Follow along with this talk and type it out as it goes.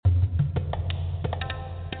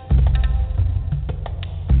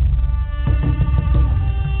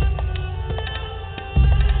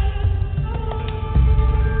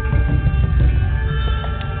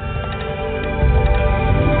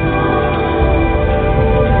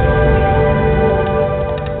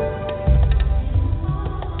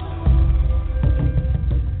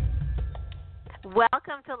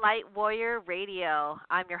Radio.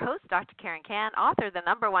 I'm your host, Dr. Karen Kan, author of the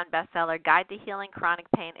 #1 bestseller, Guide to Healing Chronic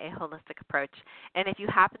Pain, A Holistic Approach. And if you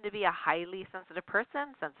happen to be a highly sensitive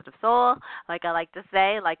person, sensitive soul, like I like to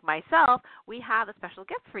say, like myself, we have a special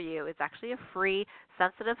gift for you. It's actually a free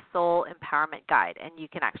Sensitive Soul Empowerment Guide, and you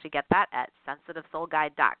can actually get that at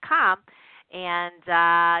sensitivesoulguide.com. And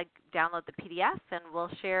download the PDF, and we'll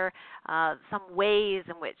share some ways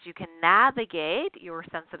in which you can navigate your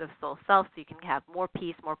sensitive soul self so you can have more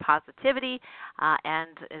peace, more positivity,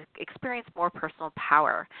 and experience more personal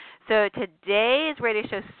power. So today's radio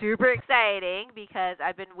show is super exciting because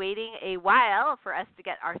I've been waiting a while for us to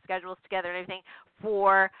get our schedules together and everything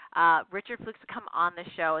for Richard Fluke to come on the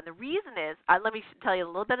show. And the reason is, let me tell you a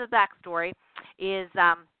little bit of the backstory, is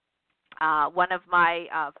one of my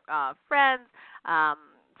friends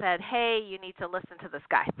said, hey, you need to listen to this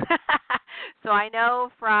guy. So I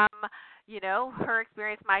know from, her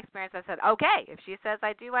experience, my experience, I said, okay, if she says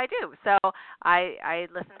I do, I do. So I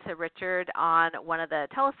listened to Richard on one of the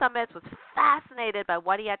telesummits, was fascinated by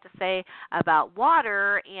what he had to say about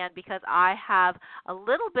water, and because I have a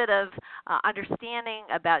little bit of understanding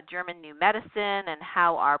about German new medicine and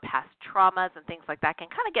how our past traumas and things like that can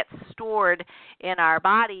kind of get stored in our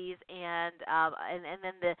bodies, and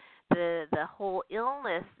then the whole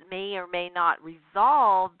illness may or may not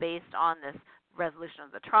resolve based on this resolution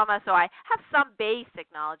of the trauma. So I have some basic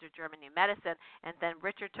knowledge of German new medicine, and then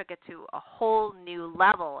Richard took it to a whole new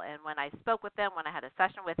level. And when I spoke with him, when I had a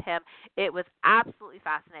session with him, it was absolutely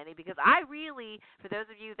fascinating because I really, for those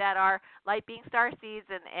of you that are light being starseeds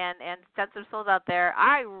and sensitive souls out there,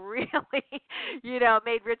 I really,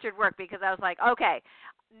 made Richard work because I was like, okay,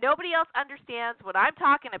 nobody else understands what I'm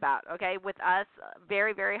talking about, okay, with us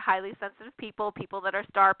very, very highly sensitive people that are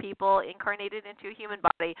star people incarnated into a human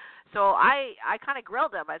body. So I kind of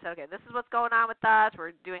grilled him. I said, okay, this is what's going on with us.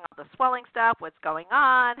 We're doing all the swelling stuff. What's going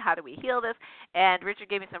on? How do we heal this? And Richard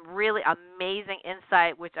gave me some really amazing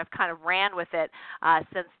insight, which I've kind of ran with it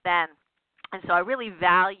since then. And so I really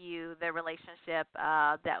value the relationship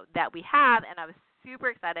that we have, and I was super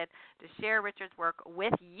excited to share Richard's work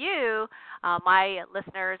with you, my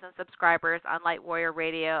listeners and subscribers on Light Warrior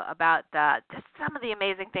Radio, about just some of the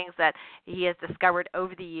amazing things that he has discovered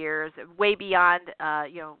over the years, way beyond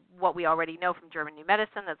what we already know from German new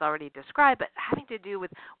medicine that's already described, but having to do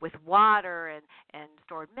with water and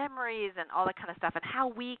stored memories and all that kind of stuff, and how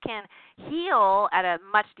we can heal at a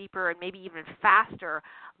much deeper and maybe even faster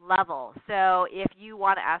level. So if you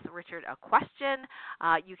want to ask Richard a question,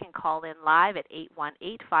 you can call in live at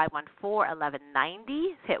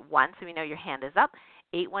 818-514-1190. Hit 1 so we know your hand is up,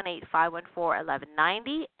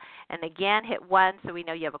 818-514-1190. And again, hit 1 so we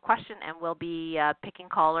know you have a question, and we'll be picking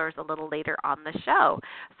callers a little later on the show.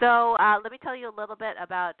 So let me tell you a little bit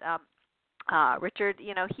about Richard.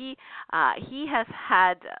 He has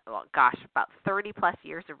had, about 30-plus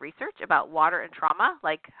years of research about water and trauma.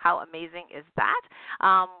 Like, how amazing is that?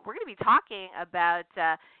 We're going to be talking about,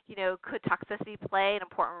 could toxicity play an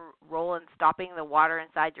important role in stopping the water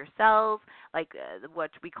inside your cells, like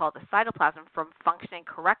what we call the cytoplasm, from functioning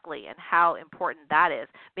correctly, and how important that is.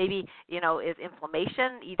 Maybe, is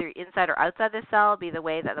inflammation either inside or outside the cell be the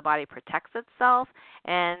way that the body protects itself?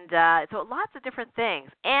 And so lots of different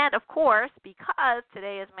things. And, of course, because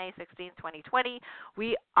today is May 16, 2020,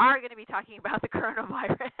 we are going to be talking about the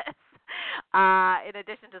coronavirus, in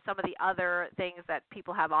addition to some of the other things that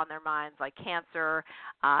people have on their minds, like cancer.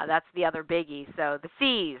 That's the other biggie. So the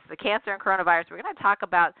C's, the cancer and coronavirus, we're going to talk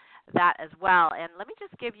about that as well. And let me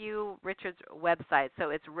just give you Richard's website. So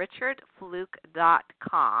it's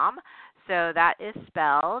richardfluke.com. So that is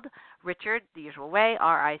spelled Richard, the usual way,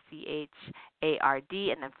 Richard,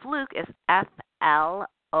 and then Fluke is Flook.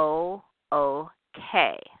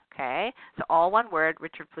 Okay, so all one word,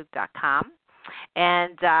 richardfluke.com.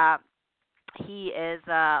 And he is,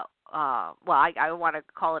 I want to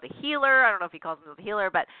call it a healer. I don't know if he calls himself a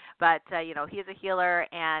healer, but he is a healer,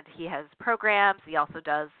 and he has programs. He also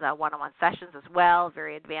does one-on-one sessions as well,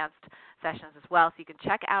 very advanced sessions as well. So you can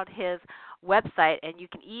check out his website, and you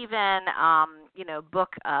can even,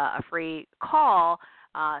 book a free call,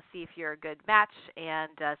 see if you're a good match,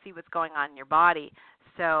 and see what's going on in your body.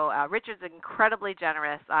 So Richard's incredibly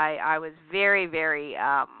generous. I was very, very,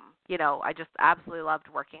 I just absolutely loved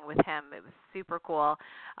working with him. It was super cool.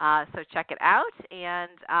 So check it out.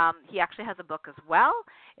 And he actually has a book as well.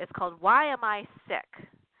 It's called Why Am I Sick?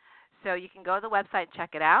 So you can go to the website and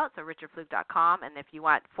check it out, so richardfluke.com, and if you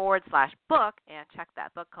want /book, and check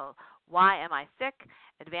that book called Why Am I Sick?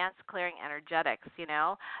 Advanced Clearing Energetics,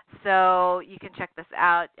 So you can check this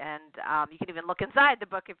out, and you can even look inside the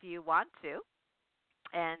book if you want to.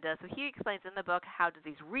 And so he explains in the book how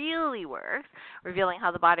disease really works, revealing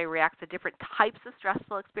how the body reacts to different types of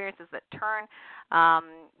stressful experiences that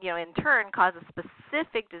in turn causes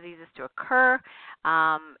specific diseases to occur.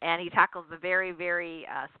 And he tackles the very, very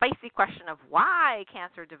spicy question of why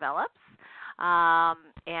cancer develops.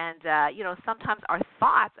 Sometimes our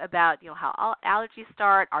thoughts about, how allergies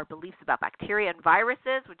start, our beliefs about bacteria and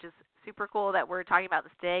viruses, which is super cool that we're talking about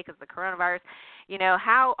this today because the coronavirus,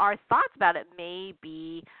 how our thoughts about it may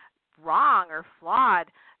be wrong or flawed.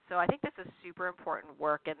 So I think this is super important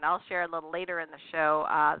work, and I'll share a little later in the show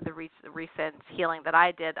the recent healing that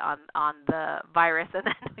I did on the virus, and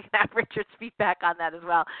then we can have Richard's feedback on that as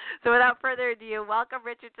well. So without further ado, welcome,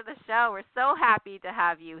 Richard, to the show. We're so happy to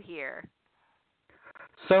have you here.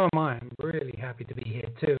 So am I. I'm really happy to be here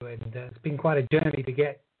too, and it's been quite a journey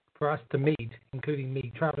for us to meet, including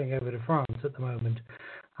me traveling over to France at the moment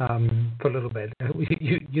for a little bit.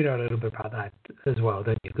 You know a little bit about that as well,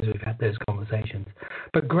 don't you? Because we've had those conversations.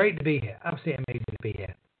 But great to be here. Absolutely amazing to be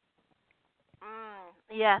here.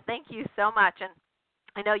 Yeah, thank you so much. And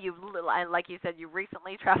I know like you said, you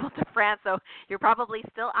recently traveled to France, so you're probably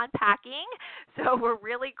still unpacking. So we're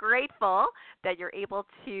really grateful that you're able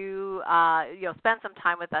to, spend some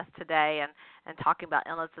time with us today and talking about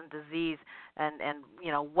illness and disease and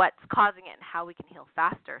what's causing it and how we can heal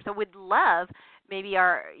faster. So we'd love maybe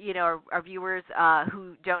our viewers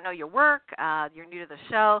who don't know your work, you're new to the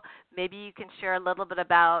show, maybe you can share a little bit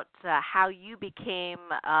about how you became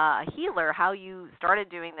a healer, how you started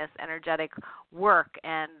doing this energetic work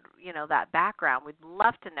and, that background. We'd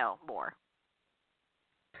love to know more.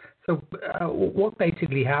 So what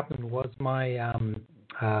basically happened was my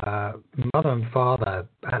mother and father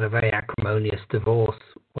had a very acrimonious divorce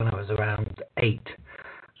when I was around 8.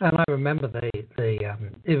 And I remember the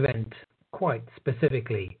event quite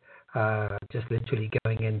specifically, just literally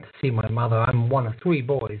going in to see my mother. I'm one of 3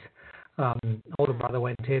 boys. Older brother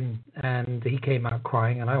went in, and he came out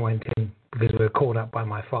crying, and I went in because we were called up by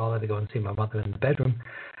my father to go and see my mother in the bedroom.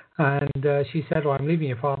 And she said, well, I'm leaving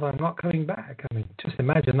your father. I'm not coming back. I mean, just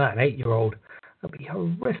imagine that, an 8-year-old. That would be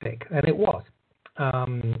horrific. And it was.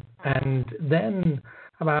 And then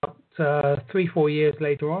about 3-4 years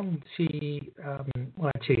later on, she,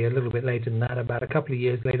 actually a little bit later than that, about a couple of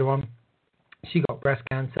years later on, she got breast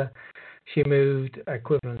cancer. She moved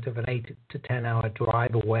equivalent of an 8 to 10 hour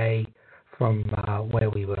drive away from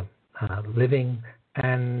where we were living.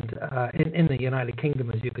 And in the United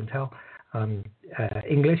Kingdom, as you can tell,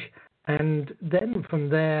 English. And then from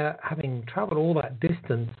there, having traveled all that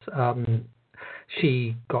distance,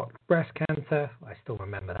 she got breast cancer. I still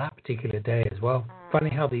remember that particular day as well. Funny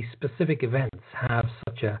how these specific events have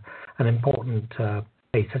such an important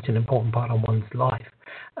part of one's life.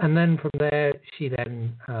 And then from there, she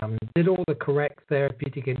then did all the correct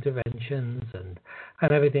therapeutic interventions and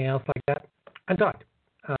everything else like that, and died.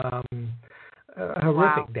 A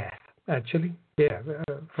horrific death, actually. Yeah,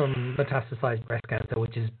 from metastasized breast cancer,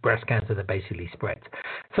 which is breast cancer that basically spreads.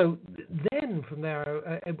 So then from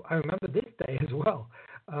there, I remember this day as well,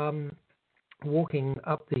 walking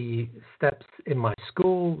up the steps in my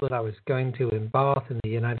school that I was going to in Bath in the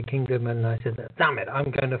United Kingdom, and I said, damn it,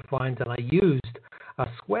 I'm going to find, and I used a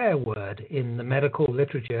swear word in the medical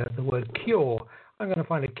literature, the word cure. I'm going to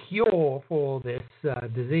find a cure for this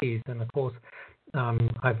disease. And of course,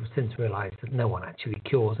 I've since realized that no one actually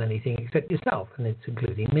cures anything except yourself, and it's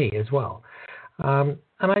including me as well. And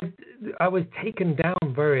I was taken down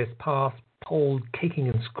various paths, pulled kicking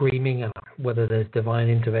and screaming, whether there's divine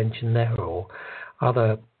intervention there or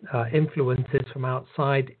other influences from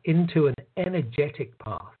outside, into an energetic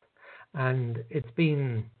path. And it's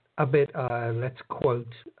been a bit, let's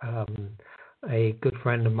quote a good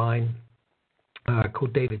friend of mine,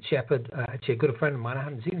 called David Shepherd, actually a good friend of mine, I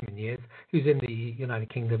haven't seen him in years, who's in the United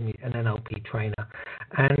Kingdom, an NLP trainer,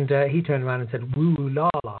 and he turned around and said,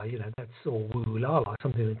 woo-la-la, that's all woo-la-la,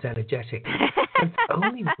 something that's energetic. It's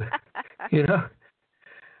only,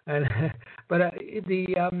 and but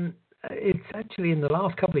it's actually in the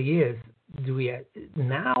last couple of years, do we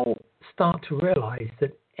now start to realize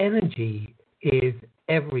that energy is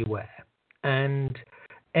everywhere, and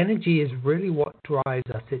energy is really what drives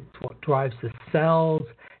us. It's what drives the cells.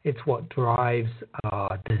 It's what drives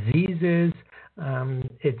our diseases.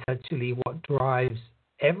 It's actually what drives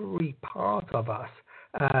every part of us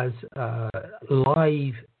as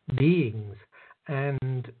live beings.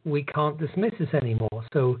 And we can't dismiss this anymore.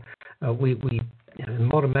 So in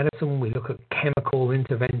modern medicine, we look at chemical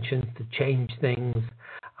interventions to change things.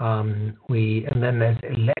 And then there's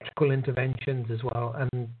electrical interventions as well.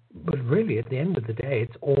 But really, at the end of the day,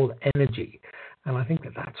 it's all energy. And I think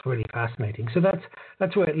that that's really fascinating. So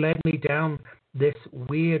that's where it led me down this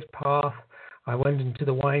weird path. I went into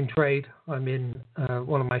the wine trade. I'm in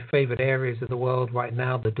one of my favorite areas of the world right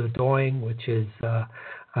now, the Dordogne, which is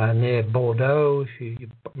near Bordeaux.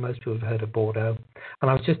 Most people have heard of Bordeaux. And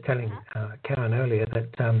I was just telling Karen earlier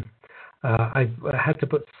that I had to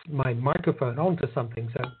put my microphone onto something,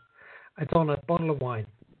 so it's on a bottle of wine.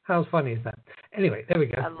 How funny is that? Anyway, there we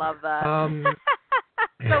go. I love that.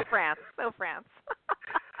 So France.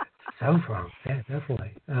 So France, yeah,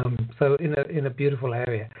 definitely. So in a beautiful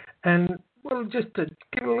area. And well, just to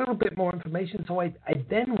give a little bit more information, so I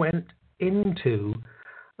then went into,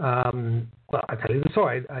 well, I'll tell you the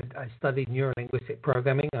story. I studied neurolinguistic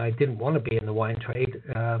programming. I didn't want to be in the wine trade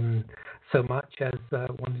so much as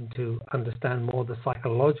wanting to understand more the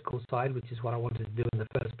psychological side, which is what I wanted to do in the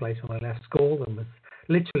first place when I left school, and was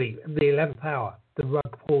literally the 11th hour, the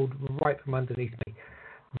rug pulled right from underneath me.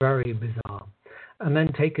 Very bizarre. And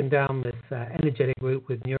then taken down this energetic route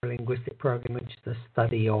with neurolinguistic programming, which is the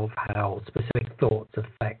study of how specific thoughts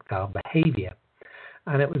affect our behavior.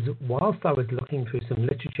 And it was whilst I was looking through some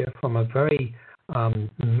literature from a very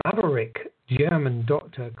maverick German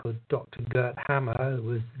doctor called Dr. Gerd Hammer, who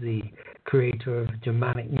was the creator of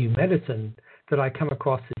Germanic New Medicine, that I come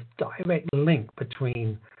across this direct link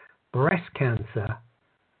between breast cancer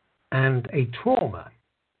and a trauma.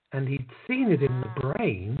 And he'd seen it in the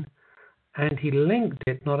brain, and he linked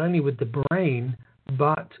it not only with the brain,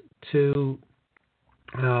 but to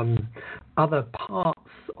other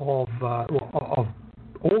parts of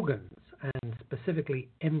organs, and specifically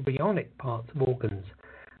embryonic parts of organs.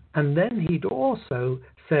 And then he'd also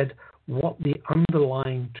said what the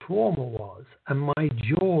underlying trauma was, and my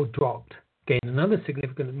jaw dropped. Again, another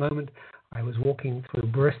significant moment. I was walking through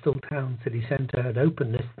Bristol Town City Centre, had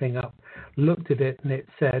opened this thing up, looked at it, and it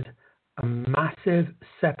said a massive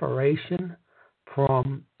separation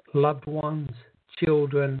from loved ones,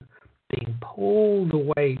 children, being pulled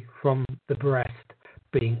away from the breast,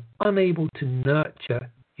 being unable to nurture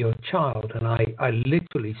your child. And I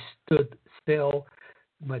literally stood still.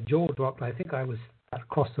 My jaw dropped. I think I was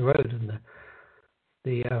across the road, and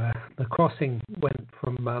the crossing went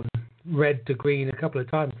from red to green a couple of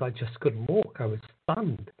times. I just couldn't walk. I was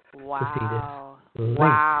stunned to see this link.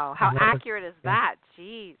 Wow. How accurate is that?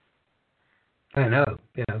 Jeez. I know.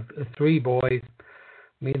 3 boys,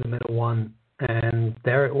 me the middle one, and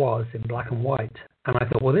there it was in black and white. And I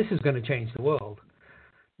thought, well, this is going to change the world.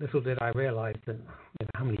 Little did I realize that,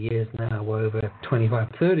 how many years now? We're over 25,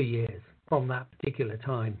 30 years from that particular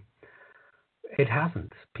time. It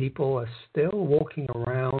hasn't. People are still walking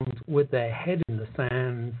around with their head in the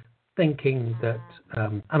sand, thinking that,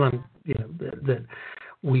 that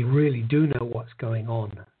we really do know what's going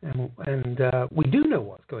on, and we do know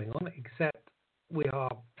what's going on, except we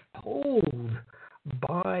are pulled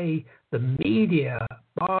by the media,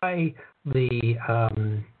 by the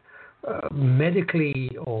medically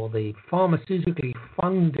or the pharmaceutically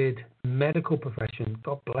funded medical profession.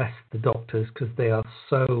 God bless the doctors, because they are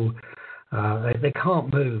so they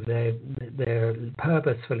can't move. They're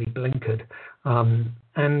purposefully blinkered,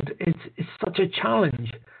 and it's such a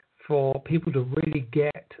challenge for people to really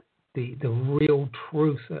get the real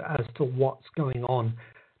truth as to what's going on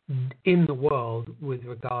in the world with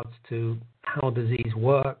regards to how disease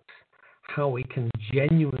works, how we can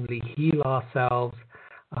genuinely heal ourselves.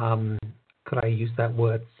 Could I use that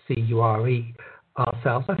word, C-U-R-E,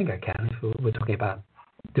 ourselves? I think I can, if we're talking about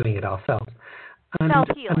doing it ourselves.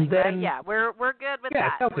 Self-healing, right? Yeah, we're good with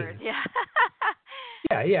that word. Yeah.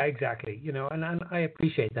 Yeah, exactly. And I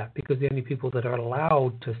appreciate that, because the only people that are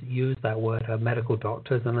allowed to use that word are medical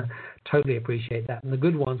doctors, and I totally appreciate that. And the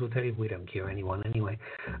good ones will tell you we don't cure anyone anyway.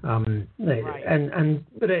 Right.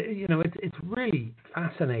 But it's really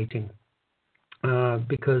fascinating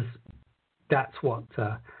because that's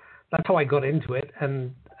how I got into it,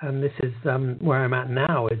 and this is where I'm at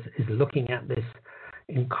now is looking at this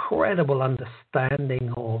incredible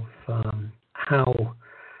understanding of how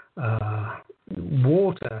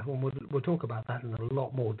water, and we'll talk about that in a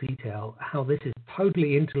lot more detail, how this is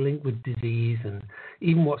totally interlinked with disease, and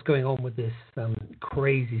even what's going on with this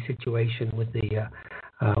crazy situation with the,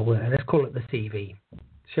 let's call it the CV,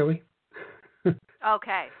 shall we?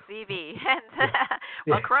 Okay, CV.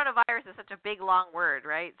 Well, coronavirus is such a big, long word,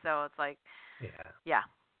 right? So it's like, yeah.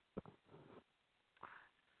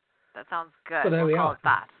 That sounds good. So there we call are. It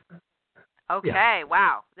that. Okay,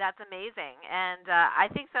 wow, that's amazing. And I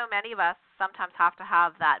think so many of us sometimes have to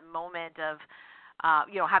have that moment of,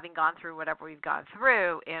 having gone through whatever we've gone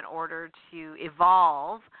through in order to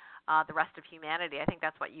evolve the rest of humanity. I think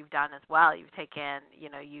that's what you've done as well. You've taken,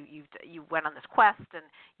 you went on this quest, and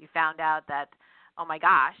you found out that oh my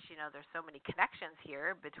gosh, there's so many connections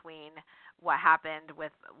here between what happened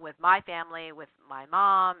with my family, with my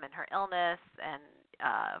mom and her illness, and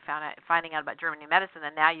finding out about German new medicine,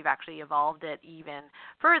 and now you've actually evolved it even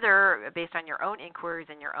further based on your own inquiries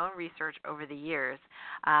and your own research over the years.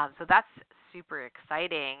 So that's super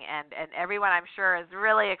exciting, and everyone, I'm sure, is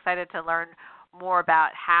really excited to learn more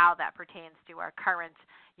about how that pertains to our current,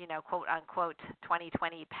 quote unquote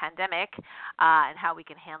 2020 pandemic, and how we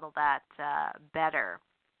can handle that better.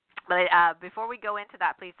 But before we go into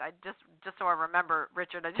that, please, I just so I remember,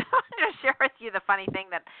 Richard, I just wanted to share with you the funny thing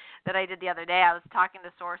that I did the other day. I was talking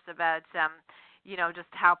to Source about, just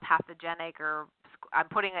how pathogenic, or I'm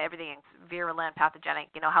putting everything in virulent, pathogenic,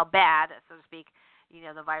 how bad, so to speak,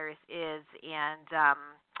 the virus is, and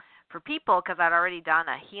for people, because I'd already done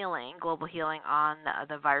a global healing on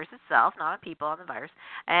the virus itself, not on people, on the virus.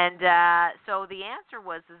 And so the answer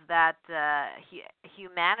was that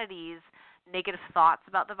humanity's negative thoughts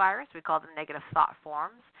about the virus, we call them negative thought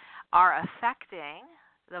forms, are affecting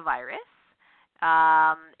the virus,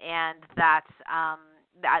 and that I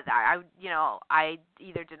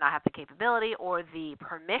either did not have the capability or the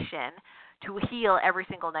permission to heal every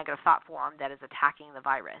single negative thought form that is attacking the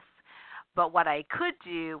virus. But what I could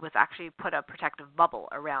do was actually put a protective bubble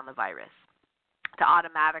around the virus to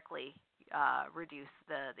automatically reduce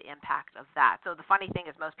the impact of that. So the funny thing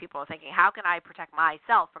is, most people are thinking, how can I protect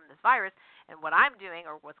myself from this virus? And what I'm doing,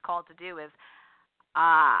 or what's called to do, is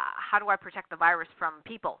how do I protect the virus from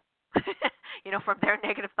people? From their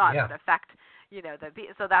negative thoughts that affect,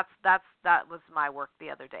 so that was my work the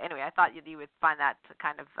other day. Anyway, I thought you would find that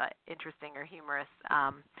kind of interesting or humorous,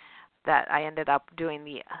 that I ended up doing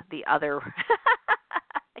the other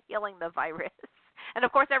healing the virus. And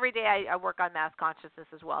of course, every day I work on mass consciousness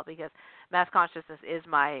as well, because mass consciousness is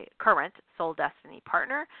my current soul destiny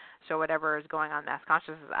partner. So whatever is going on in mass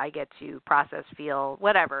consciousness, I get to process, feel,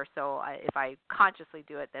 whatever. So if I consciously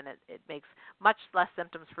do it, then it makes much less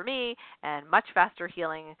symptoms for me and much faster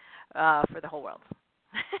healing for the whole world.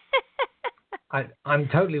 I'm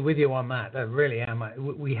totally with you on that. I really am.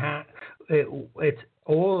 It's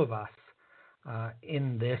all of us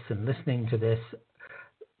in this and listening to this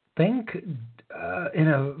think in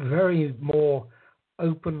a very more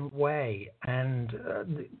open way, and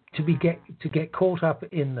to get caught up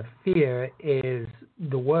in the fear is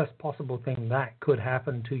the worst possible thing that could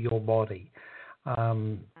happen to your body,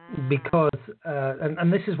 because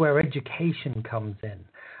and this is where education comes in.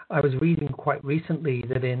 I was reading quite recently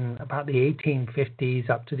that in about the 1850s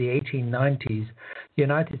up to the 1890s, the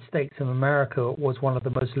United States of America was one of the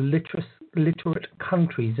most literate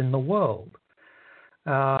countries in the world.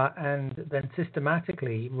 And then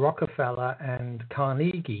systematically, Rockefeller and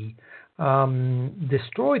Carnegie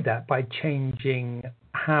destroyed that by changing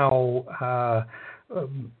how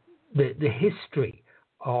the history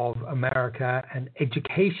of America and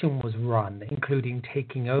education was run, including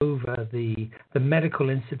taking over the medical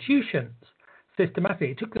institutions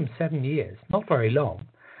systematically. It took them 7 years, not very long,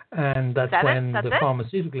 and that's when the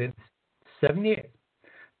pharmaceutical 7 years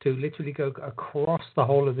to literally go across the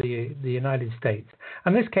whole of the United States.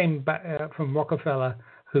 And this came back from Rockefeller,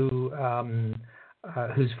 whose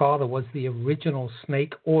father was the original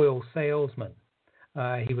snake oil salesman.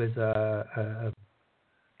 He was a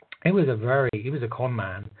con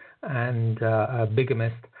man and a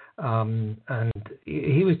bigamist, and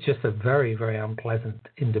he was just a very, very unpleasant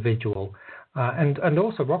individual. And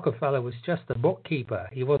also Rockefeller was just a bookkeeper.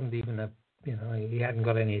 He wasn't even he hadn't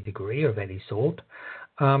got any degree of any sort.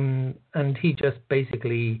 And he just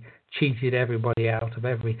basically cheated everybody out of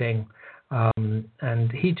everything.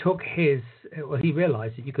 And he took he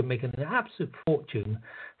realized that you could make an absolute fortune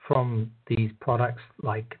from these products.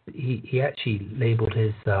 Like he actually labeled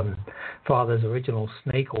his father's original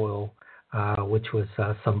snake oil, which was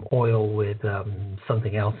some oil with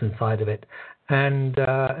something else inside of it. And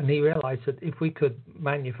he realized that if we could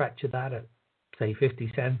manufacture that at, say,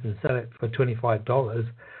 50 cents and sell it for $25,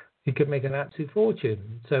 he could make an absolute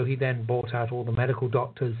fortune. So he then bought out all the medical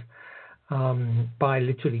doctors by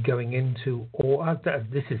literally going into all.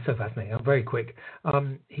 This is so fascinating. I'm very quick.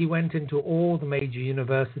 He went into all the major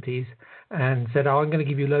universities and said, "Oh, I'm going to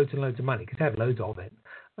give you loads and loads of money," because they had loads of it,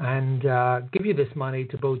 and give you this money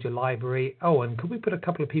to build your library. Oh, and could we put a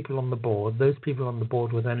couple of people on the board? Those people on the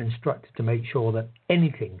board were then instructed to make sure that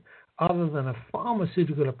anything other than a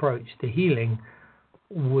pharmaceutical approach to healing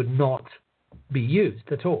would not be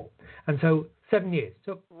used at all. And so 7 years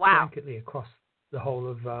took blanketly across the whole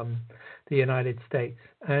of the United States,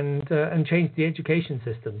 and changed the education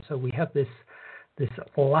system. So we have this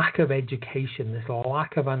lack of education, this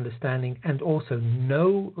lack of understanding, and also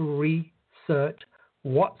no research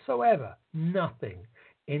whatsoever, nothing,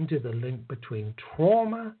 into the link between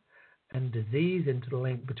trauma and disease, into the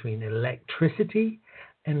link between electricity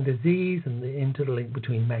and disease, and into the link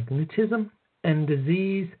between magnetism and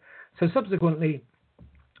disease. So subsequently,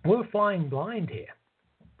 we're flying blind here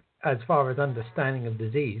as far as understanding of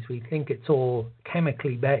disease. We think it's all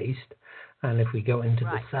chemically based, and if we go into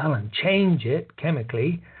the cell and change it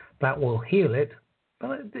chemically, that will heal it.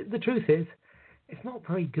 But the truth is, it's not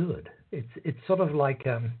very good. It's sort of like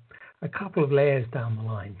a couple of layers down the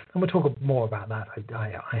line, and we'll talk more about that.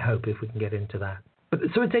 I hope, if we can get into that. But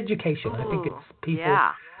so it's education. I think it's people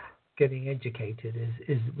getting educated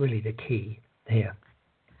is really the key here.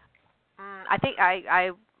 I think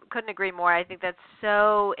I couldn't agree more. I think that's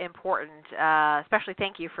so important. Especially,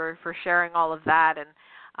 thank you for sharing all of that.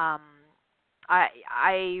 And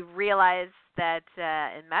I realized that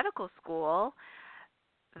in medical school,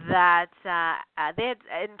 that they had,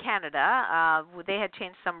 in Canada, they had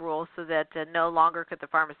changed some rules so that no longer could the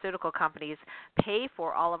pharmaceutical companies pay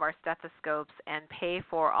for all of our stethoscopes and pay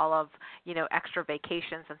for all of, extra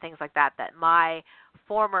vacations and things like that. That my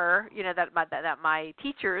former, that my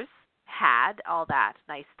teachers had, all that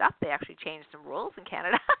nice stuff. They actually changed some rules in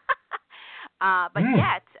Canada. But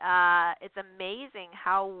yet, it's amazing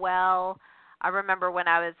how well. I remember when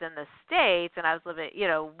I was in the States and I was living,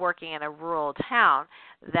 working in a rural town,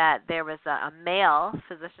 that there was a male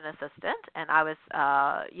physician assistant, and I was,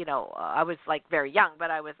 I was like very young,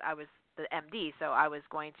 but I was the MD, so I was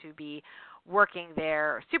going to be working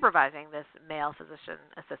there, supervising this male physician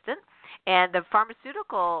assistant, and the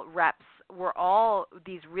pharmaceutical reps were all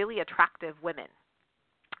these really attractive women.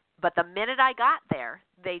 But the minute I got there,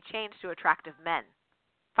 they changed to attractive men,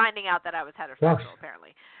 finding out that I was heterosexual,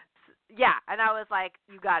 apparently. Yeah, and I was like,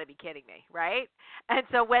 you got to be kidding me, right? And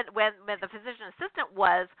so when the physician assistant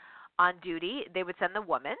was on duty, they would send the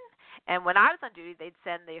woman, and when I was on duty, they'd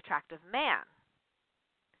send the attractive man.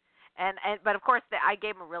 But of course, I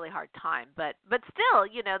gave them a really hard time. But still,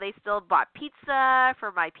 they still bought pizza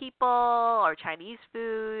for my people or Chinese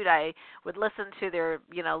food. I would listen to their,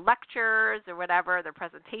 lectures or whatever, their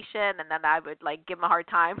presentation, and then I would give them a hard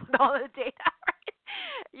time with all the data.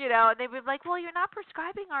 And they would be like, well, you're not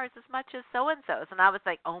prescribing ours as much as so-and-so's. And I was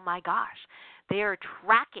like, oh, my gosh, they are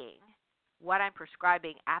tracking what I'm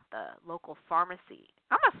prescribing at the local pharmacy.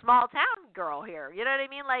 I'm a small-town girl here. You know what I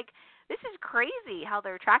mean? This is crazy how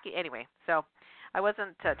they're tracking. Anyway, so I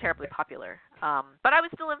wasn't terribly popular. But I was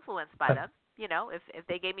still influenced by them. If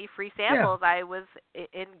they gave me free samples, I was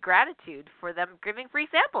in gratitude for them giving free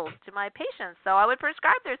samples to my patients. So I would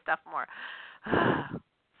prescribe their stuff more.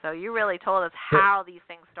 So you really told us how these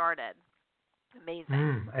things started.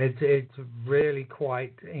 Amazing. It's really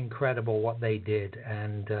quite incredible what they did,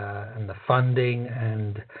 and the funding,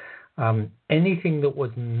 and anything that was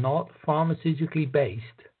not pharmaceutically based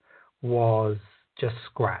was just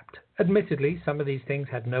scrapped. Admittedly, some of these things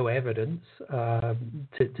had no evidence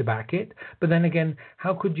to back it. But then again,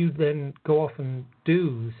 how could you then go off and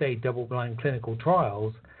do, say, double-blind clinical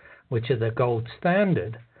trials, which are the gold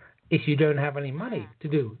standard, if you don't have any money to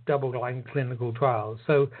do double-blind clinical trials?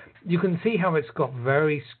 So you can see how it's got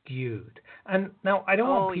very skewed. And now, I don't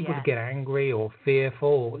want people to get angry or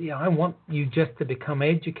fearful. I want you just to become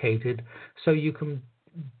educated so you can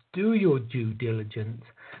do your due diligence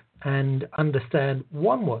and understand,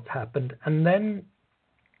 one, what's happened. And then,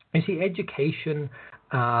 you see, education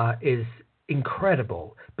is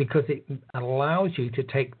incredible because it allows you to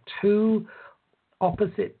take two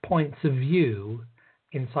opposite points of view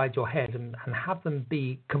inside your head and have them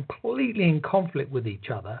be completely in conflict with each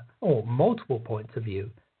other, or multiple points of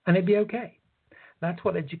view, and it'd be okay. That's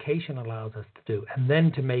what education allows us to do, and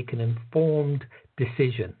then to make an informed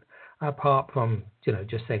decision, apart from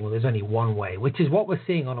just saying, well, there's only one way, which is what we're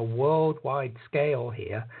seeing on a worldwide scale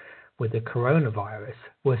here with the coronavirus.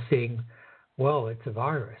 We're seeing, well, it's a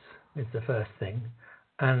virus is the first thing,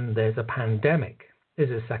 and there's a pandemic is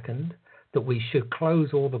a second, that we should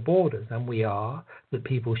close all the borders, and we are, that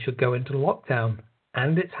people should go into lockdown,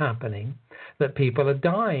 and it's happening, that people are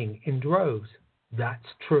dying in droves. That's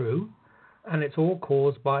true, and it's all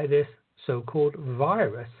caused by this so-called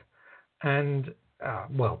virus. And,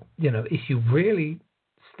 if you really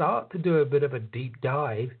start to do a bit of a deep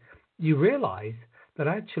dive, you realize that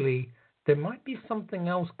actually there might be something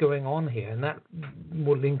else going on here, and that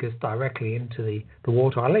will link us directly into the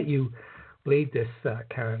water. I'll let you lead this,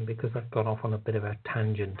 Karen, because I've gone off on a bit of a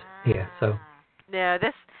tangent here. So no,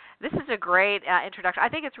 This is a great introduction. I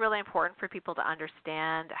think it's really important for people to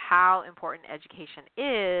understand how important education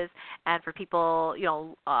is, and for people,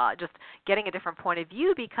 just getting a different point of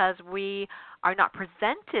view, because we are not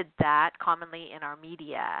presented that commonly in our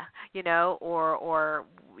media, or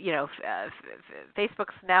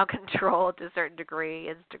Facebook's now controlled to a certain degree,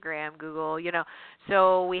 Instagram, Google,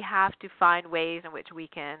 so we have to find ways in which we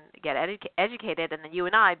can get educated, and then you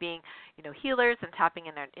and I being, healers and tapping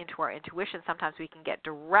into our intuition, sometimes we can get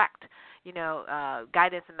direct,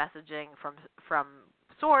 guidance and messaging from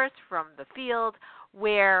source, from the field,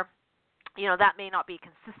 where that may not be a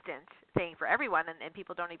consistent thing for everyone, and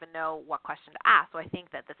people don't even know what question to ask. So I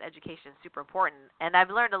think that this education is super important, and I've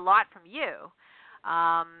learned a lot from you.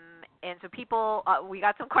 And so people, we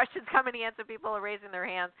got some questions coming in, so people are raising their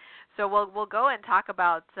hands. So we'll go and talk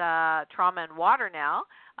about trauma and water now.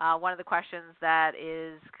 One of the questions that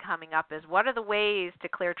is coming up is, what are the ways to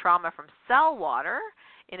clear trauma from cell water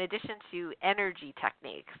in addition to energy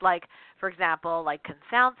techniques? Like, for example, can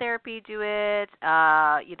sound therapy do it?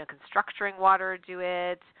 Can structuring water do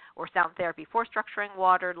it? Or sound therapy for structuring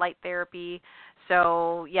water, light therapy.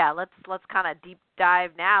 So yeah, let's kind of deep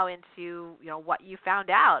dive now into what you found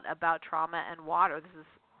out about trauma and water. This is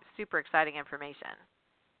super exciting information.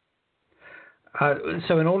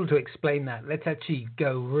 So in order to explain that, let's actually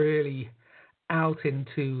go really out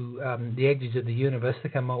into the edges of the universe to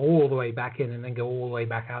come all the way back in and then go all the way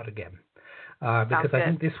back out again. Because I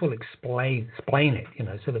think this will explain it,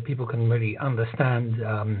 so that people can really understand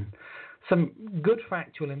some good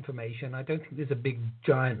factual information. I don't think there's a big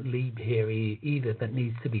giant leap here either that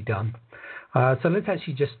needs to be done. So let's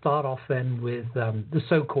actually just start off then with the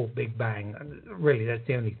so-called Big Bang. Really, that's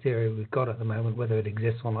the only theory we've got at the moment. Whether it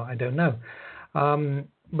exists or not, I don't know.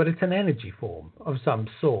 But it's an energy form of some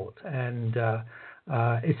sort. And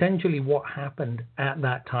essentially what happened at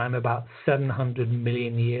that time, about 700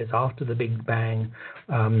 million years after the Big Bang,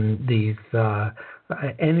 these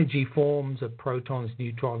energy forms of protons,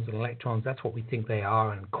 neutrons, and electrons, that's what we think they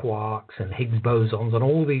are, and quarks and Higgs bosons and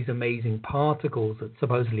all these amazing particles that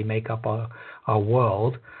supposedly make up our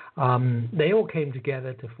world, they all came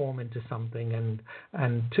together to form into something,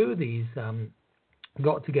 and two of these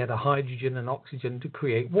got together, hydrogen and oxygen, to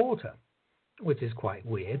create water, which is quite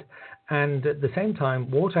weird. And at the same time,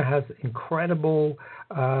 water has incredible,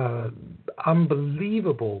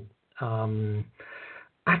 unbelievable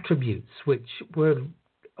attributes which we're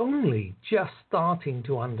only just starting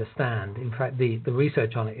to understand. In fact, the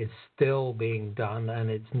research on it is still being done, and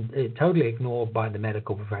it's totally ignored by the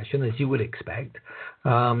medical profession, as you would expect,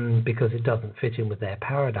 because it doesn't fit in with their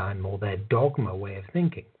paradigm or their dogma way of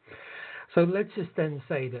thinking. So let's just then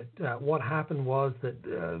say that what happened was that,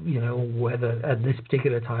 whether at this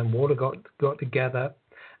particular time water got together,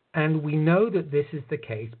 and we know that this is the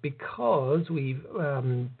case because we've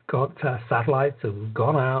got satellites that have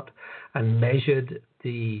gone out and measured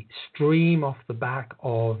the stream off the back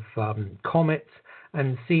of comets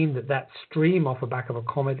and seen that stream off the back of a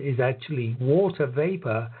comet is actually water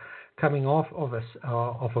vapor coming off of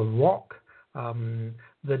a rock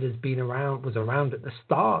that was around at the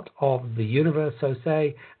start of the universe, so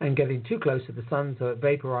say, and getting too close to the sun, so it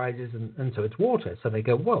vaporizes, and so it's water. So they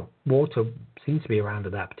go, well, water seems to be around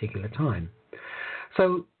at that particular time.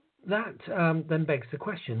 So that then begs the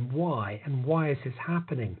question, why? And why is this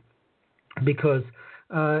happening? Because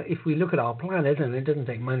if we look at our planet, and it doesn't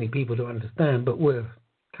take many people to understand, but we're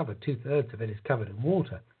covered, 2/3 of it is covered in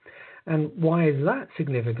water. And why is that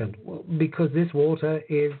significant? Well, because this water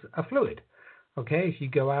is a fluid. Okay, if you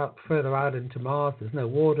go out further out into Mars, there's no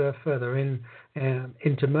water. Further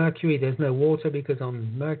into Mercury, there's no water because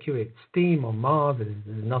on Mercury it's steam. On Mars,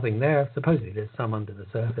 there's nothing there. Supposedly there's some under the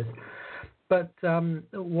surface. But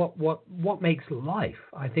what makes life,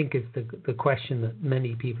 I think, is the question that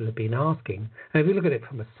many people have been asking. And if you look at it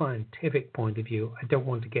from a scientific point of view, I don't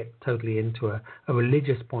want to get totally into a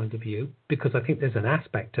religious point of view, because I think there's an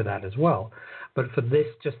aspect to that as well. But for this,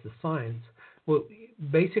 just the science, well,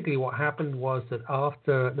 basically what happened was that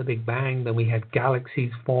after the Big Bang, then we had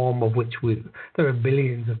galaxies form, of which there are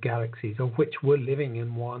billions of galaxies, of which we're living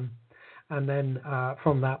in one. And then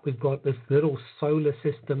from that, we've got this little solar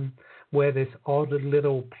system where this odd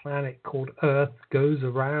little planet called Earth goes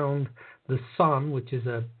around the sun, which is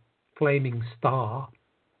a flaming star,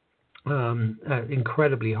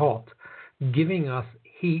 incredibly hot, giving us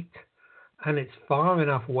heat, and it's far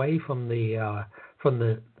enough away from the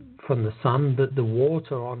sun that the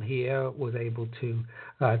water on here was able to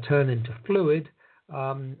turn into fluid,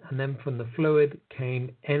 and then from the fluid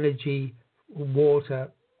came energy.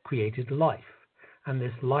 Water created life, and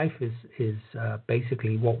this life is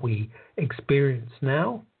basically what we experience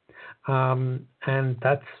now. And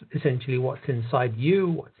that's essentially what's inside you,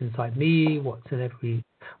 what's inside me, what's in every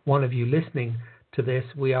one of you listening to this.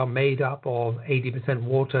 We are made up of 80%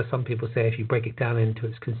 water. Some people say if you break it down into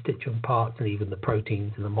its constituent parts and even the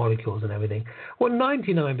proteins and the molecules and everything, well,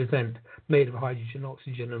 99% made of hydrogen,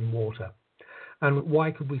 oxygen, and water. And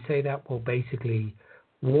why could we say that? Well, basically,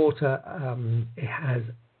 water it has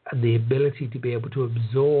the ability to be able to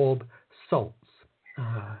absorb salts.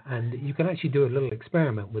 And you can actually do a little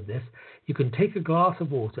experiment with this. You can take a glass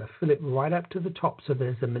of water, fill it right up to the top so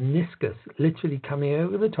there's a meniscus literally coming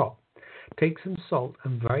over the top. Take some salt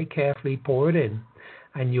and very carefully pour it in.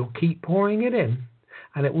 And you'll keep pouring it in,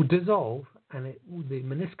 and it will dissolve, and the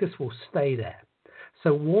meniscus will stay there.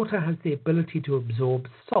 So water has the ability to absorb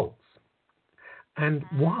salts. And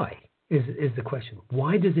why is the question?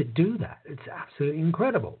 Why does it do that? It's absolutely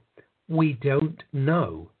incredible. We don't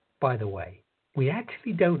know, by the way. We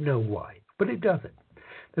actually don't know why, but it does it.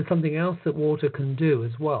 There's something else that water can do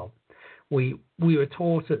as well. We were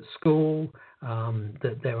taught at school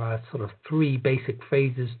that there are sort of 3 basic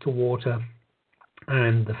phases to water,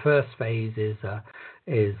 and the first phase is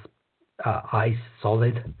ice,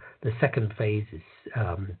 solid. The second phase is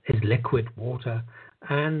liquid, water,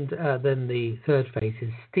 and then the third phase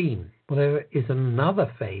is steam. Well, there is another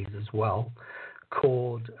phase as well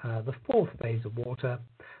called the fourth phase of water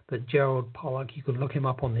that Gerald Pollack, you can look him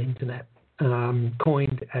up on the internet,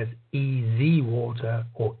 coined as EZ water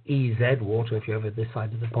or EZ water if you're over this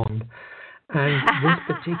side of the pond. And this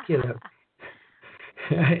particular,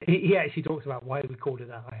 he actually talks about why we called it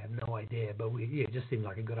that. I have no idea, but it just seemed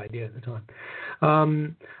like a good idea at the time.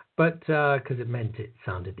 But because it meant it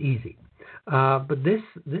sounded easy. But this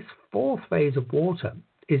fourth phase of water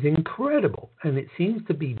is incredible, and it seems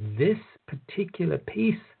to be this particular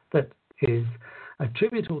piece that is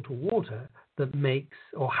attributable to water that makes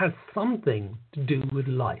or has something to do with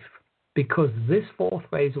life. Because this fourth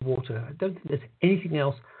phase of water, I don't think there's anything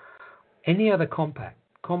else, any other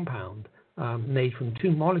compound made from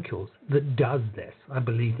 2 molecules that does this. I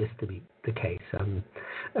believe this to be the case.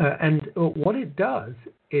 And what it does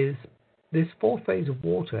is this fourth phase of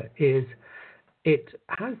water is it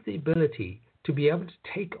has the ability to be able to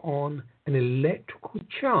take on an electrical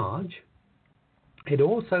charge. It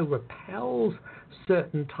also repels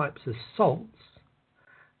certain types of salts.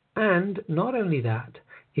 And not only that,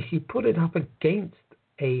 if you put it up against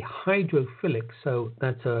a hydrophilic, so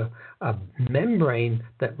that's a membrane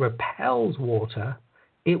that repels water,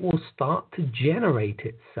 it will start to generate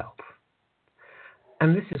itself.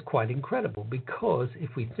 And this is quite incredible because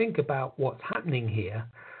if we think about what's happening here,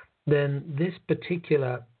 then this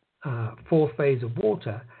particular fourth phase of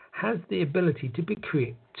water has the ability to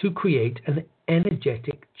create an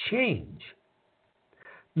energetic change.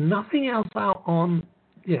 Nothing else out on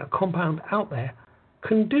compound out there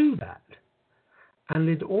can do that. And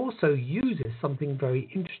it also uses something very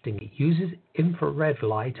interesting. It uses infrared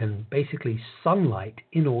light and basically sunlight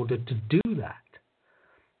in order to do that.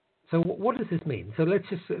 So what does this mean? So let's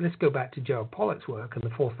go back to Gerald Pollack's work and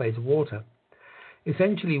the fourth phase of water.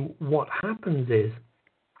 Essentially, what happens is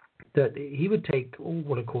that he would take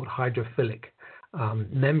what are called hydrophilic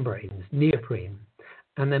membranes, neoprene,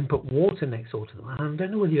 and then put water next door to them. And I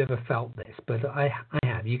don't know whether you ever felt this, but I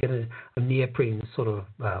have. You get a neoprene sort of,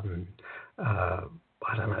 I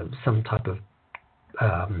don't know, some type of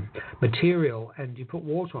material, and you put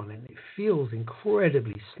water on it, and it feels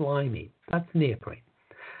incredibly slimy. That's neoprene.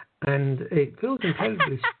 And it feels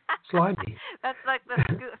incredibly slimy. That's like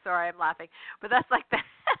sorry, I'm laughing, but that's like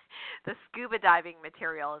the scuba diving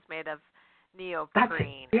material is made of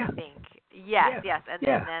neoprene, yeah. I think. Yes.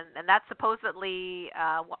 And that's supposedly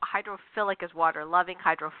hydrophilic is water loving,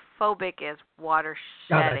 hydrophobic is water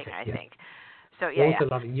shedding, I think. So water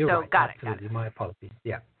loving. You're right. Got absolutely. it. My apologies.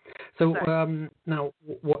 Yeah. So now,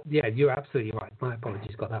 what? Yeah, you're absolutely right. My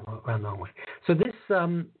apologies. Got that around the wrong way. So this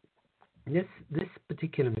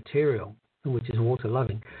particular material, which is water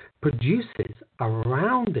loving, produces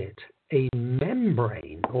around it a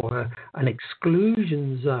membrane or an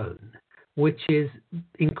exclusion zone, which is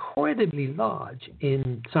incredibly large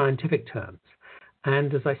in scientific terms.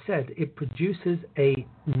 And as I said, it produces a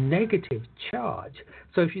negative charge.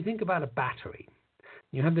 So if you think about a battery,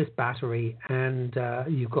 you have this battery, and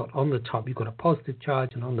you've got on the top, you've got a positive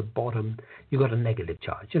charge, and on the bottom, you've got a negative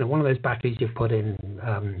charge. One of those batteries you put in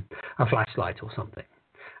a flashlight or something.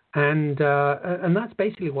 And that's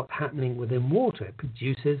basically what's happening within water. It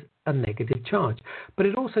produces a negative charge. But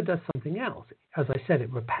it also does something else. As I said,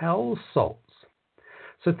 it repels salts.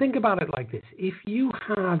 So think about it like this. If you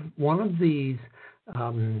have one of these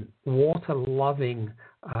water-loving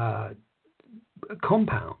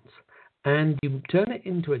compounds, and you turn it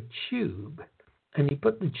into a tube, and you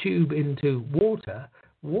put the tube into water,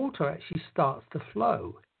 water actually starts to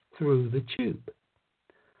flow through the tube,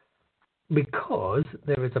 because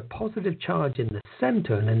there is a positive charge in the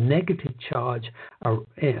center and a negative charge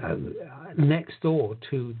next door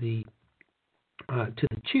to the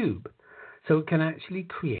tube, so it can actually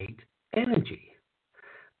create energy.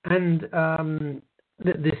 And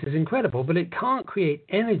this is incredible, but it can't create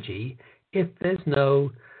energy if there's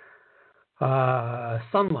no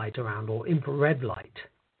sunlight around, or infrared light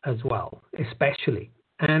as well, especially.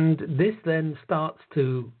 And this then starts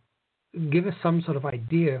to give us some sort of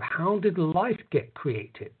idea of how did life get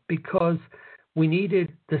created, because we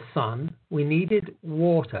needed the sun, we needed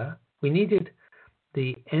water, we needed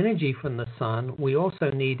the energy from the sun, we also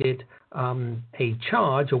needed a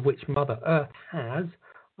charge, of which Mother Earth has,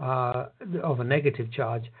 of a negative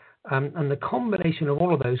charge, and the combination of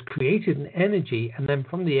all of those created an energy, and then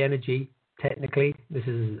from the energy, technically, this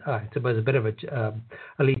is, I suppose, a bit of a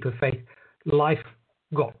leap of faith, life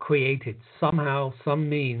got created somehow, some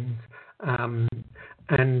means, and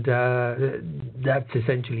that's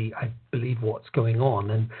essentially, I believe, what's going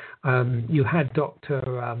on. And you had Dr.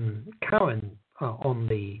 Cowan on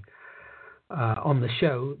the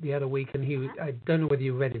show the other week, and I don't know whether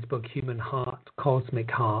you read his book Human Heart, Cosmic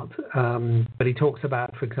Heart, but he talks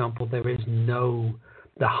about, for example,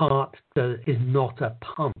 the heart is not a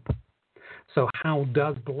pump. So how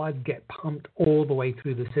does blood get pumped all the way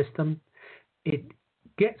through the system? It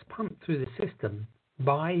gets pumped through the system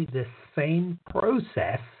by the same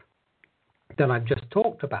process that I've just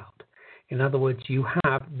talked about. In other words, you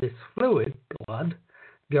have this fluid, blood,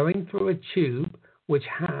 going through a tube which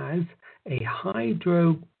has a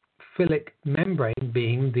hydrophilic membrane,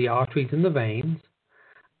 being the arteries and the veins,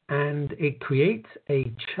 and it creates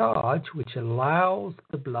a charge which allows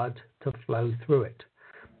the blood to flow through it.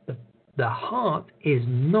 The heart is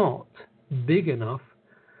not big enough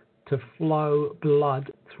to flow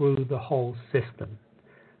blood through the whole system.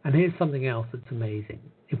 And here's something else that's amazing.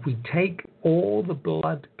 If we take all the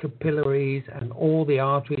blood capillaries and all the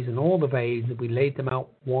arteries and all the veins, and we laid them out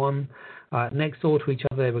one next door to each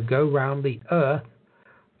other, they would go round the earth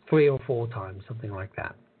 3 or 4 times, something like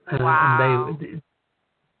that. Wow. And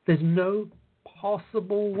there's no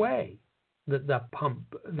possible way that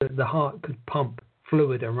the heart could pump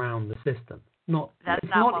fluid around the system. That's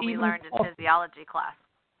not what we learned in physiology class.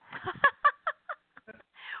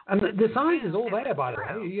 And the science is all there, by the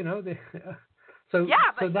way. You know, so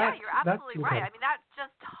yeah, but so yeah, you're absolutely right. I mean, that's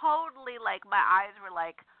just totally like my eyes were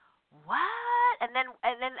like, what? And then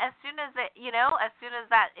as soon as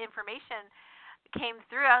that information came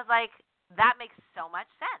through, I was like, that makes so much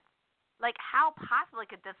sense. Like, how possibly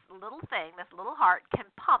could this little thing, this little heart, can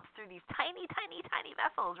pump through these tiny, tiny, tiny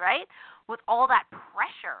vessels, right? With all that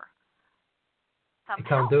pressure. Somehow. It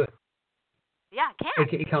can't do it. Yeah, it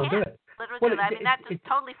can't. It can't do it. Literally, that just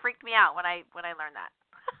totally freaked me out when I learned that.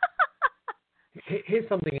 Here's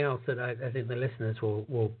something else that I think the listeners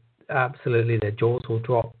will absolutely, their jaws will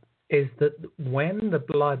drop, is that when the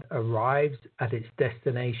blood arrives at its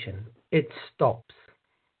destination, it stops.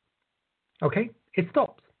 Okay? It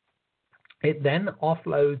stops. It then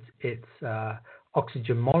offloads its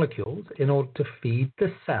oxygen molecules in order to feed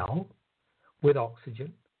the cell with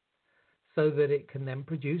oxygen so that it can then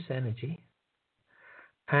produce energy,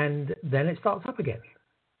 and then it starts up again.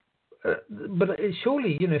 But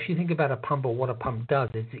surely, if you think about a pump, or what a pump does,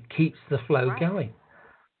 is it keeps the flow going.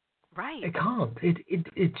 Right. It can't. How can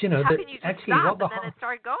you just stop and then it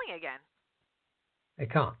started going again? It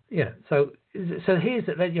can't. So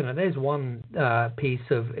there's one piece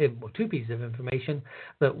of, 2 pieces of information,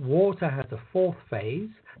 that water has a 4th phase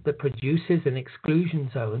that produces an exclusion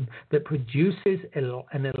zone that produces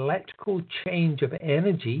an electrical change of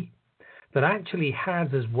energy that actually has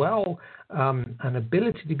as well an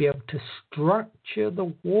ability to be able to structure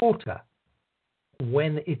the water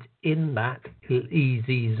when it's in that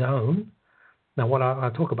EZ zone. Now,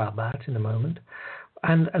 I'll talk about that in a moment.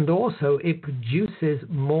 And also it produces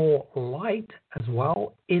more light as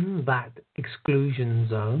well in that exclusion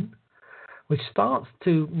zone, which starts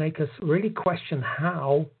to make us really question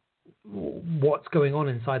how what's going on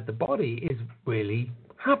inside the body is really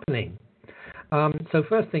happening. So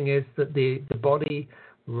first thing is that the body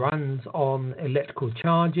runs on electrical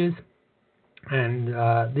charges, and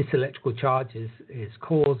this electrical charge is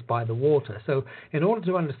caused by the water. So in order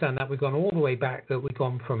to understand that, we've gone all the way back, that we've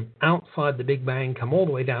gone from outside the Big Bang, come all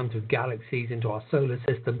the way down to galaxies, into our solar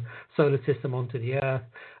system onto the Earth.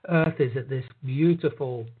 Earth is at this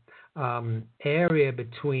beautiful area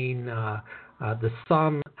between the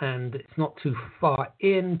sun, and it's not too far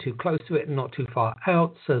in, too close to it, and not too far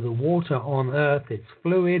out. So the water on Earth is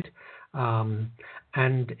fluid, and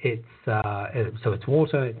so it's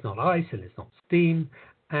water. It's not ice, and it's not steam.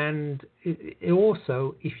 And it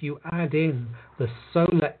also, if you add in the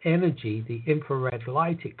solar energy, the infrared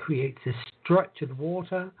light, it creates this structured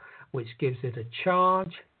water, which gives it a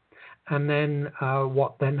charge. And then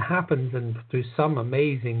what then happens, and through some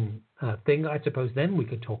amazing thing, I suppose then we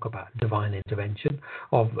could talk about divine intervention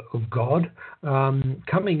of God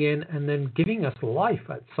coming in and then giving us life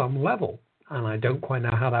at some level. And I don't quite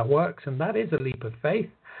know how that works, and that is a leap of faith.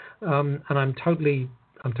 And I'm totally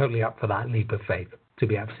up for that leap of faith, to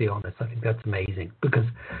be absolutely honest. I think that's amazing, because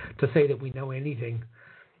to say that we know anything,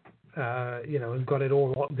 and got it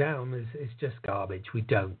all locked down is just garbage. We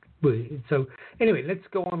don't. So anyway, let's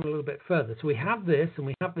go on a little bit further. So we have this, and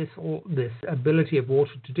we have this ability of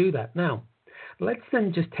water to do that. Now, let's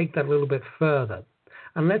then just take that a little bit further,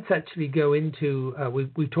 and let's actually go into.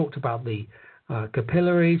 We talked about the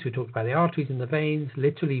capillaries. We talked about the arteries and the veins,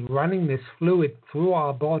 literally running this fluid through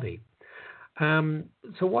our body. So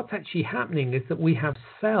what's actually happening is that we have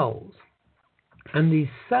cells, and these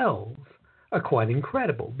cells are quite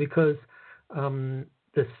incredible, because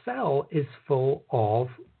the cell is full of,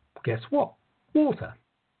 guess what? Water.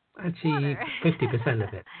 Actually, 50%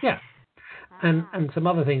 of it. Yeah. And some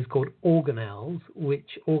other things called organelles,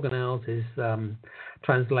 which organelles is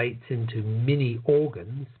translates into mini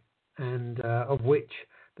organs, and of which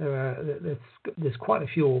there's quite a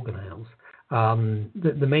few organelles.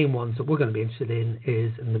 The main ones that we're going to be interested in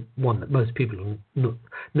is, and the one that most people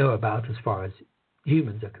know about as far as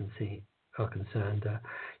humans are concerned,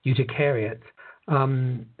 eukaryotes,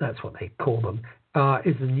 that's what they call them,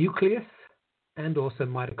 is the nucleus and also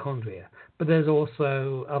mitochondria. But there's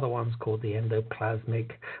also other ones called the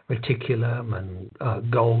endoplasmic reticulum and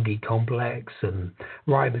Golgi complex and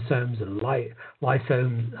ribosomes and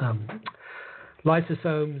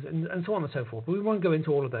lysosomes and so on and so forth. But we won't go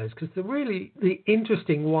into all of those, because the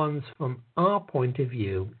interesting ones from our point of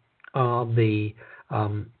view are the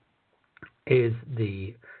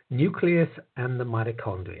nucleus and the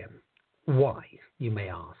mitochondria. Why, you may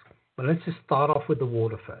ask? Well, let's just start off with the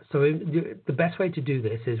water first. So the best way to do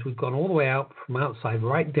this is we've gone all the way out from outside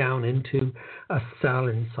right down into a cell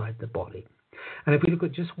inside the body. And if we look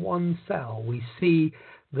at just one cell, we see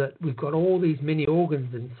that we've got all these mini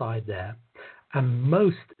organs inside there. And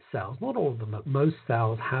most cells, not all of them, but most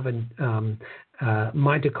cells have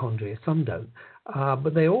mitochondria. Some don't.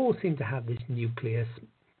 But they all seem to have this nucleus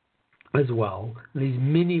as well, these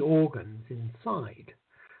mini organs inside.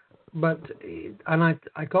 And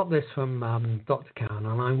I got this from Dr. Cowan,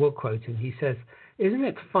 and I will quote him. He says, "Isn't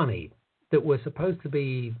it funny that we're supposed to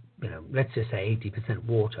be, let's just say 80%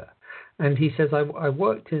 water?" And he says, I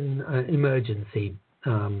worked in emergency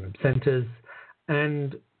centers,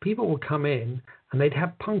 and people would come in and they'd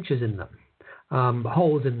have punctures in them,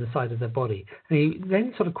 holes in the side of their body. And he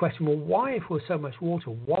then sort of questioned, well, why, if we're so much water,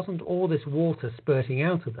 wasn't all this water spurting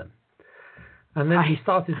out of them? And then he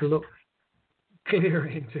started to look clearer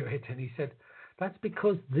into it, and he said, that's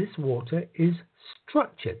because this water is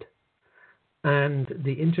structured. And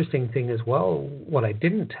the interesting thing as well, what I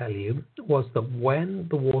didn't tell you, was that when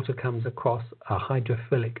the water comes across a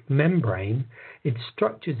hydrophilic membrane, it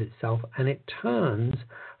structures itself and it turns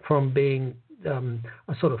from being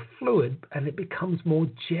a sort of fluid, and it becomes more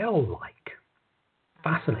gel-like.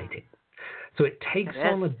 Fascinating. So it takes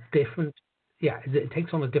on a different, it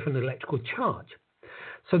takes on a different electrical charge.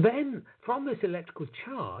 So then, from this electrical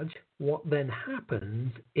charge, what then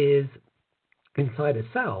happens is, inside a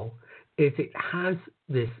cell, is it has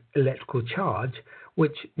this electrical charge,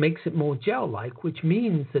 which makes it more gel-like, which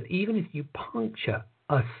means that even if you puncture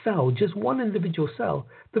a cell, just one individual cell,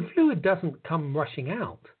 the fluid doesn't come rushing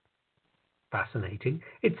out. Fascinating.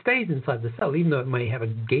 It stays inside the cell, even though it may have a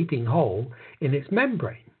gaping hole in its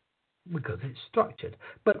membrane, because it's structured.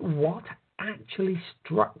 But what actually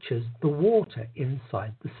structures the water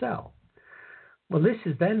inside the cell? Well, this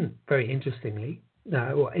is then very interesting,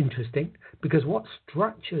 because what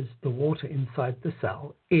structures the water inside the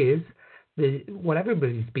cell is what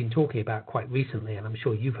everybody's been talking about quite recently, and I'm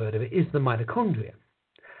sure you've heard of it, is the mitochondria.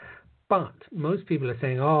 But most people are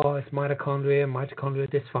saying, it's mitochondria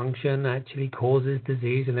dysfunction actually causes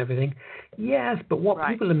disease and everything. Yes, but what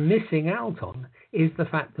people are missing out on is the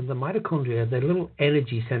fact that the mitochondria, they're little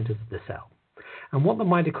energy centers of the cell. And what the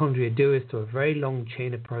mitochondria do is, through a very long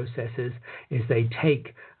chain of processes, is they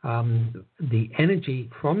take the energy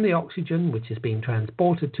from the oxygen, which is being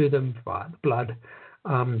transported to them via the blood,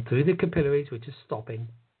 through the capillaries, which is stopping,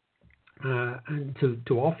 and to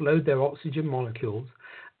offload their oxygen molecules.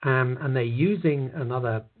 and they're using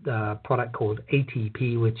another product called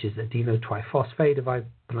ATP, which is adenotriphosphate, if I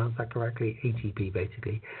pronounce that correctly, ATP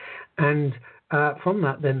basically. And from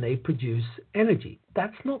that, then they produce energy.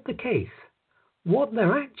 That's not the case. What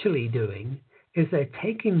they're actually doing is they're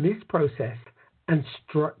taking this process and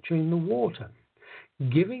structuring the water,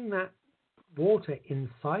 giving that water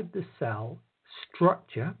inside the cell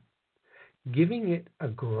structure, giving it a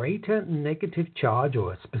greater negative charge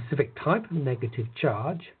or a specific type of negative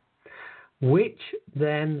charge, which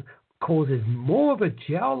then causes more of a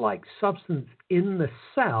gel-like substance in the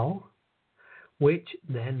cell, which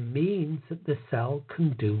then means that the cell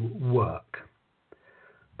can do work.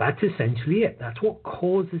 That's essentially it. That's what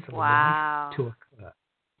causes life to occur.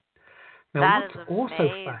 Now, that what's is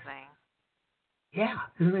also amazing. Yeah,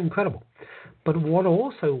 isn't it incredible? But what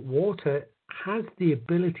also water has the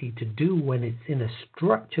ability to do when it's in a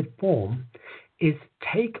structured form is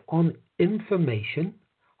take on information,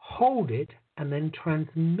 hold it, and then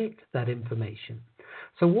transmit that information.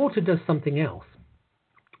 So water does something else,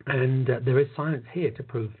 and there is science here to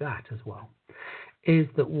prove that as well, is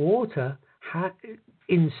that water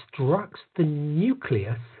instructs the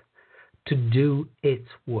nucleus to do its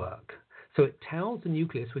work. So it tells the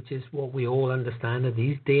nucleus, which is what we all understand are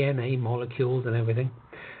these DNA molecules and everything,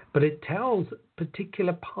 but it tells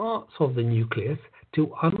particular parts of the nucleus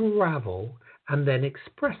to unravel and then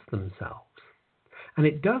express themselves. And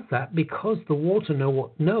it does that because the water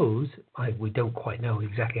knows, we don't quite know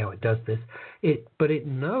exactly how it does this, but it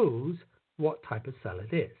knows what type of cell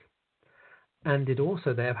it is. And it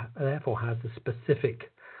also therefore has a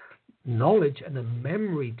specific knowledge and a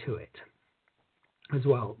memory to it as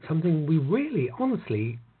well, something we really,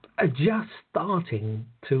 honestly, are just starting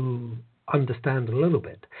to understand a little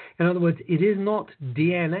bit. In other words, it is not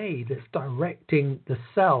DNA that's directing the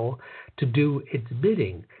cell to do its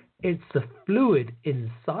bidding. It's the fluid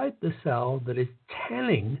inside the cell that is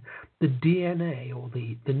telling the DNA or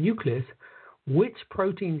the nucleus which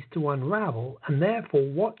proteins to unravel and therefore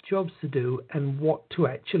what jobs to do and what to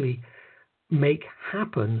actually make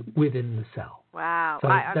happen within the cell. Wow. So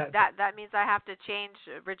that means I have to change,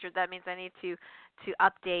 Richard. That means I need to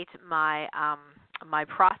update my my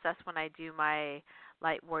process when I do my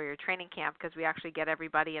Light Warrior training camp, because we actually get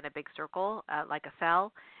everybody in a big circle like a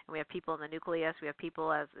cell, and we have people in the nucleus, we have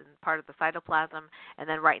people as in part of the cytoplasm, and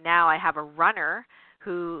then right now I have a runner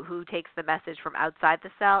who takes the message from outside the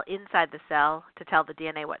cell, inside the cell, to tell the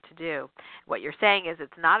DNA what to do. What you're saying is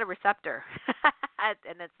it's not a receptor,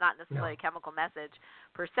 and it's not necessarily a chemical message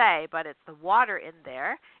per se, but it's the water in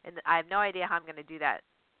there, and I have no idea how I'm going to do that.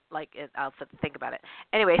 I'll have to think about it.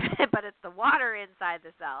 Anyway, but it's the water inside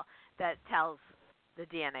the cell that tells the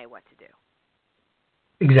DNA what to do.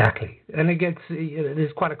 Exactly. And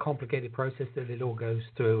there's quite a complicated process that it all goes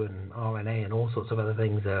through, and RNA and all sorts of other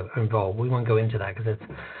things are involved. We won't go into that because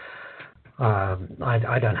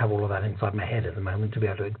I don't have all of that inside my head at the moment to be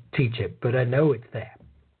able to teach it, but I know it's there.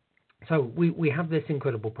 So we have this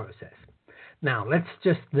incredible process. Now, let's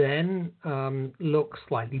just then look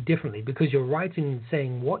slightly differently, because you're right in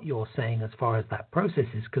saying what you're saying as far as that process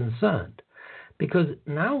is concerned. Because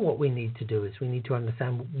now what we need to do is we need to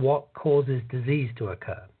understand what causes disease to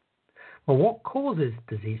occur. Well, what causes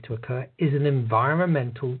disease to occur is an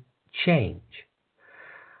environmental change.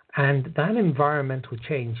 And that environmental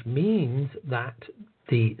change means that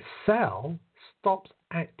the cell stops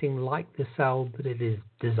acting like the cell that it is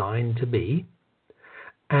designed to be,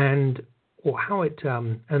 and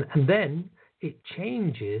then it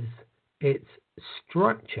changes its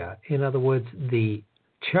structure. In other words, the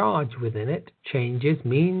charge within it changes,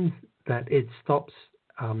 means that it stops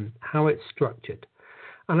how it's structured.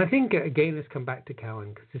 And I think, again, let's come back to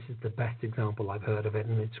Cowan, because this is the best example I've heard of it,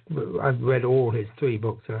 and I've read all his 3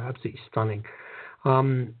 books. They're absolutely stunning.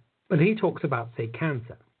 But he talks about, say,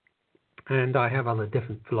 cancer. And I have other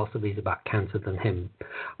different philosophies about cancer than him.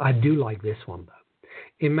 I do like this one, though.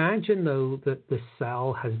 Imagine, though, that the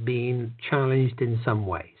cell has been challenged in some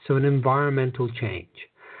way, so an environmental change.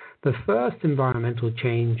 The first environmental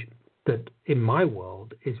change that, in my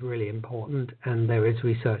world, is really important, and there is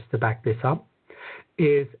research to back this up,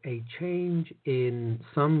 is a change in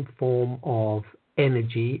some form of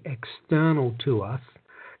energy external to us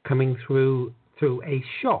coming through a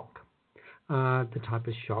shock. The type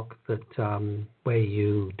of shock that where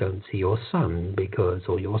you don't see your son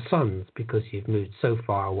or your sons because you've moved so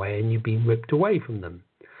far away and you've been ripped away from them.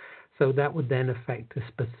 So that would then affect a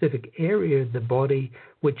specific area of the body,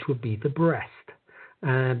 which would be the breast,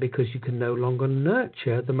 because you can no longer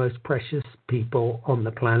nurture the most precious people on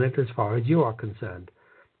the planet as far as you are concerned.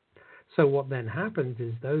 So what then happens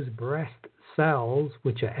is those breast cells,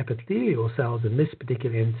 which are epithelial cells in this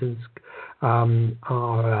particular instance,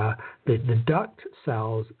 are the duct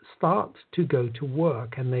cells start to go to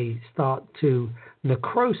work, and they start to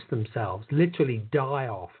necrose themselves, literally die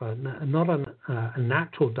off, not a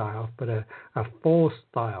natural die-off, but a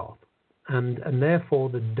forced die-off. And therefore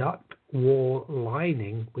the duct wall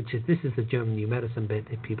lining, this is the German new medicine bit,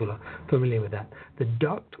 if people are familiar with that, the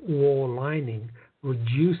duct wall lining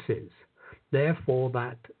reduces. Therefore,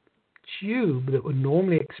 that tube that would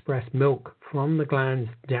normally express milk from the glands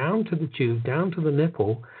down to the tube, down to the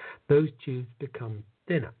nipple, those tubes become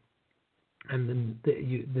thinner. And then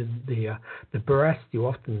the breast, you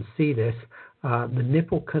often see this, the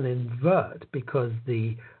nipple can invert because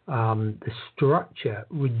the structure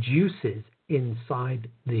reduces inside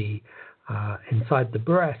the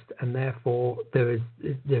breast, and therefore there is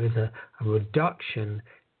a reduction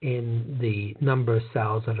in the number of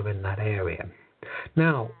cells that are in that area.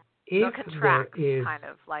 Now, if there is kind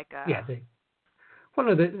of like a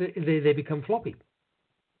they become floppy,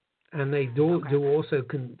 and they do also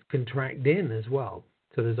contract in as well.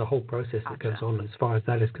 So there's a whole process that goes on as far as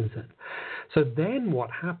that is concerned. So then what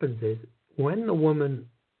happens is when the woman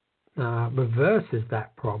reverses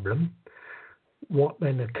that problem, what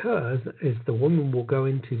then occurs is the woman will go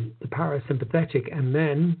into the parasympathetic, and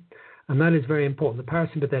that is very important. The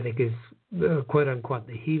parasympathetic is quote unquote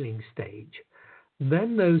the healing stage.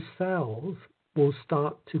 Then those cells will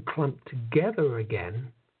start to clump together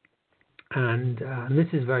again, and this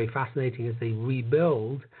is very fascinating. As they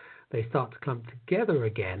rebuild, they start to clump together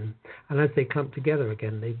again, and as they clump together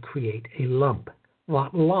again, they create a lump.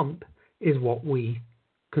 That lump is what we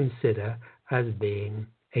consider as being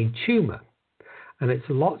a tumor. And it's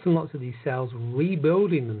lots and lots of these cells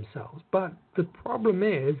rebuilding themselves. But the problem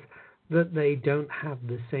is that they don't have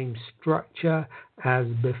the same structure as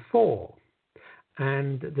before.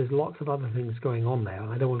 And there's lots of other things going on there.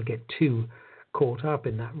 I don't want to get too caught up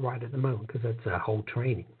in that right at the moment, because that's a whole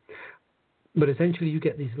training. But essentially you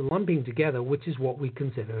get these lumping together, which is what we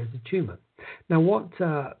consider as a tumor. Now what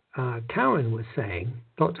Dr. Karen was saying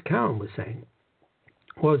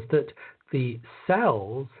was that the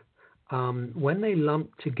cells, when they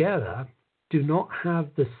lump together, do not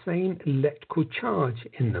have the same electrical charge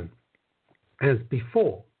in them as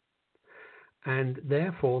before. And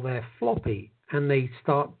therefore they're floppy, and they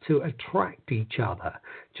start to attract each other,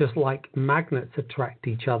 just like magnets attract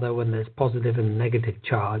each other when there's positive and negative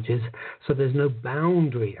charges. So there's no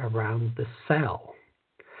boundary around the cell,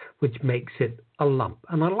 which makes it a lump.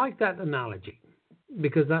 And I like that analogy,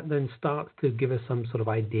 because that then starts to give us some sort of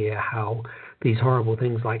idea how these horrible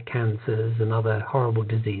things like cancers and other horrible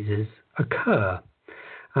diseases occur.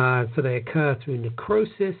 So they occur through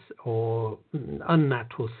necrosis or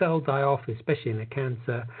unnatural cell die-off, especially in a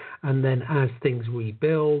cancer. And then as things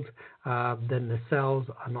rebuild, then the cells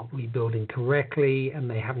are not rebuilding correctly, and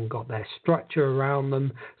they haven't got their structure around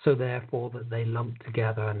them. So therefore that they lump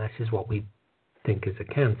together, and this is what we think is a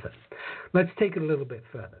cancer. Let's take it a little bit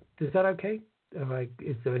further. Is that okay?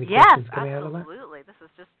 Is there any questions coming out of that? Yes, absolutely. This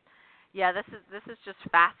is just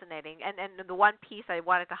fascinating. And the one piece I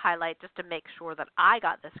wanted to highlight, just to make sure that I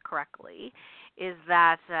got this correctly, is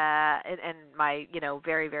that and my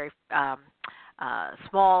very very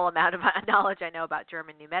small amount of knowledge I know about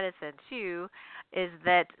German new medicine too, is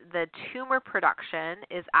that the tumor production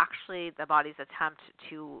is actually the body's attempt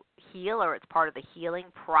to heal, or it's part of the healing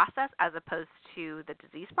process as opposed to the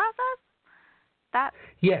disease process?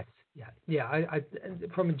 Yes. Yeah. I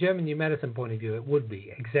from a German new medicine point of view, it would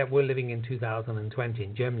be, except we're living in 2020,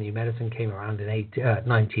 and German new medicine came around in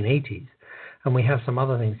 1980s, and we have some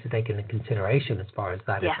other things to take into consideration as far as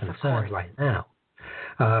that is concerned right now,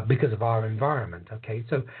 because of our environment. Okay,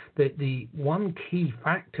 so the one key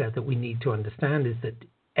factor that we need to understand is that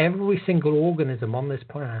every single organism on this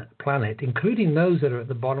planet, including those that are at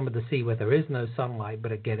the bottom of the sea where there is no sunlight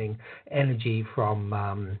but are getting energy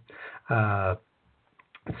from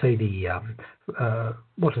say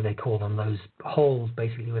what do they call them? Those holes,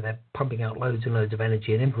 basically, where they're pumping out loads and loads of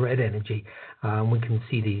energy and infrared energy. We can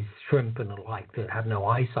see these shrimp and the like that have no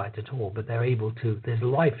eyesight at all, but they're able to. There's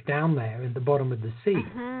life down there in the bottom of the sea,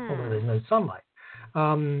 although there's no sunlight.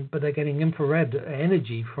 But they're getting infrared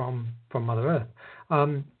energy from Mother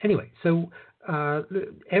Earth. Anyway, so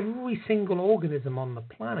every single organism on the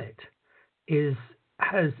planet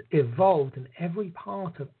has evolved, and every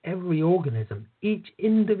part of every organism, each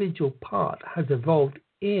individual part has evolved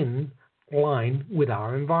in line with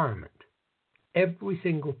our environment. Every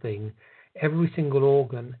single thing, every single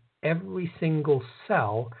organ, every single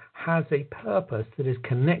cell has a purpose that is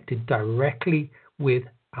connected directly with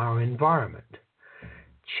our environment.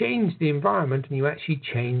 change the environment and you actually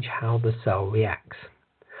change how the cell reacts.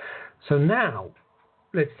 So now,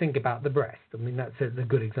 let's think about the breast. I mean, that's a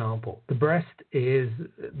good example. The breast is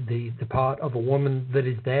the part of a woman that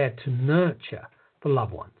is there to nurture the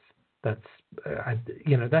loved ones. That's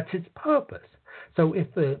that's its purpose. So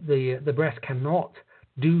if the breast cannot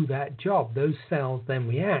do that job, those cells then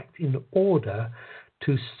react in order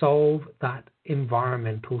to solve that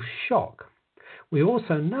environmental shock. We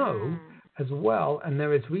also know as well, and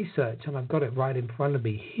there is research, and I've got it right in front of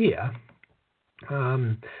me here,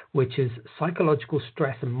 which is psychological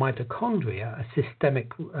stress and mitochondria, a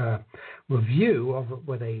systemic review of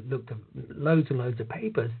where they looked at loads and loads of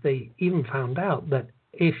papers. They even found out that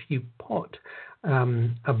if you put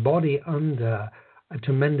a body under a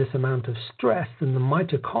tremendous amount of stress, then the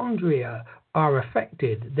mitochondria are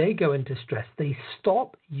affected. They go into stress. They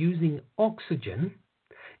stop using oxygen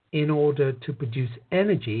in order to produce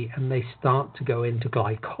energy, and they start to go into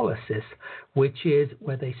glycolysis, which is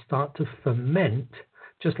where they start to ferment,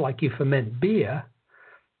 just like you ferment beer,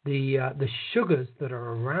 the sugars that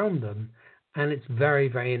are around them, and it's very,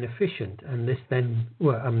 very inefficient. And this then,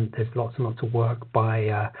 there's lots and lots of work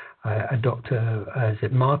by a doctor, is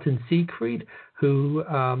it Martin Siegfried, who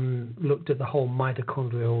looked at the whole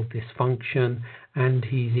mitochondrial dysfunction, and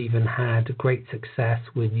he's even had great success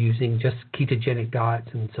with using just ketogenic diets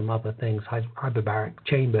and some other things, hyperbaric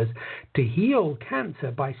chambers, to heal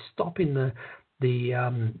cancer by stopping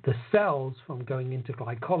the cells from going into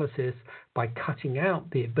glycolysis by cutting out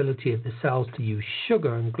the ability of the cells to use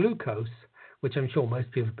sugar and glucose, which I'm sure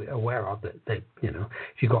most people are aware of, that if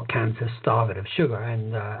you've got cancer, starve it of sugar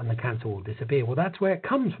and the cancer will disappear. Well, that's where it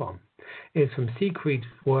comes from. It's from Siegfried's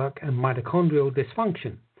work and mitochondrial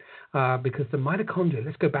dysfunction. Because the mitochondria,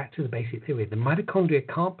 let's go back to the basic theory, the mitochondria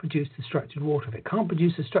can't produce the structured water. If it can't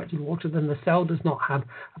produce the structured water, then the cell does not have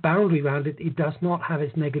a boundary around it. It does not have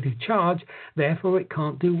its negative charge. Therefore, it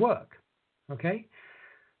can't do work. Okay?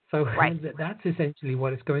 So that's essentially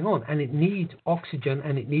what is going on. And it needs oxygen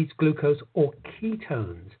and it needs glucose or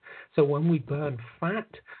ketones. So when we burn fat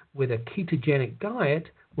with a ketogenic diet,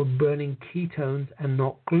 we're burning ketones and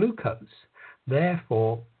not glucose.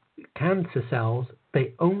 Therefore, cancer cells,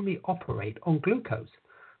 they only operate on glucose.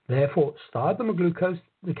 Therefore, starve them of glucose,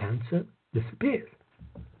 the cancer disappears.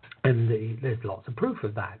 And there's lots of proof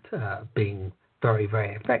of that being very,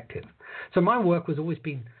 very effective. So my work has always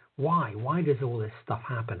been, why? Why does all this stuff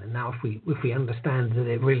happen? And now if we understand that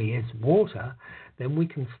it really is water, then we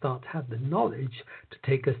can start to have the knowledge to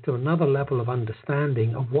take us to another level of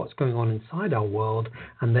understanding of what's going on inside our world,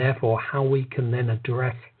 and therefore how we can then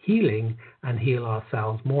address healing and heal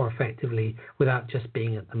ourselves more effectively without just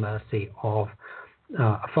being at the mercy of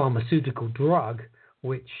a pharmaceutical drug,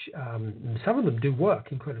 which some of them do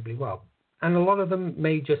work incredibly well. And a lot of them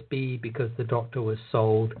may just be because the doctor was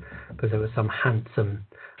sold because there was some handsome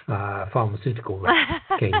pharmaceutical rep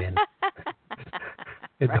came in.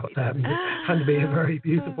 It had to be a very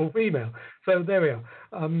beautiful female. So there we are.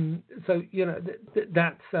 So,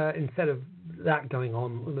 that's instead of that going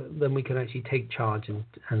on, then we can actually take charge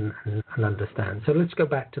and understand. So let's go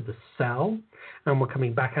back to the cell, and we're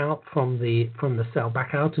coming back out from the cell,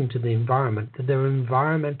 back out into the environment. There are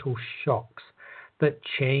environmental shocks that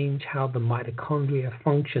change how the mitochondria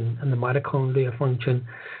function, and the mitochondria function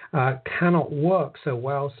cannot work so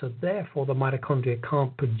well, so therefore the mitochondria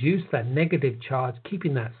can't produce that negative charge,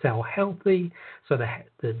 keeping that cell healthy, so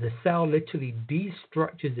the cell literally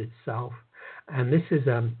destructures itself. And this is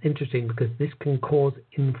interesting because this can cause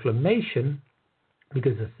inflammation,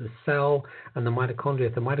 because it's the cell and the mitochondria.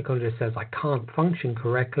 If the mitochondria says, I can't function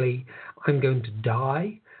correctly, I'm going to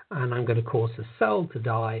die, and I'm going to cause the cell to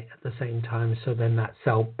die at the same time. So then that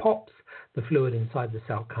cell pops, the fluid inside the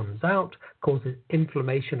cell comes out, causes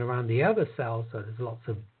inflammation around the other cells. So there's lots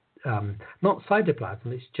of, not cytoplasm,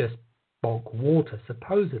 it's just bulk water,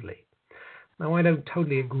 supposedly. Now, I don't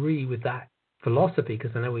totally agree with that philosophy,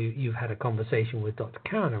 because I know you've had a conversation with Dr.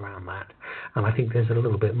 Karen around that. And I think there's a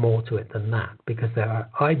little bit more to it than that, because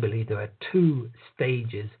I believe there are two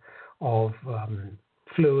stages of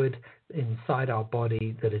fluid inside our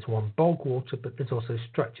body. That is one bulk water, but there's also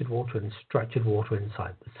structured water and structured water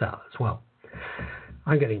inside the cell as well.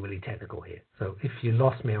 I'm getting really technical here, so if you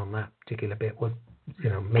lost me on that particular bit, well,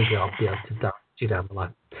 maybe I'll be able to direct you down the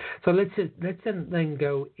line. So let's then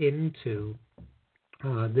go into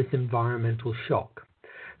this environmental shock.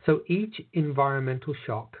 So each environmental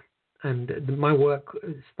shock, and my work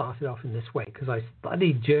started off in this way because I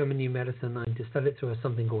studied German new medicine. I just studied through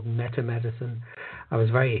something called meta-medicine. I was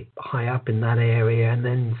very high up in that area, and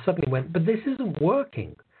then suddenly went, but this isn't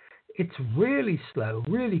working. it's really slow,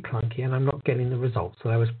 really clunky, and I'm not getting the results that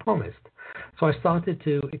I was promised. So I started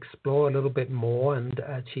to explore a little bit more and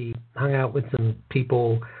actually hung out with some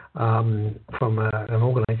people from an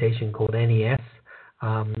organization called NES,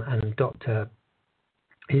 and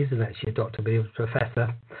he isn't actually a doctor, but he was a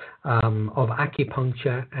professor of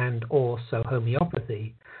acupuncture and also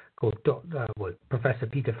homeopathy called Professor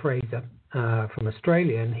Peter Fraser from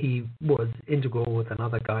Australia, and he was integral with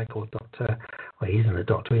another guy called he isn't a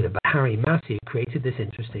doctor either, but Harry Massey, who created this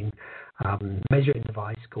interesting measuring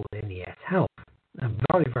device called NES Health.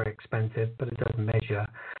 Very, very expensive, but it does measure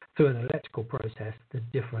through an electrical process the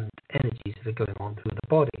different energies that are going on through the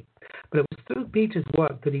body. But it was through Peter's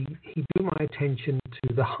work that he drew my attention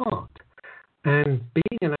to the heart. And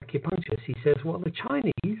being an acupuncturist, he says, well, the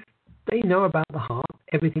Chinese, they know about the heart.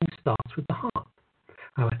 Everything starts with the heart.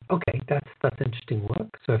 I went, okay, that's interesting work.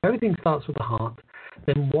 So if everything starts with the heart,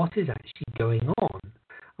 then what is actually going on?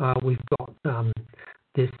 We've got the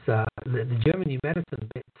German New Medicine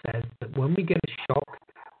bit says that when we get a shock,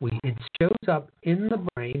 it shows up in the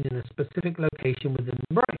brain in a specific location within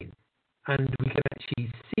the brain. And we can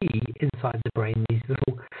actually see inside the brain these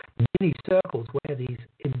little mini circles where these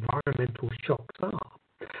environmental shocks are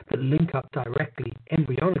that link up directly,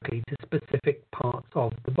 embryonically, to specific parts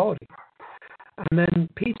of the body. And then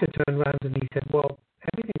Peter turned around and he said, well,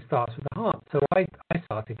 everything starts with the heart. So I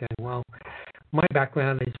started going, well, my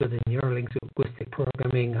background is within neurolinguistic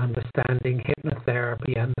programming, understanding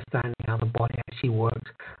hypnotherapy, understanding how the body actually works.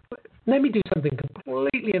 But let me do something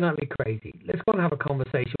completely and utterly crazy. Let's go and have a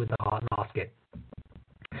conversation with the heart and ask it.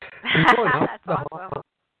 And sure enough, the heart,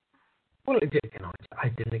 well, it did, I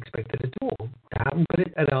didn't expect it at all to happen, but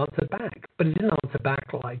it answered back. But it didn't answer back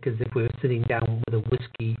like as if we were sitting down with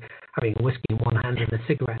having a whiskey in one hand and a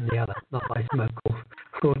cigarette in the other. Not like smoke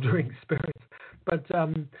or drink spirits. But,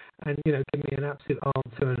 give me an absolute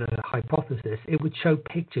answer and a hypothesis. It would show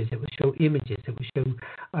pictures, it would show images,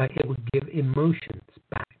 it would give emotions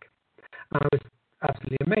back. And I was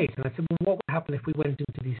absolutely amazed. And I said, well, what would happen if we went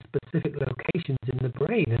into these specific locations in the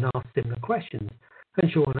brain and asked similar questions? And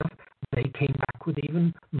sure enough, they came back with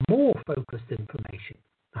even more focused information.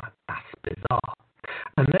 That's bizarre.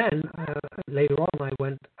 And then later on, I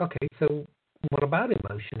went, okay, so what about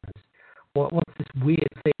emotions? What's this weird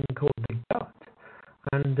thing called the gut?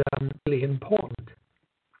 And really important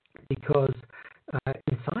because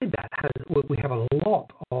inside that we have a lot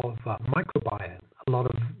of microbiome, a lot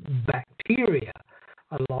of bacteria,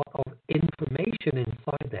 a lot of information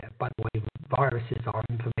inside there. By the way, viruses are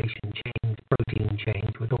information chains, protein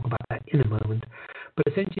chains. We'll talk about that in a moment. But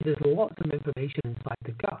essentially, there's lots of information inside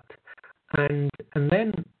the gut. And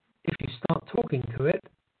then if you start talking to it,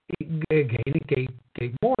 it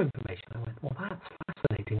gave more information. I went, well, that's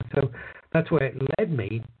fascinating. So that's where it led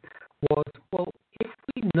me was, well, if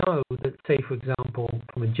we know that, say, for example,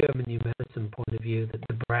 from a German New Medicine point of view, that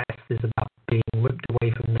the breast is about being ripped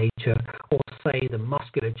away from nature, or say the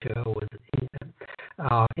musculature was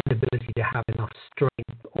our inability to have enough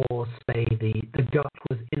strength, or say the gut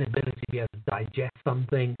was inability to be able to digest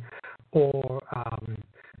something, or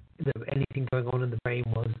anything going on in the brain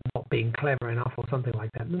was not being clever enough or something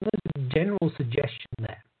like that. And there's a general suggestion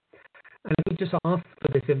there. And if we just ask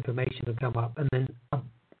for this information to come up, and then an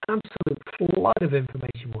absolute flood of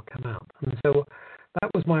information will come out. And so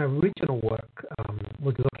that was my original work,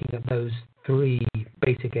 was looking at those three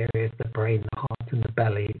basic areas, the brain, the heart, and the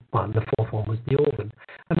belly. Well, and the fourth one was the organ.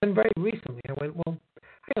 And then very recently I went, well,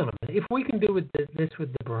 hang on a minute. If we can do this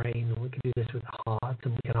with the brain, and we can do this with the heart,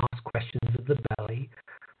 and we can ask questions of the belly,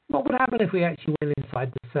 what would happen if we actually went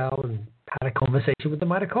inside the cell and had a conversation with the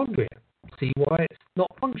mitochondria, see why it's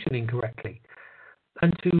not functioning correctly?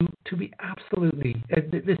 And to be absolutely,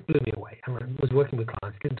 this blew me away. I was working with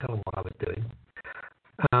clients, didn't tell them what I was doing.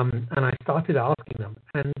 And I started asking them,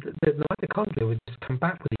 and the mitochondria would just come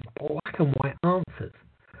back with these black and white answers.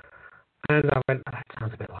 And I went, that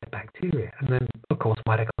sounds a bit like bacteria. And then, of course,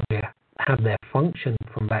 mitochondria have their function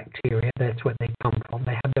from bacteria. That's where they come from.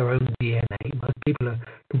 They have their own DNA. Most people are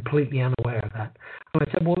completely unaware of that. And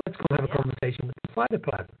I said, well, let's go and have a conversation with the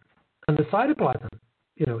cytoplasm. And the cytoplasm,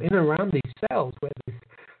 in and around these cells where this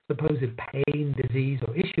supposed pain, disease,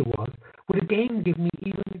 or issue was, would again give me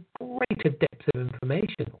even greater depths of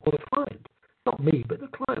information, or the client. Not me, but the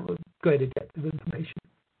client with greater depth of information.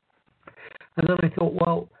 And then I thought,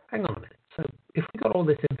 well, hang on a minute. So if we got all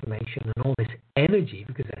this information and all this energy,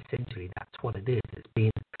 because essentially that's what it is,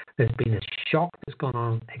 there's been a shock that's gone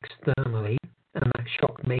on externally, and that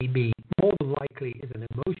shock may be more than likely is an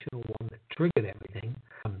emotional one that triggered everything.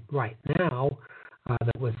 Right now,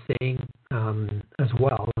 that we're seeing as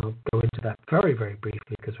well, and I'll go into that very, very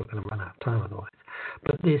briefly because we're going to run out of time otherwise.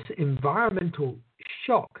 But this environmental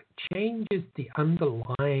shock changes the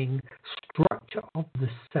underlying structure of the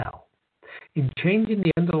cell. In changing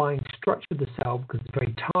the underlying structure of the cell, because it's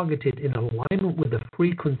very targeted in alignment with the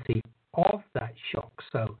frequency of that shock.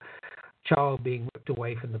 So, child being ripped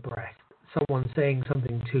away from the breast, someone saying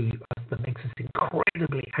something to us that makes us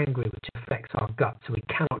incredibly angry, which affects our gut, so we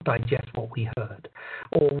cannot digest what we heard.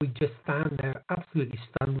 Or we just stand there absolutely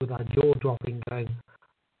stunned with our jaw dropping, going,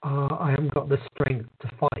 I haven't got the strength to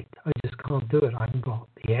fight. I just can't do it. I haven't got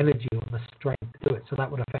the energy or the strength to do it. So that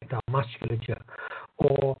would affect our musculature.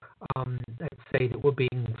 Or let's say that we're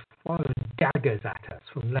being thrown daggers at us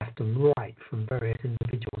from left and right from various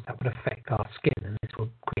individuals. That would affect our skin, and this will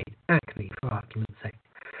create acne, for argument's sake.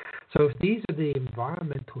 So if these are the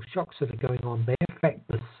environmental shocks that are going on, they affect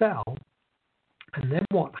the cell. And then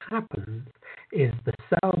what happens is the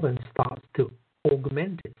cell then starts to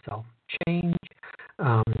augment itself, change,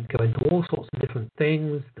 go into all sorts of different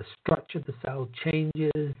things. The structure of the cell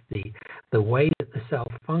changes, the way that the cell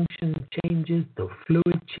functions changes, the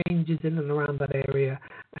fluid changes in and around that area,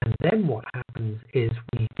 and then what happens is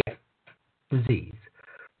we get disease,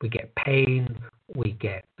 we get pain, we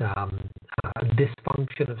get a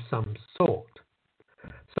dysfunction of some sort.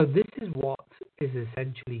 So this is what is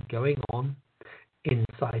essentially going on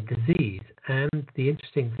inside disease. And the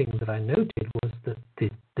interesting thing that I noted was that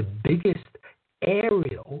the biggest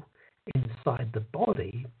aerial inside the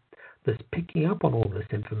body that's picking up on all this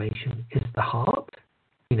information is the heart.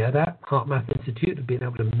 You know that? Heart Math Institute have been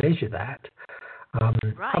able to measure that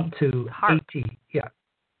Right. up to Heart. 80.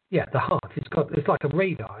 Yeah, the heart. It's like a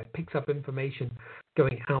radar. It picks up information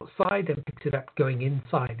going outside and picks it up going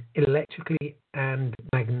inside, electrically and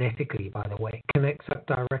magnetically, by the way. It connects up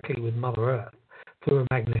directly with Mother Earth through a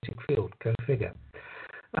magnetic field. Go figure.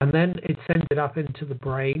 And then it sends it up into the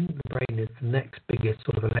brain. The brain is the next biggest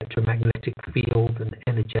sort of electromagnetic field and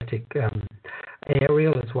energetic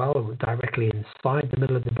aerial as well, directly inside the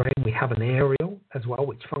middle of the brain. We have an aerial as well,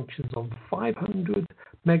 which functions on 500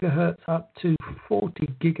 megahertz up to 40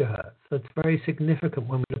 gigahertz. That's very significant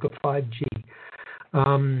when we look at 5G,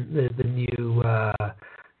 the new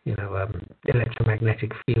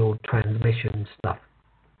electromagnetic field transmission stuff.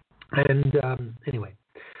 And anyway.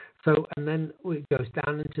 So, and then it goes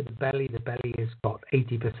down into the belly. The belly has got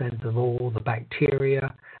 80% of all the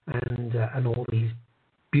bacteria and all these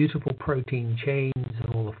beautiful protein chains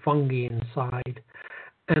and all the fungi inside.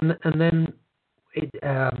 And then it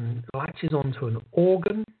latches onto an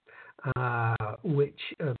organ, which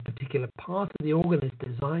a particular part of the organ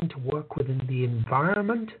is designed to work within the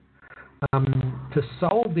environment to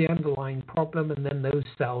solve the underlying problem, and then those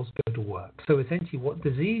cells go to work. So essentially what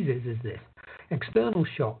disease is this. External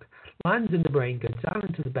shock lands in the brain, goes down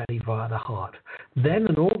into the belly via the heart. Then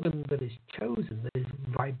an organ that is chosen, that is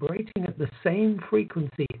vibrating at the same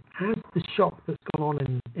frequency as the shock that's gone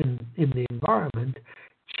on in the environment,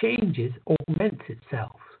 changes, augments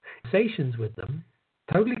itself. Conversations with them,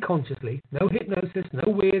 totally consciously, no hypnosis,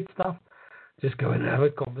 no weird stuff. Just go and have a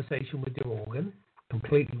conversation with your organ,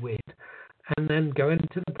 completely weird. And then go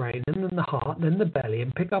into the brain, and then the heart, and then the belly,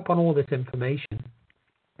 and pick up on all this information.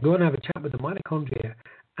 Go and have a chat with the mitochondria,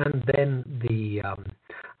 and then the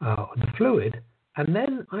fluid, and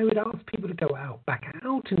then I would ask people to go back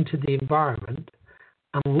out into the environment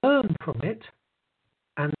and learn from it,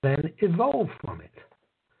 and then evolve from it.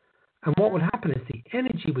 And what would happen is the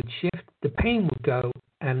energy would shift, the pain would go,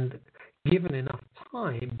 and given enough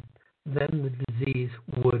time, then the disease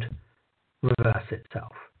would reverse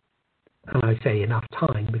itself. And I say enough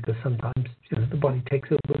time because sometimes the body takes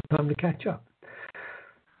a little bit of time to catch up.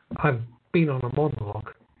 I've been on a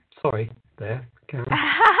monologue. Sorry, there, Karen.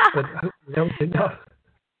 But hopefully that was enough.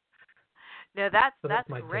 No, that's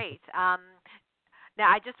my great. Now,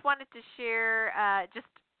 I just wanted to share,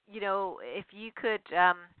 if you could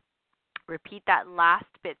repeat that last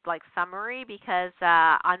bit, like summary, because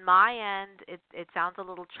on my end, it sounds a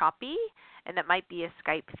little choppy, and it might be a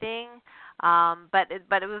Skype thing. But it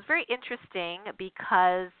was very interesting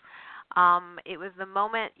because it was the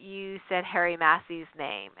moment you said Harry Massey's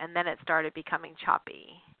name, and then it started becoming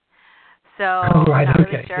choppy. So right, I'm not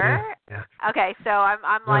okay, really sure. Yeah. Okay, so I'm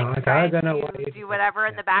trying to do whatever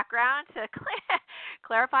in the background to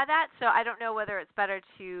clarify that. So I don't know whether it's better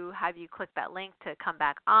to have you click that link to come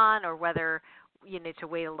back on, or whether you need to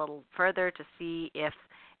wait a little further to see if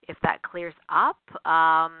that clears up.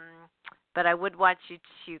 But I would want you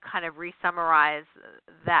to kind of re-summarize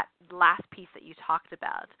that last piece that you talked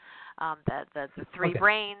about, the three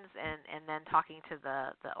brains, and then talking to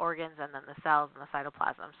the organs, and then the cells and the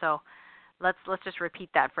cytoplasm. So let's just repeat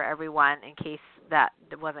that for everyone in case that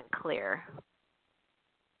wasn't clear.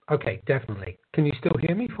 Okay, definitely. Can you still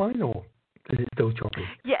hear me fine, or is it still choppy?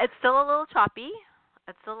 Yeah, it's still a little choppy.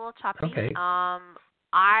 Okay.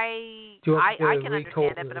 I Do you want I to can re-talk?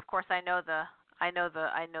 understand it, but of course I know the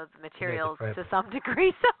materials prep. to some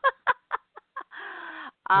degree. So,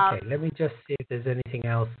 Okay, let me just see if there's anything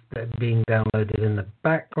else that's being downloaded in the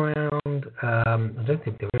background. I don't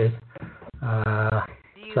think there is.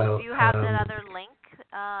 do you have that other link?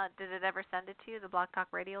 Did it ever send it to you, the Blog Talk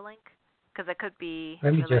Radio link? Because it could be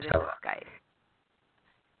let me related just have to Skype.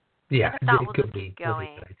 Yeah, If not, it we'll could just be. keep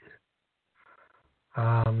going.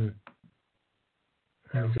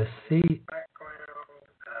 Let me just see.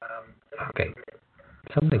 Okay,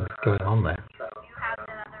 something's going on there.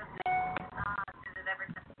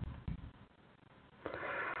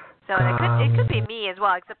 So it could be me as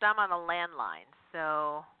well, except I'm on a landline.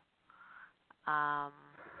 So I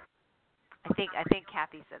think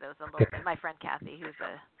Kathy said it was a little bit. My friend Kathy, who's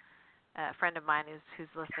a friend of mine who's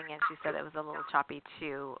listening in, she said it was a little choppy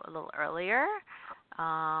too, a little earlier.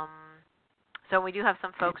 So we do have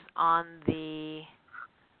some folks on the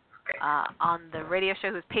radio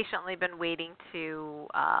show who's patiently been waiting to.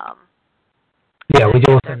 Yeah, we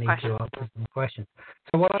also need to answer some questions.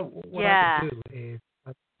 So what I will do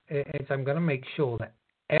is I'm going to make sure that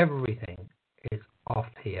everything is off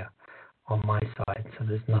here on my side, so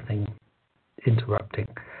there's nothing interrupting.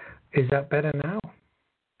 Is that better now?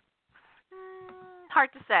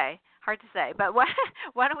 Hard to say. But why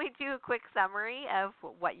don't we do a quick summary of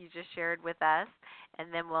what you just shared with us,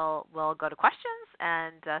 and then we'll go to questions.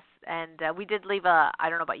 And we did leave I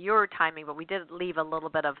don't know about your timing, but we did leave a little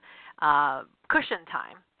bit of cushion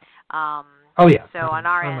time. Oh yeah. So on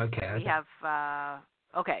our end, okay. we have.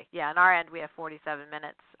 Okay, yeah. On our end, we have 47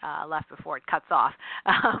 minutes left before it cuts off.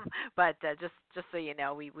 But just so you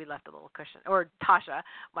know, we left a little cushion, or Tasha,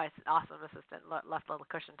 my awesome assistant, left a little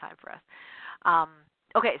cushion time for us.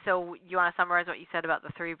 Okay, so you want to summarize what you said about the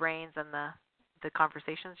three brains and the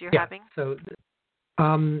conversations you're having? So,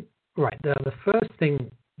 right. The first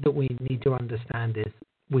thing that we need to understand is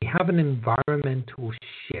we have an environmental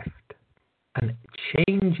shift, a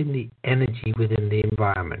change in the energy within the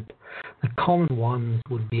environment. The common ones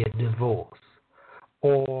would be a divorce,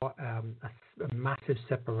 or a massive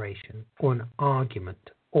separation, or an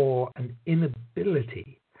argument, or an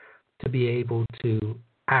inability to be able to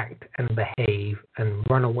act and behave and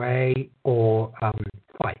run away or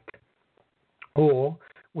fight. Or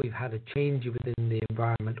we've had a change within the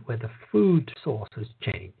environment where the food source has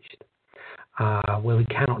changed, where we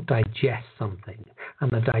cannot digest something. And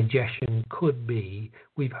the digestion could be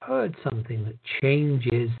we've heard something that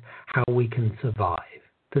changes how we can survive.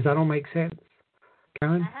 Does that all make sense?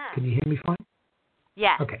 Karen, Can you hear me fine?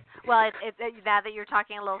 Yes. Okay. Well, it, now that you're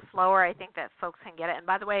talking a little slower, I think that folks can get it. And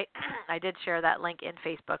by the way, I did share that link in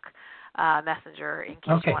Facebook Messenger in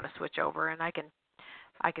case you want to switch over, and I can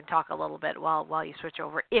talk a little bit while you switch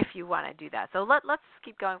over if you want to do that. So let's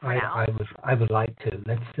keep going for now. I would like to.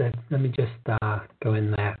 Let me just go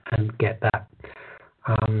in there and get that.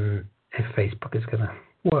 If Facebook is going to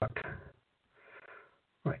work.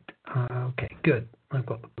 Right. Okay. Good. I've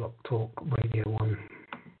got the Blog Talk Radio on.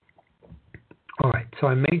 All right, so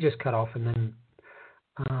I may just cut off and then,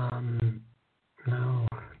 no,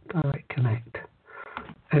 direct connect.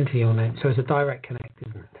 Enter your name. So it's a direct connect,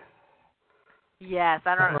 isn't it? Yes,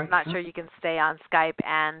 I'm not sure you can stay on Skype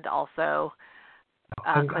and also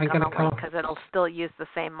click on the link because it'll still use the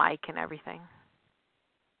same mic and everything.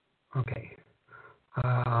 Okay.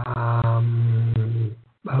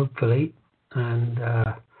 Hopefully, and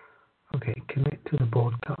okay, connect to the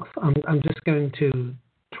broadcast. I'm just going to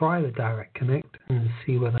try the direct connect and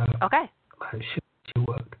see whether it should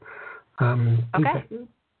work. Okay.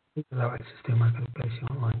 Allow access to my place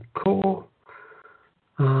online call.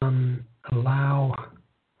 Allow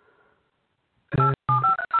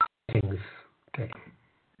things. Okay.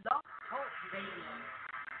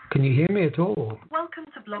 Can you hear me at all? Welcome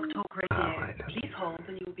to Blog Talk Radio. Please hold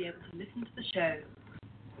and you will be able to listen to the show.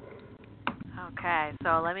 Okay,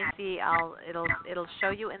 so let me see. It'll show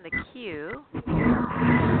you in the queue.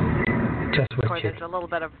 Just or there's a little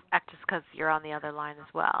bit of just because you're on the other line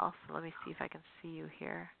as well. So let me see if I can see you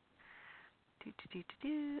here.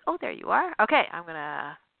 Oh, there you are. Okay, I'm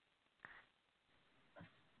gonna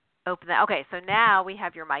open that. Okay, so now we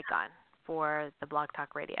have your mic on for the Blog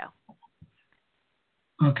Talk Radio.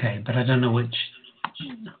 Okay, but I don't know which.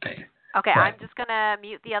 Okay. Okay, right. I'm just gonna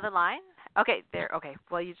mute the other line. Okay, there. Okay,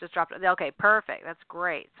 well you just dropped it. Okay, perfect. That's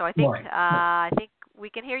great. So I think I think we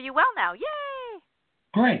can hear you well now. Yay!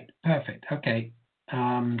 Great, perfect. Okay,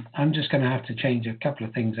 I'm just going to have to change a couple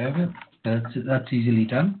of things over. That's easily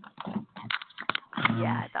done.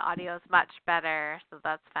 Yeah, the audio is much better, so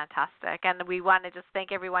that's fantastic. And we want to just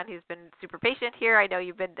thank everyone who's been super patient here. I know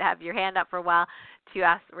you've been have your hand up for a while to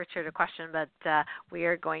ask Richard a question, but we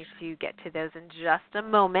are going to get to those in just a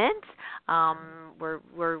moment.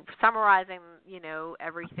 We're summarizing,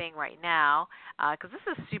 everything right now because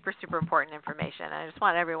this is super, super important information. I just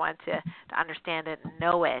want everyone to understand it and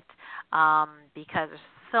know it because there's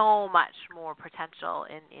so much more potential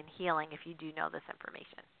in healing if you do know this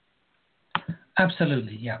information.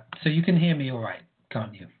 Absolutely, yeah. So you can hear me all right,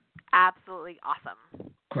 can't you? Absolutely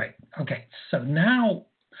awesome. Great. Okay, so now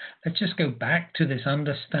let's just go back to this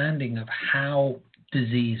understanding of how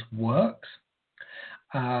disease works.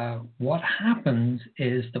 What happens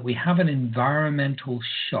is that we have an environmental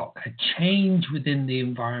shock, a change within the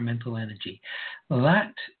environmental energy.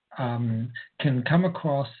 That can come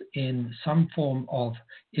across in some form of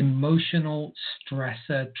emotional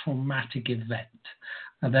stressor, traumatic event.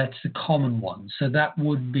 That's the common one. So that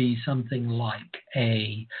would be something like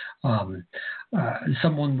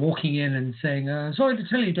someone walking in and saying, sorry to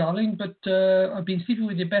tell you, darling, but I've been sleeping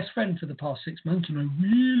with your best friend for the past 6 months and I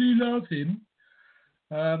really love him,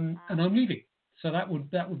 and I'm leaving. So that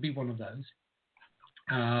would be one of those.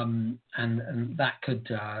 And that could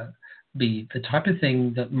be the type of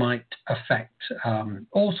thing that might affect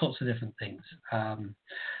all sorts of different things.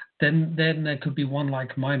 Then there could be one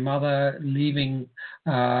like my mother leaving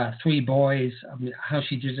 3 boys. I mean, how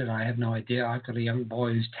she did it, I have no idea. I've got a young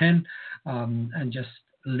boy who's 10, and just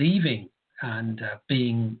leaving and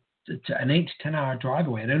being an 8 to 10 hour drive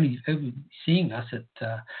away and only seeing us at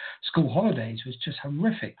school holidays was just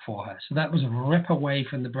horrific for her. So that was a rip away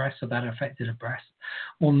from the breast, so that affected her breast.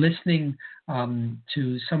 Or listening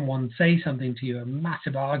to someone say something to you, a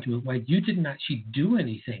massive argument where you didn't actually do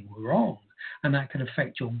anything wrong, and that can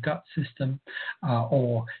affect your gut system,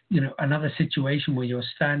 or another situation where you're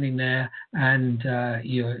standing there and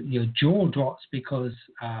your jaw drops because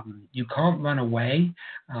you can't run away,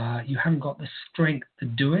 you haven't got the strength to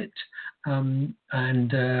do it,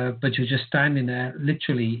 but you're just standing there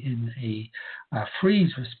literally in a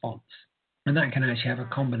freeze response. And that can actually have a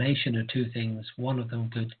combination of 2 things. One of them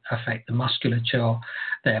could affect the musculature,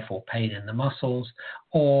 therefore pain in the muscles,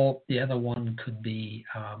 or the other one could be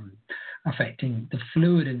affecting the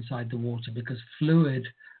fluid inside the water, because fluid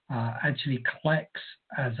actually collects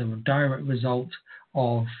as a direct result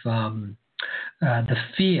of the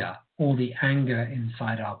fear or the anger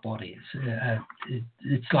inside our bodies.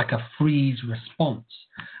 It's like a freeze response.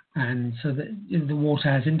 And so the water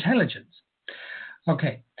has intelligence.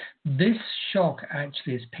 Okay, this shock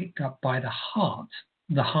actually is picked up by the heart.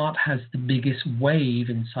 The heart has the biggest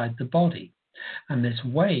wave inside the body. And this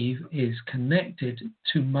wave is connected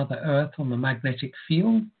to Mother Earth on the magnetic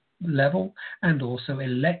field level and also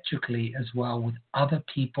electrically as well with other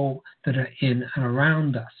people that are in and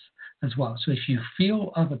around us as well. So if you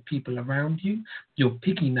feel other people around you, you're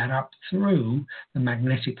picking that up through the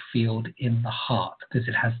magnetic field in the heart because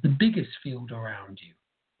it has the biggest field around you.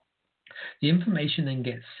 The information then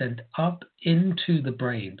gets sent up into the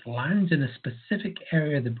brain, lands in a specific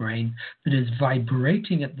area of the brain that is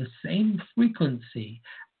vibrating at the same frequency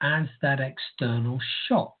as that external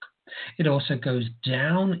shock. It also goes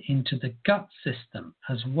down into the gut system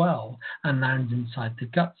as well and lands inside the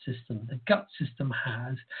gut system. The gut system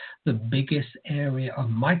has the biggest area of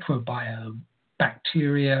microbiome,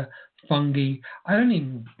 bacteria, fungi.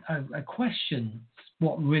 I question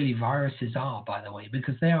what really viruses are, by the way,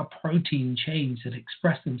 because they are protein chains that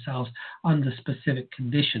express themselves under specific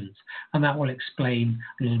conditions. And that will explain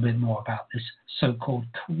a little bit more about this so-called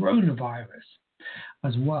coronavirus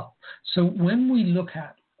as well. So when we look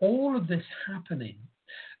at all of this happening,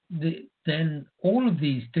 then all of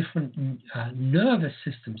these different nervous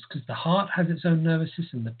systems, because the heart has its own nervous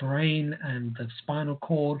system, the brain and the spinal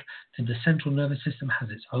cord to the central nervous system has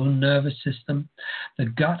its own nervous system, the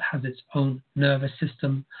gut has its own nervous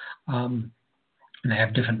system, and they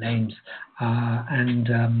have different names,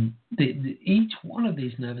 each one of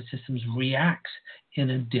these nervous systems reacts in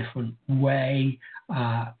a different way,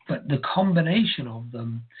 but the combination of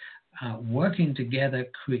them working together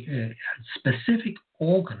create a specific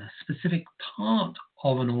organ, a specific part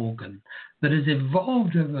of an organ that has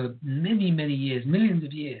evolved over many, many years, millions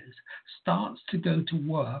of years, starts to go to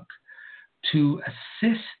work to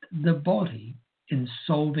assist the body in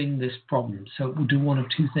solving this problem. So it will do one of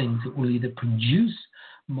 2 things. It will either produce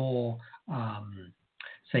more,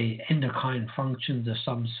 say, endocrine functions of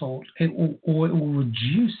some sort, or it will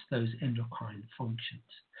reduce those endocrine functions.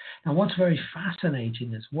 Now, what's very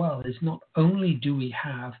fascinating as well is not only do we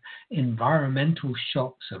have environmental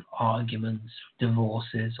shocks of arguments,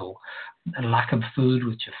 divorces, or a lack of food,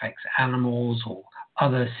 which affects animals, or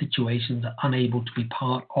other situations are unable to be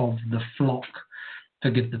part of the flock,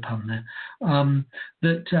 forgive the pun there,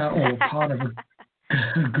 or part of a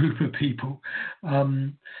group of people,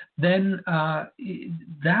 then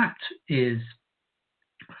that is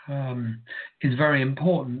very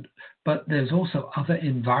important. But there's also other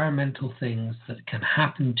environmental things that can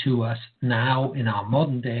happen to us now in our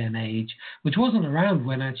modern day and age, which wasn't around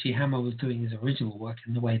when actually Hammer was doing his original work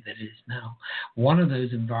in the way that it is now. One of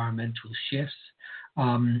those environmental shifts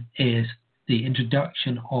is the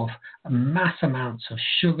introduction of mass amounts of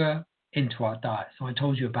sugar into our diet. So I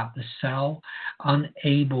told you about the cell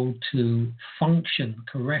unable to function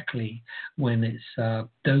correctly when it's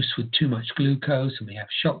dosed with too much glucose, and we have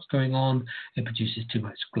shocks going on. It produces too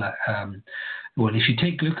much. Well, if you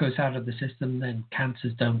take glucose out of the system, then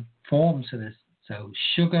cancers don't form. So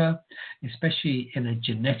sugar, especially in a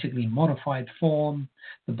genetically modified form,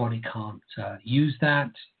 the body can't use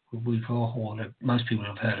that. Most people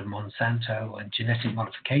have heard of Monsanto and genetic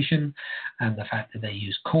modification and the fact that they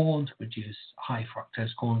use corn to produce high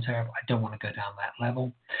fructose corn syrup. I don't want to go down that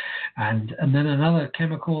level. And then another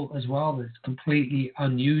chemical as well that's completely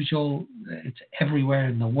unusual. It's everywhere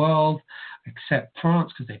in the world except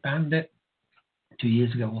France because they banned it 2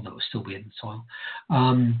 years ago, although it will still be in the soil,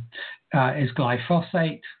 is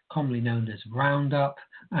glyphosate, commonly known as Roundup,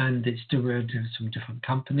 and its derivatives from different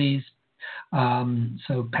companies.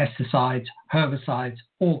 So pesticides, herbicides,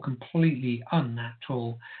 all completely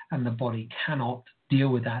unnatural, and the body cannot deal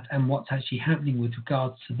with that. And what's actually happening with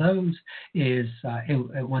regards to those is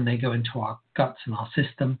when they go into our guts and our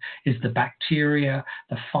system, is the bacteria,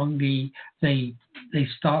 the fungi, they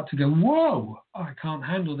start to go, whoa, I can't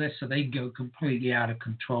handle this. So they go completely out of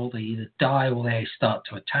control. They either die or they start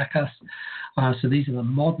to attack us. So these are the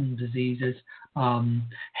modern diseases.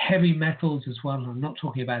 Heavy metals as well. I'm not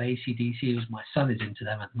talking about AC/DC, as my son is into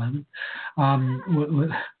them at the moment.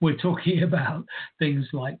 We're talking about things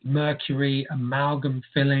like mercury, amalgam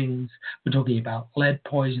fillings. We're talking about lead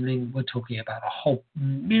poisoning. We're talking about a whole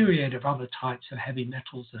myriad of other types of heavy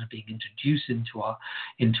metals that are being introduced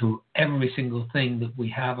into every single thing that we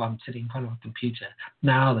have. I'm sitting in front of a computer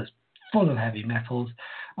now that's full of heavy metals.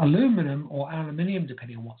 Aluminum or aluminium,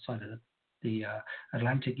 depending on what side of the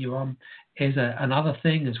Atlantic you're on, is another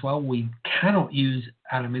thing as well. We cannot use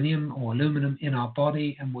aluminium or aluminum in our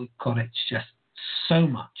body, and we've got it just so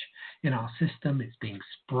much in our system. It's being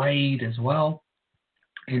sprayed as well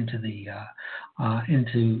into the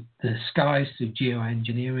skies through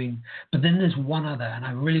geoengineering. But then there's one other, and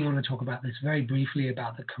I really want to talk about this very briefly,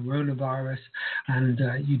 about the coronavirus, and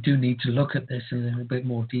you do need to look at this in a little bit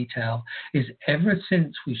more detail, is ever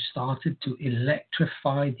since we started to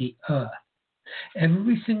electrify the earth,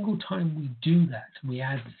 every single time we do that, we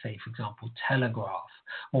add, say, for example, telegraph,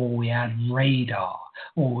 or we add radar,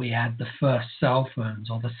 or we add the first cell phones,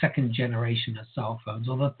 or the second generation of cell phones,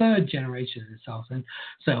 or the third generation of cell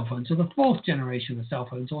phones, or the fourth generation of cell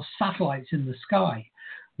phones, or satellites in the sky,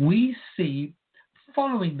 we see,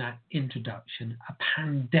 following that introduction, a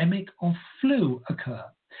pandemic of flu occur.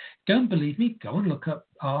 Don't believe me? Go and look up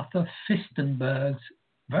Arthur Fistenberg's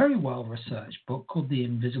very well-researched book called The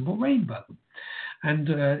Invisible Rainbow. And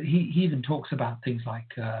he even talks about things like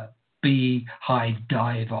bee hive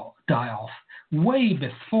die-off way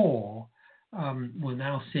before we're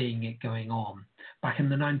now seeing it going on. Back in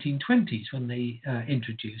the 1920s when they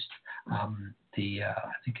introduced I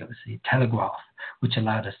think it was the telegraph, which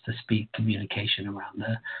allowed us to speak communication around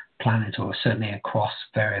the planet, or certainly across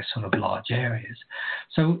various sort of large areas.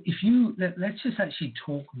 So let's just actually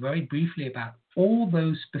talk very briefly about all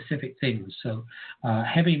those specific things. So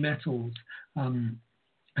heavy metals,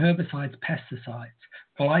 herbicides, pesticides,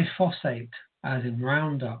 glyphosate, as in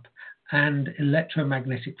Roundup, and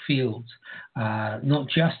electromagnetic fields, not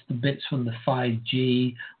just the bits from the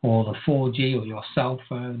 5G or the 4G or your cell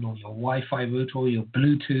phone or your Wi-Fi router or your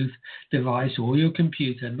Bluetooth device or your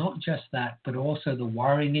computer, not just that, but also the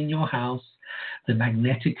wiring in your house, the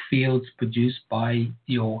magnetic fields produced by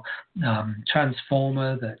your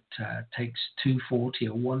transformer that takes 240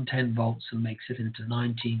 or 110 volts and makes it into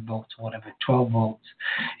 19 volts or whatever, 12 volts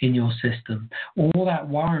in your system. All that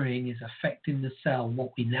wiring is affecting the cell.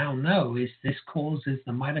 What we now know is this causes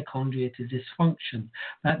the mitochondria to dysfunction.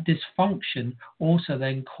 That dysfunction also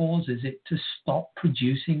then causes it to stop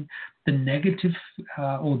producing the negative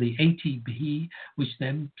or the ATP, which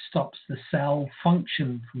then stops the cell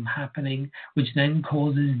function from happening, which then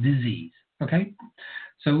causes disease. Okay,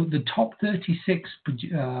 so the top 36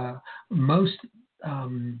 most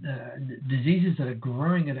diseases that are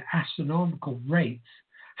growing at astronomical rates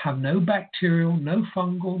have no bacterial, no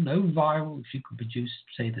fungal, no viral, if you could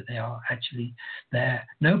say that they are actually there,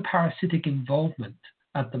 no parasitic involvement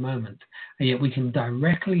at the moment. And yet we can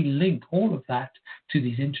directly link all of that to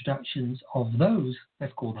these introductions of those,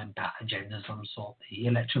 let's call them pathogens of some sort, the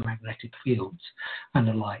electromagnetic fields and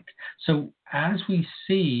the like. So as we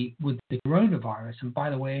see with the coronavirus, and by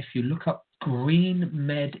the way, if you look up Green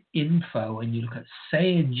Med Info and you look at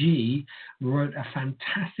Sayer G, wrote a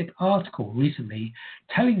fantastic article recently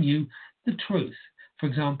telling you the truth. For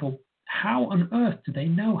example, how on earth do they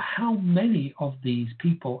know how many of these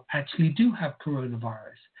people actually do have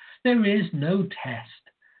coronavirus? There is no test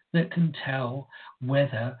that can tell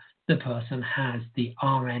whether the person has the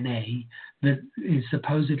RNA that is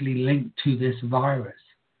supposedly linked to this virus.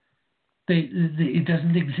 It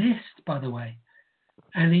doesn't exist, by the way.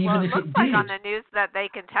 And even if it looks like did, on the news that they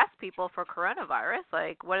can test people for coronavirus.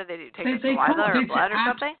 Like, what do they do? Take their saliva or blood or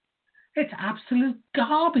something? It's absolute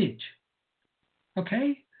garbage.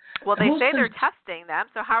 Okay? Well, they say they're testing them,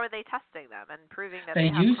 so how are they testing them and proving that they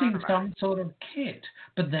have they're using coronavirus? some sort of kit.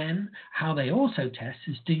 But then how they also test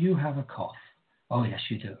is, do you have a cough? Oh, yes,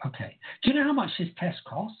 you do. Okay. Do you know how much this test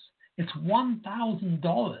costs? It's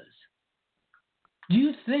 $1,000. Do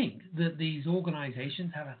you think that these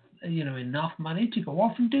organizations have enough money to go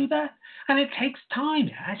off and do that? And it takes time.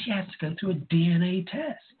 It actually has to go through a DNA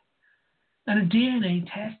test. And a DNA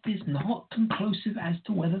test is not conclusive as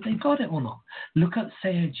to whether they got it or not. Look at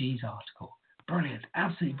Sayer G's article. Brilliant,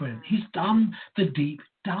 absolutely brilliant. He's done the deep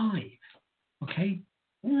dive, okay,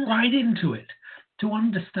 right into it to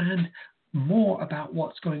understand more about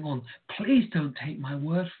what's going on. Please don't take my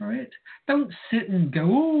word for it. Don't sit and go,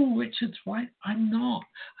 oh, Richard's right. I'm not.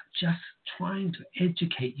 I'm just trying to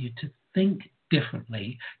educate you to think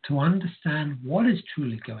differently, to understand what is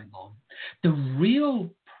truly going on. The real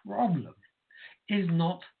problem is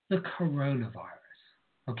not the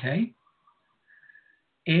coronavirus, okay?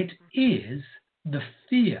 It is the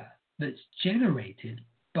fear that's generated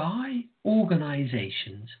by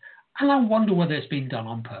organizations, and I wonder whether it's been done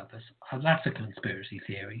on purpose. That's a conspiracy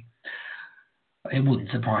theory. It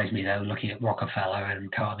wouldn't surprise me, though, looking at Rockefeller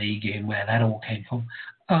and Carnegie and where that all came from.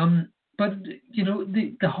 But,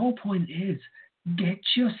 the whole point is, get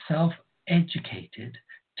yourself educated,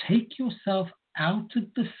 take yourself out of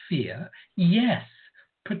the fear. Yes,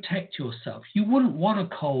 protect yourself. You wouldn't want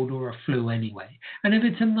a cold or a flu anyway. And if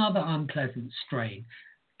it's another unpleasant strain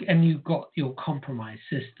and you've got your compromised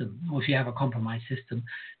system, or if you have a compromised system,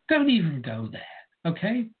 don't even go there,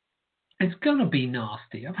 okay? It's going to be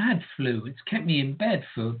nasty. I've had flu. It's kept me in bed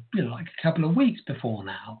for, like a couple of weeks before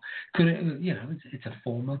now. Could it, it's a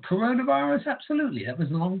form of coronavirus? Absolutely. That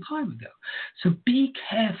was a long time ago. So be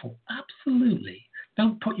careful. Absolutely.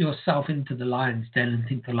 Don't put yourself into the lion's den and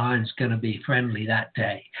think the lion's going to be friendly that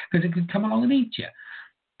day, because it could come along and eat you.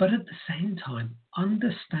 But at the same time,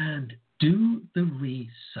 understand, do the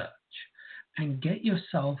research and get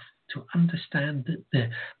yourself to understand that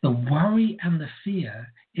the worry and the fear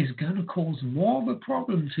is going to cause more of a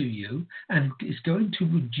problem to you and is going to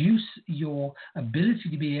reduce your ability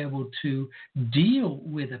to be able to deal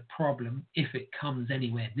with a problem if it comes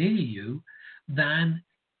anywhere near you than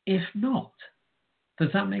if not.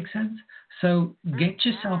 Does that make sense? So get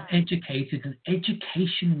yourself educated, and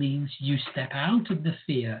education means you step out of the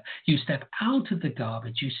fear, you step out of the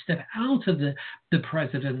garbage, you step out of the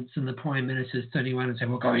presidents and the prime ministers turning around and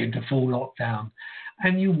saying, we're going into full lockdown.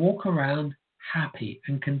 And you walk around happy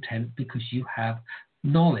and content because you have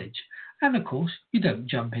knowledge. And of course, you don't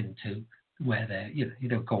jump into where you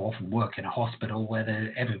don't go off and work in a hospital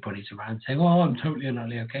where everybody's around saying, oh, I'm totally and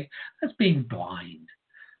utterly okay. That's being blind.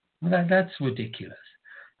 That's ridiculous.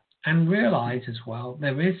 And realize as well,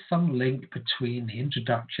 there is some link between the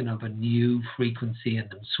introduction of a new frequency and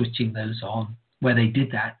them switching those on, where they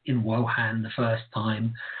did that in Wuhan the first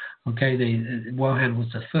time. Okay, Wuhan was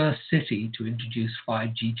the first city to introduce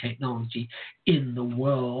 5G technology in the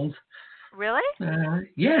world. Really?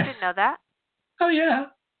 Yes. I didn't know that. Oh, yeah.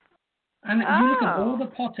 And you look at all the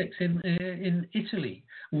politics in Italy,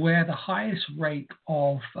 where the highest rate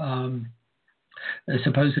of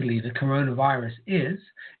supposedly the coronavirus is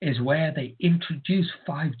where they introduce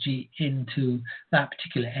 5G into that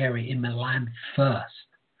particular area in Milan first.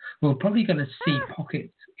 We're probably going to see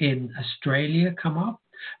pockets in Australia come up.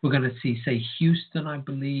 We're going to see, say, Houston, I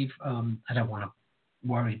believe. I don't want to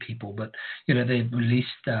worry people, but they've released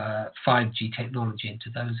 5G technology into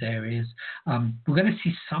those areas. We're going to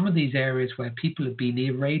see some of these areas where people have been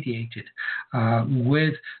irradiated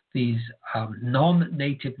with these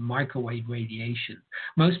non-native microwave radiation.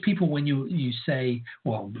 Most people, when you say,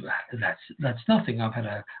 well, that's nothing, I've had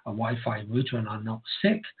a Wi-Fi router and I'm not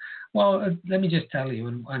sick. Well, let me just tell you,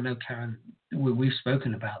 and I know, Karen, we've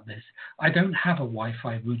spoken about this, I don't have a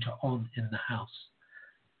Wi-Fi router on in the house.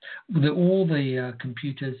 All the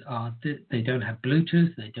computers they don't have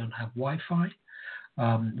Bluetooth, they don't have Wi-Fi.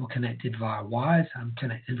 We're connected via wires. I'm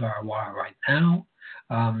connected via a wire right now.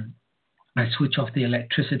 I switch off the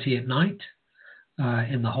electricity at night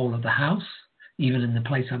in the whole of the house, even in the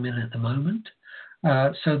place I'm in at the moment,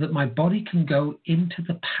 so that my body can go into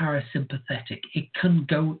the parasympathetic. It can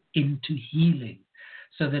go into healing,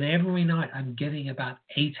 so that every night I'm getting about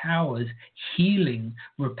 8 hours healing,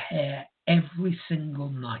 repair every single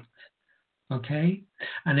night. Okay?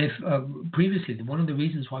 And if previously, one of the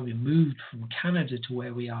reasons why we moved from Canada to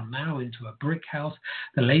where we are now into a brick house,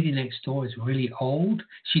 the lady next door is really old.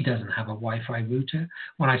 She doesn't have a Wi-Fi router.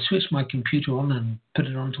 When I switch my computer on and put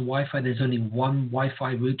it onto Wi-Fi, there's only one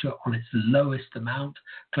Wi-Fi router on its lowest amount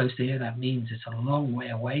close to here. That means it's a long way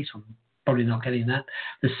away, so I'm probably not getting that.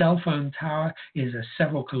 The cell phone tower is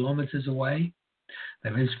several kilometers away.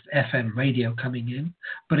 There is FM radio coming in,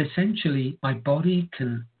 but essentially my body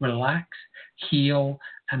can relax, heal,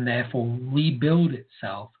 and therefore rebuild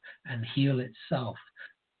itself and heal itself.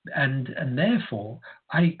 And therefore,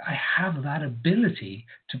 I have that ability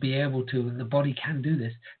to be able to, and the body can do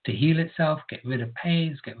this, to heal itself, get rid of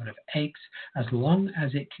pains, get rid of aches, as long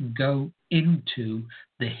as it can go into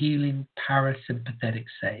the healing parasympathetic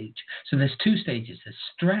stage. So there's two stages. There's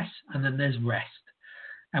stress and then there's rest.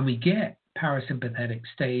 And we get parasympathetic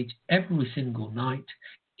stage every single night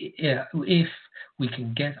if we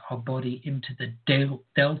can get our body into the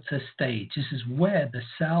delta stage. This is where the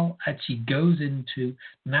cell actually goes into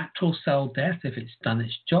natural cell death if it's done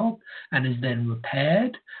its job and is then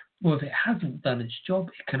repaired, or if it hasn't done its job,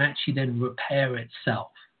 it can actually then repair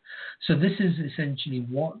itself. So this is essentially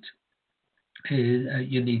what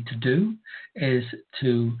you need to do, is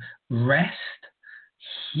to rest,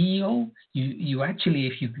 heal. You actually,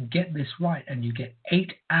 if you can get this right and you get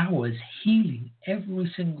 8 hours healing every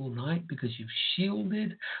single night because you've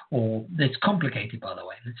shielded, or it's complicated, by the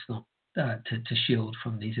way, it's not to shield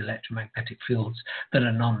from these electromagnetic fields that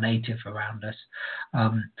are non-native around us.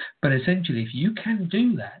 But essentially, if you can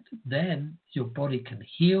do that, then your body can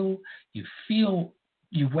heal.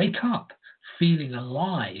 You wake up feeling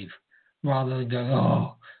alive rather than going,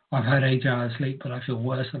 oh, I've had 8 hours sleep, but I feel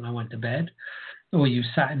worse than I went to bed. Or you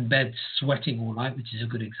sat in bed sweating all night, which is a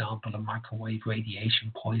good example of microwave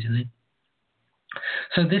radiation poisoning.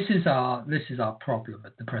 So this is our problem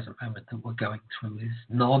at the present moment that we're going through, is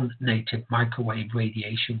non-native microwave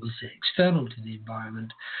radiation was external to the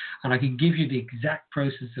environment. And I can give you the exact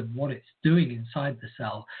process of what it's doing inside the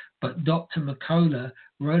cell. But Dr. McCullough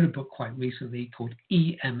wrote a book quite recently called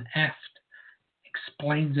EMF,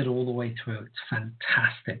 explains it all the way through. It's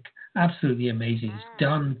fantastic. Absolutely amazing. He's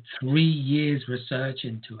done 3 years research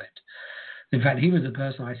into it. In fact, he was the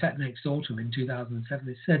person I sat next door to him in 2007.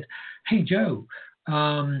 He said, hey, Joe,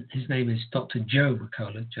 his name is Dr. Joe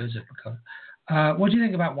McCullough, Joseph McCullough. What do you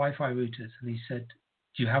think about Wi-Fi routers? And he said,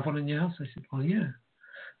 do you have one in your house? I said, well, yeah.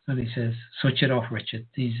 And he says, switch it off, Richard.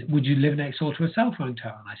 Would you live next door to a cell phone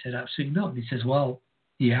tower? And I said, absolutely not. And he says, well,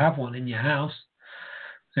 you have one in your house.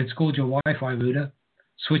 It's called your Wi-Fi router.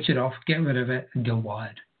 Switch it off, get rid of it, and go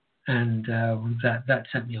wired. And that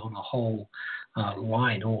sent me on a whole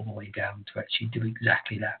line all the way down to actually do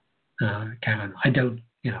exactly that. Karen, I don't,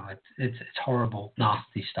 it's horrible,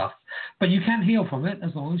 nasty stuff. But you can heal from it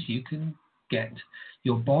as long as you can get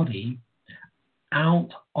your body out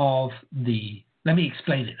of the. Let me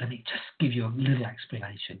explain it. Let me just give you a little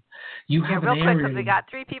explanation. You have real an quick, area. because we got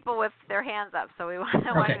 3 people with their hands up, so we want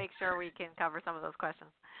to make sure we can cover some of those questions.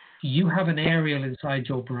 You have an aerial inside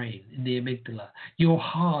your brain, in the amygdala. Your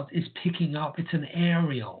heart is picking up. It's an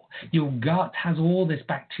aerial. Your gut has all this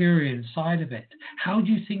bacteria inside of it. How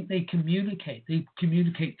do you think they communicate? They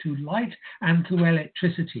communicate through light and through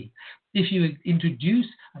electricity. If you introduce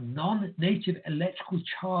a non-native electrical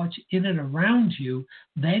charge in and around you,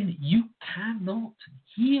 then you cannot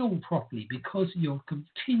heal properly because you're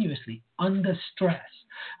continuously under stress.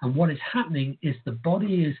 And what is happening is the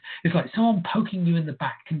body it's like someone poking you in the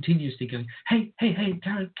back continuously going, hey, Karen,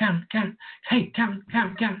 hey, Karen,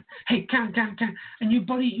 hey, Karen. And your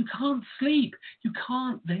body, you can't sleep. You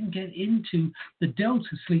can't then get into the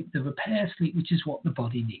delta sleep, the repair sleep, which is what the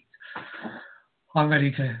body needs. I'm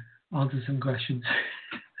ready to answer some questions.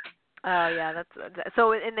 Oh, yeah, that's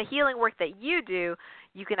so. In the healing work that you do,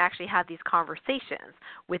 you can actually have these conversations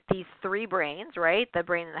with these three brains, right? The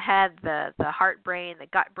brain in the head, the heart brain, the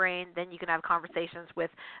gut brain. Then you can have conversations with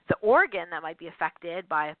the organ that might be affected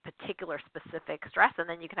by a particular specific stress, and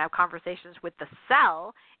then you can have conversations with the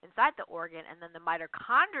cell inside the organ, and then the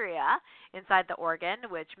mitochondria inside the organ,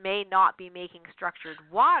 which may not be making structured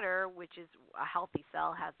water, which is a healthy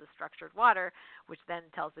cell has the structured water, which then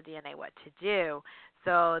tells the DNA what to do.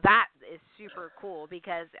 So that is super cool,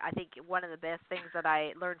 because I think one of the best things that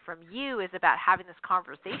I learned from you is about having this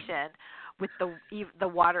conversation with the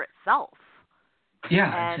water itself.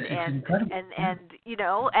 Yeah, it's incredible. And you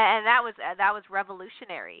know, and that was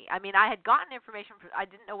revolutionary. I mean, I had gotten information. I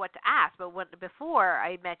didn't know what to ask, but before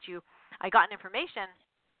I met you, I got information.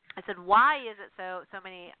 I said, why is it so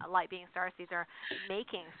many light-being starseeds are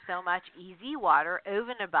making so much easy water over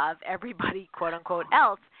and above everybody, quote unquote,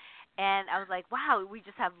 else? And I was like, wow, we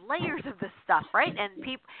just have layers of this stuff, right? And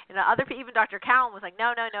people, other people, even Dr. Cowan was like,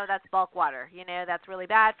 no, that's bulk water. That's really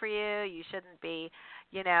bad for you. You shouldn't be,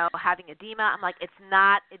 having edema. I'm like, it's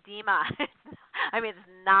not edema. It's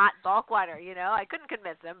not bulk water. I couldn't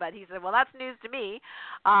convince him, but he said, well, that's news to me.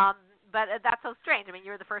 But that's so strange. I mean,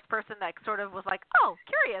 you're the first person that sort of was like, oh,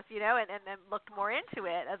 curious, and looked more into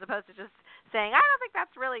it, as opposed to just saying, I don't think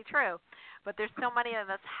that's really true. But there's so many of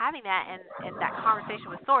us having that, and that conversation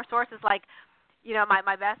with Source. Source is like,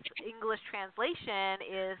 my best English translation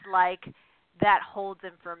is like, that holds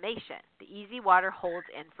information. The easy water holds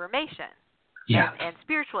information. Yeah. And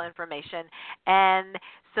spiritual information. And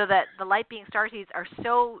so that the light-being starseeds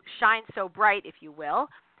shine so bright, if you will,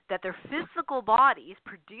 that their physical bodies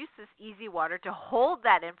produce this easy water to hold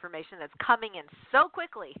that information that's coming in so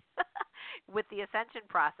quickly with the ascension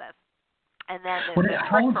process. And then the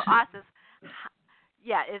trick for us is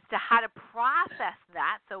to how to process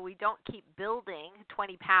that, so we don't keep building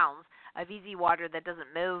 20 pounds of easy water that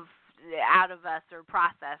doesn't move out of us or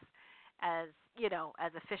process as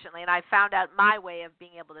efficiently. And I found out my way of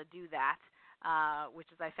being able to do that, which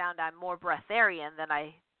is I found I'm more breatharian than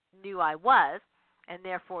I knew I was, and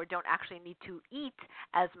therefore don't actually need to eat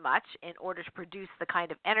as much in order to produce the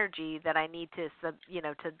kind of energy that I need to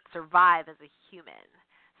survive as a human.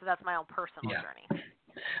 So that's my own personal journey.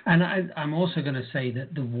 And I'm also going to say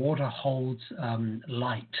that the water holds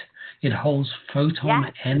light. It holds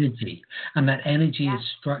photon energy, and that energy is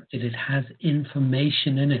structured. It has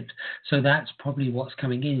information in it. So that's probably what's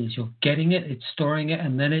coming in, is you're getting it, it's storing it,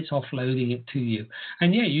 and then it's offloading it to you.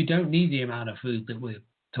 And you don't need the amount of food that we're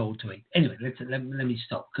told to eat. Anyway, let me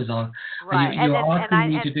stop, because you're asking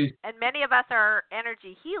me to do. And many of us are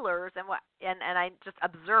energy healers, and I just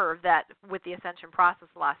observed that with the ascension process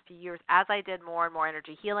the last few years, as I did more and more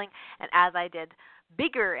energy healing, and as I did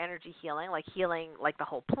bigger energy healing like the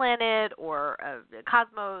whole planet or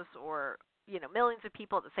cosmos or millions of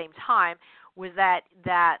people at the same time, was that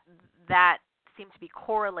seemed to be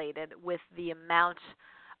correlated with the amount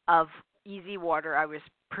of easy water I was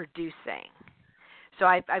producing. So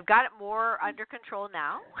I've got it more under control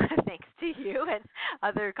now, thanks to you and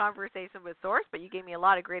other conversation with Source. But you gave me a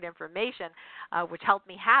lot of great information, which helped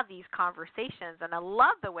me have these conversations. And I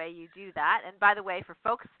love the way you do that. And by the way, for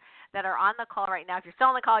folks that are on the call right now, if you're still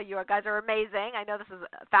on the call, you guys are amazing. I know this is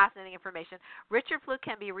fascinating information. Richard Fluke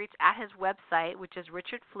can be reached at his website, which is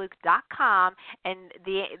richardfluke.com. And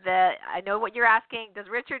I know what you're asking. Does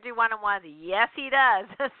Richard do one-on-ones? Yes, he does.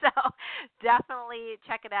 So definitely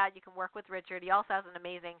check it out. You can work with Richard. He also has an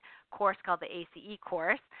amazing course called the ACE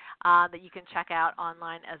course that you can check out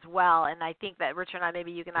online as well. And I think that Richard and I,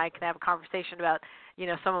 maybe you and I can have a conversation about,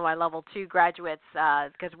 some of my level 2 graduates,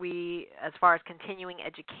 because as far as continuing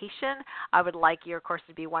education, I would like your course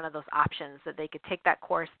to be one of those options that they could take that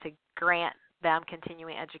course to grant them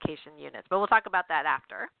continuing education units. But we'll talk about that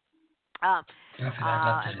after.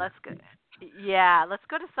 And let's go. Yeah, let's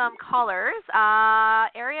go to some callers.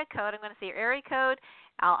 Area code. I'm going to say your area code.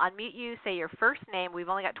 I'll unmute you, say your first name. We've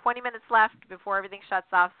only got 20 minutes left before everything shuts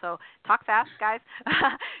off, so talk fast, guys.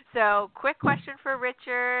 So quick question for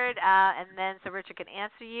Richard, and then so Richard can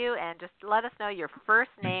answer you, and just let us know your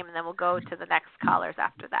first name, and then we'll go to the next callers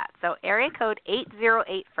after that. So area code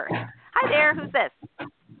 808 first. Hi there, who's this?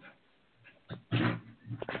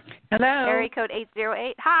 Hello. Area code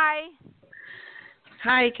 808. Hi.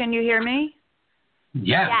 Hi, can you hear me?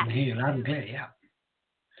 Yeah, I can hear you loud and clear, yeah.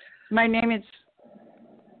 My name is...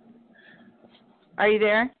 Are you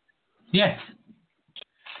there? Yes.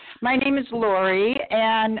 My name is Lori,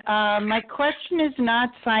 and my question is not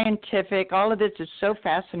scientific. All of this is so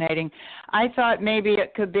fascinating. I thought maybe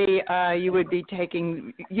it could be you would be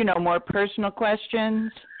taking, more personal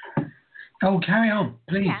questions. Oh, carry on,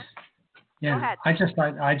 please. Yeah, Go ahead.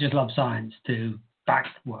 I just love science to back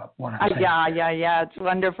what I'm saying. Yeah. It's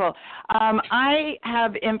wonderful. I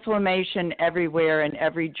have inflammation everywhere in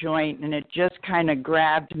every joint, and it just kind of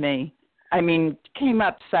grabbed me. I mean, came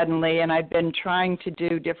up suddenly, and I've been trying to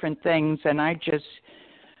do different things, and I just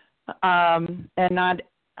I'm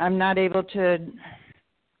not able to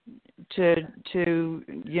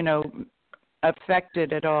affect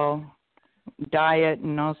it at all. Diet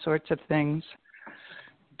and all sorts of things.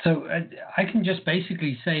 So I can just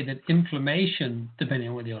basically say that inflammation, depending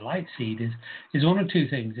on whether you're light seed, is one of two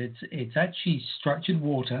things. It's actually structured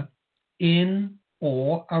water in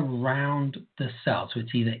or around the cell. So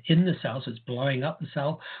it's either in the cell, so it's blowing up the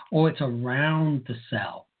cell, or it's around the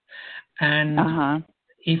cell. And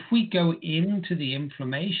if we go into the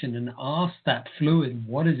inflammation and ask that fluid,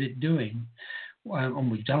 what is it doing? And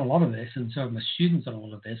we've done a lot of this, and so have my students done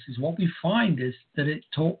all of this, is what we find is that it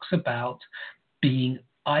talks about being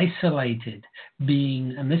isolated,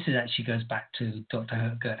 and this actually goes back to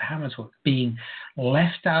Dr. Gert Hammer's work, being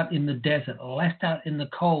left out in the desert, left out in the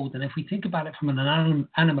cold. And if we think about it from an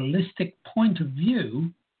animalistic point of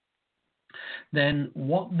view, then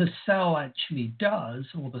what the cell actually does,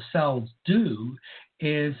 or the cells do,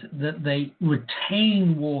 is that they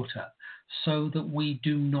retain water so that we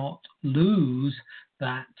do not lose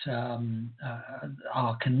that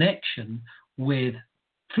our connection with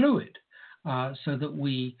fluid. So that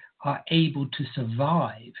we are able to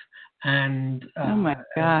survive. And oh my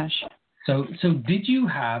gosh! So did you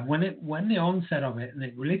have when the onset of it, and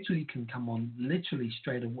it literally can come on literally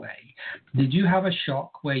straight away? Did you have a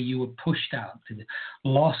shock where you were pushed out,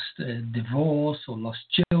 lost a divorce, or lost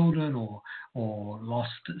children, or lost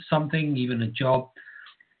something, even a job?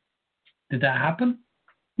 Did that happen?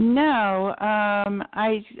 No,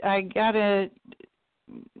 I got a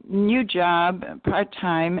new job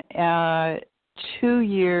part-time 2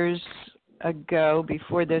 years ago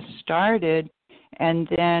before this started, and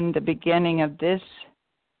then the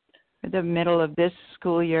middle of this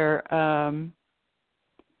school year,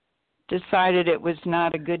 decided it was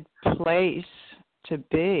not a good place to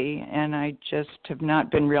be, and I just have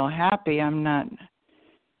not been real happy. I'm not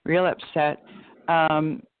real upset.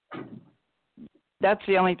 That's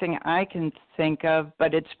the only thing I can think of,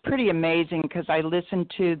 but it's pretty amazing because I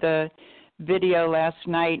listened to the video last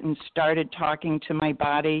night and started talking to my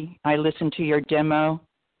body. I listened to your demo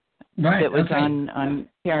that was on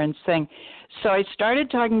Karen's thing. So I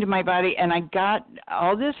started talking to my body, and I got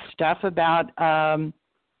all this stuff about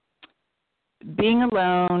being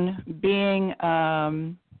alone, being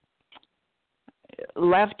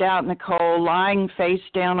left out in the cold, lying face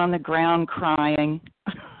down on the ground crying.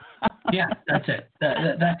 Yeah, that's it. That's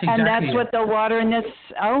exactly and that's it. what the water in this.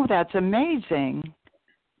 Oh, that's amazing.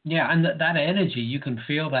 Yeah, and that energy, you can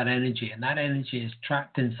feel that energy, and that energy is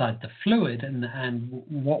trapped inside the fluid, and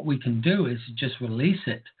what we can do is just release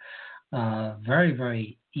it very,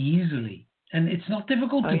 very easily. And it's not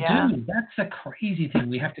difficult to do. That's a crazy thing.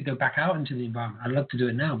 We have to go back out into the environment. I'd love to do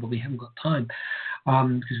it now, but we haven't got time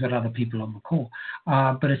because we've got other people on the call.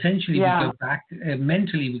 But essentially, we go back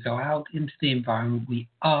mentally. We go out into the environment. We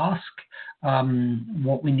ask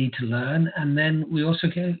what we need to learn, and then we also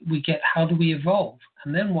get how do we evolve.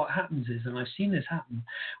 And then what happens is, and I've seen this happen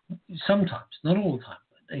sometimes, not all the time,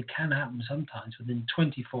 but it can happen sometimes. Within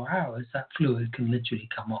 24 hours, that fluid can literally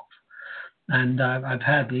come off. And I've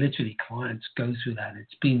had literally clients go through that.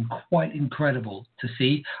 It's been quite incredible to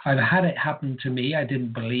see. I've had it happen to me. I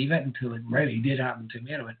didn't believe it until it really did happen to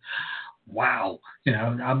me. And I went, wow,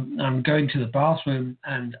 I'm going to the bathroom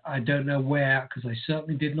and I don't know where, because I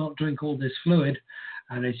certainly did not drink all this fluid,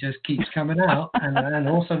 and it just keeps coming out. and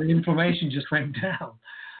also the inflammation just went down.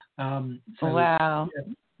 Wow.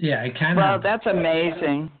 Yeah, it can. Well, happen. That's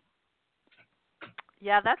amazing.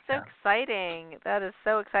 Yeah, that's so exciting. That is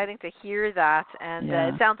so exciting to hear that. And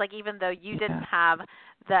it sounds like even though you didn't have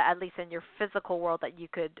the, at least in your physical world, that you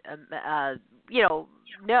could,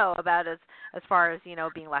 know about as far as,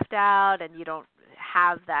 being left out, and you don't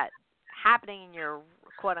have that happening in your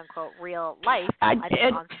quote unquote real life. On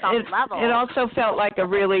some level. It also felt like a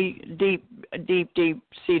really deep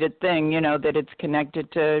seated thing, that it's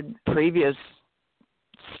connected to previous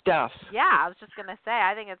stuff. Yeah, I was just gonna say,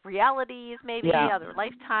 I think it's realities, maybe other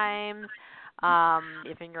lifetimes.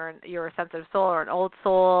 If you're a sensitive soul or an old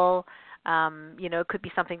soul, it could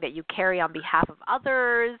be something that you carry on behalf of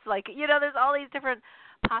others. Like, there's all these different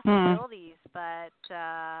possibilities. But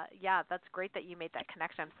that's great that you made that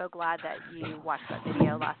connection. I'm so glad that you watched that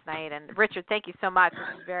video last night. And Richard, thank you so much. This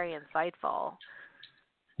was very insightful.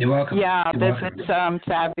 You're welcome. Yeah, this is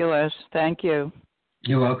fabulous. Thank you.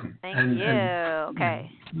 You're welcome. Thank you. Okay.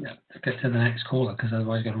 Yeah, let's get to the next caller because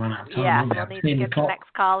otherwise we're going to run out of time. Yeah, we'll need to get to the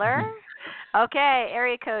next caller. Okay,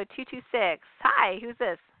 area code 226. Hi, who's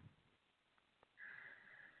this?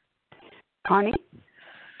 Connie?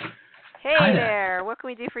 Hey Hi there. What can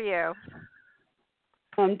we do for you?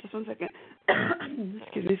 Just one second.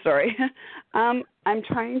 Excuse me, sorry. I'm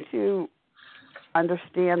trying to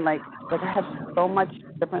understand, like I have so much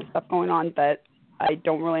different stuff going on that I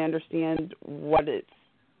don't really understand what it's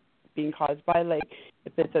being caused by. Like,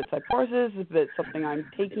 if it's a psychosis, if it's something I'm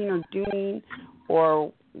taking or doing,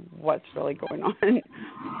 or what's really going on.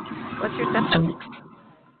 What's your symptoms?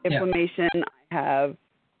 Inflammation, I have,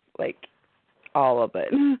 like, all of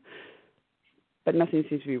it. But nothing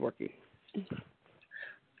seems to be working.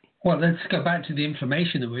 Well, let's go back to the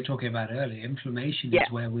inflammation that we were talking about earlier. Inflammation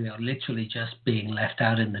is where we are literally just being left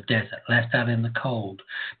out in the desert, left out in the cold,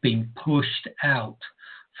 being pushed out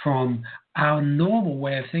from our normal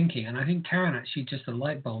way of thinking. And I think, Karen, actually just a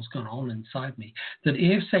light bulb's gone on inside me, that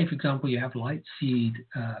if, say, for example, you have light seed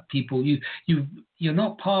people, you're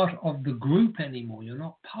not part of the group anymore. You're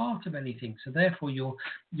not part of anything. So therefore,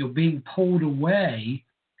 you're being pulled away,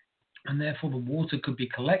 and therefore the water could be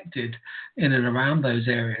collected in and around those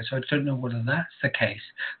areas. So I don't know whether that's the case.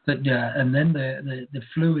 But and then the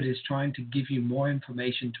fluid is trying to give you more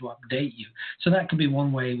information to update you. So that could be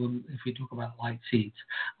one way if we talk about light seeds.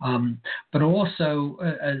 But also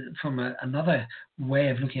from another way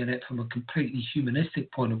of looking at it from a completely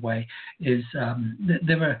humanistic point of view is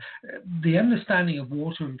the understanding of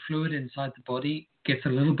water and fluid inside the body gets a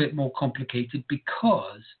little bit more complicated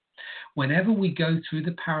because whenever we go through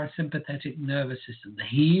the parasympathetic nervous system, the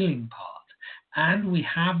healing part, and we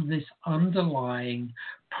have this underlying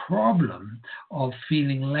problem of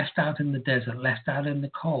feeling left out in the desert, left out in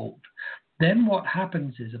the cold, then what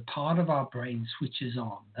happens is a part of our brain switches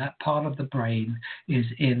on. That part of the brain is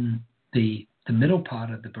in the middle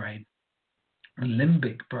part of the brain, the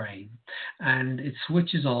limbic brain, and it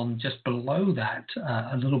switches on just below that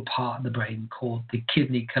a little part of the brain called the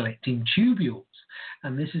kidney collecting tubules.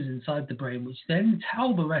 And this is inside the brain, which then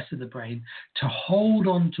tell the rest of the brain to hold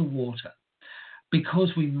on to water because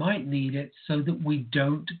we might need it so that we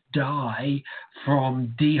don't die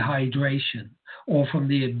from dehydration or from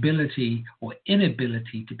the ability or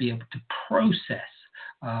inability to be able to process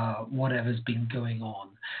whatever's been going on.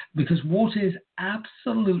 Because water is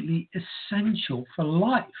absolutely essential for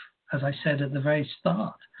life, as I said at the very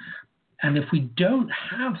start. And if we don't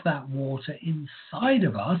have that water inside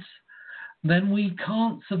of us, then we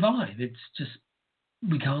can't survive. It's just,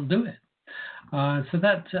 we can't do it. So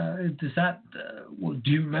that,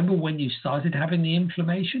 do you remember when you started having the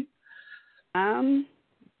inflammation? I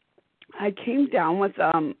came down with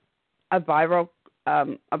a viral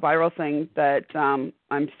thing that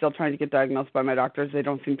I'm still trying to get diagnosed by my doctors. They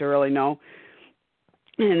don't seem to really know.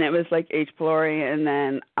 And it was like H. pylori, and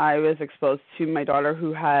then I was exposed to my daughter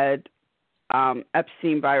who had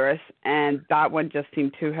Epstein virus, and that one just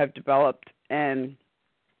seemed to have developed and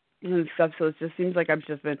stuff. So it just seems like I've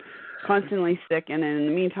just been constantly sick, and in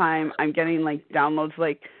the meantime, I'm getting like downloads,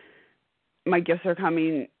 like my gifts are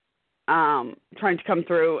coming, trying to come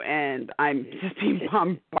through, and I'm just being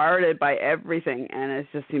bombarded by everything, and it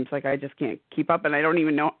just seems like I just can't keep up, and I don't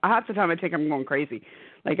even know. Half the time I think I'm going crazy.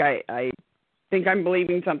 Like I think I'm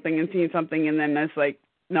believing something and seeing something, and then it's like,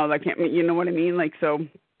 no, that can't mean, you know what I mean? Like, so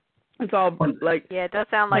it's all like, yeah, it does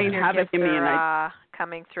sound like your gifts are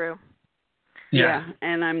coming through. Yeah,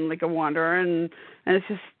 and I'm like a wanderer, and it's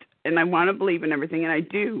just, and I want to believe in everything, and I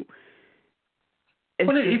do.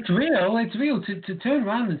 It's real. It's real. To turn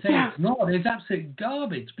around and say it's not, it's absolute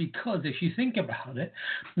garbage, because if you think about it,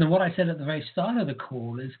 and what I said at the very start of the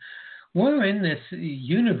call is, we're in this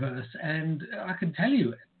universe, and I can tell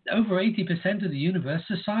you, over 80% of the universe,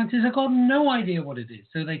 the scientists have got no idea what it is,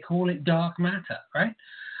 so they call it dark matter, right?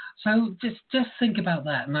 So just think about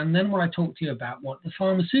that. And then when I talk to you about what the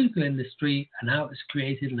pharmaceutical industry and how it's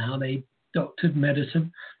created and how they doctored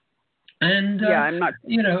medicine, and I'm not.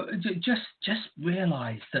 Just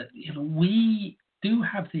realize that we do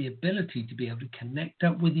have the ability to be able to connect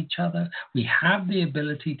up with each other. We have the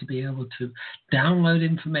ability to be able to download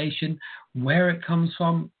information. Where it comes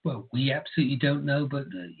from, well, we absolutely don't know, but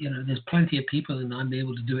there's plenty of people, and I'm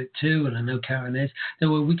able to do it too, and I know Karen is, that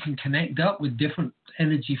where we can connect up with different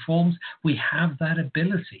energy forms. We have that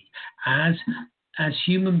ability as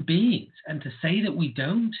human beings, and to say that we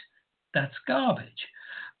don't, that's garbage.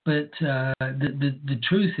 But the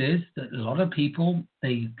truth is that a lot of people,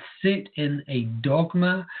 they sit in a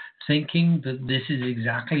dogma thinking that this is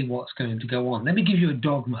exactly what's going to go on. Let me give you a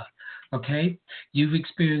dogma Okay, you've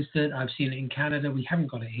experienced it. I've seen it in Canada. We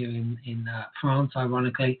haven't got it here in France,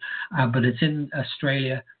 ironically, but it's in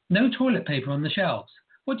Australia. No toilet paper on the shelves.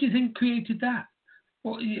 What do you think created that?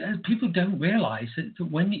 Well, people don't realise that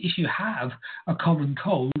if you have a common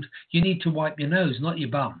cold, you need to wipe your nose, not your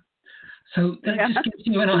bum. So that just gives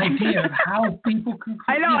you an idea of how people can.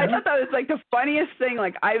 I know. I thought that was like the funniest thing.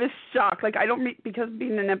 Like I was shocked. Like I don't because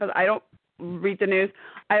being an empath, I don't read the news.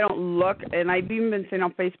 I don't look, and I've even been saying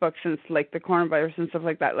on Facebook since like the coronavirus and stuff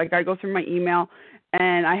like that. Like I go through my email,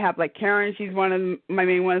 and I have like Karen. She's one of my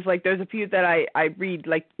main ones. Like there's a few that I read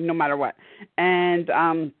like no matter what,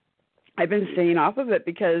 and I've been staying off of it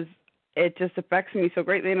because it just affects me so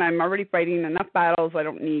greatly, and I'm already fighting enough battles. I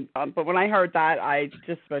don't need. But when I heard that, I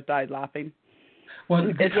just about died laughing. Well, I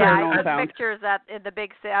took pictures in the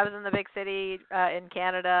big city. I was in the big city in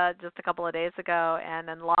Canada just a couple of days ago, and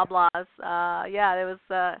in Loblaws, it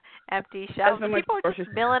was empty shelves. People were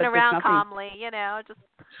just milling around calmly, just.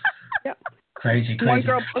 Yeah. Crazy. One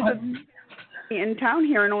girl posted in town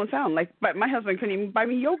here in Owen Sound, but my husband couldn't even buy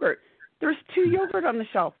me yogurt. There's 2 yogurt on the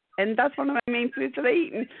shelf. And that's one of my main foods that I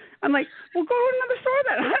eat. And I'm like, well, go to another store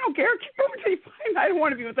then. I don't care. Keep going until you find. I don't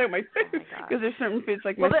want to be without my food because there's certain foods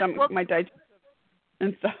like my stomach, my digestion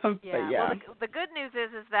and stuff. Yeah. But yeah. Well, the good news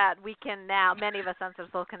is that we can now, many of us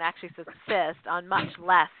sensitive souls can actually subsist on much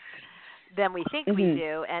less than we think we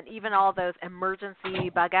do. And even all those emergency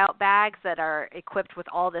bug out bags that are equipped with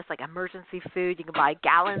all this like emergency food, you can buy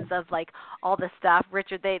gallons of like all this stuff.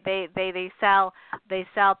 Richard, they sell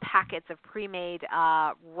packets of pre-made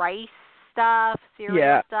rice stuff,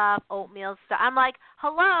 cereal stuff, oatmeal stuff. I'm like,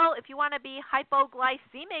 hello, if you want to be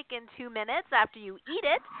hypoglycemic in 2 minutes after you eat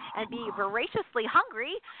it and be voraciously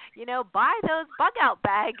hungry, buy those bug out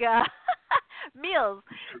bag meals.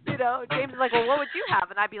 James is like, well, what would you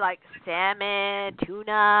have? And I'd be like, salmon,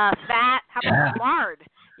 tuna, fat. How about some lard?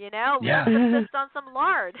 Subsist on some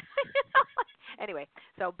lard. Anyway,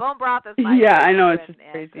 so bone broth is my I know it's just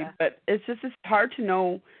crazy, but it's hard to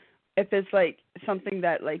know if it's like something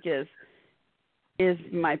that like is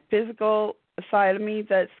my physical side of me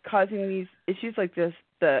that's causing these issues like this,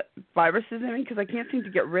 the viruses in me, because I can't seem to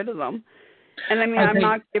get rid of them. And I mean, I'm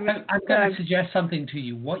going to suggest something to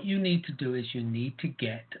you. What you need to do is you need to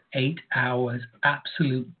get 8 hours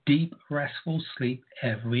absolute deep restful sleep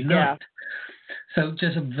every night. So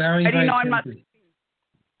just a very, very simply.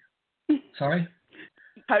 Sorry?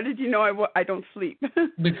 How did you know I don't sleep?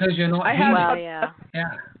 Because you're not. Yeah.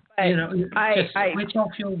 Switch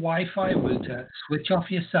off your Wi-Fi router, switch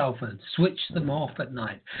off your cell phone, switch them off at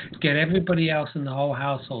night. Get everybody else in the whole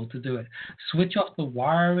household to do it. Switch off the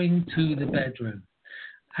wiring to the bedroom.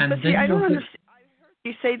 And but see, I don't understand. I heard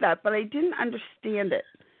you say that, but I didn't understand it.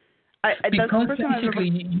 Because basically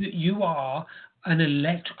you are an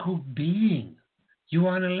electrical being. You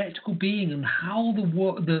are an electrical being, and how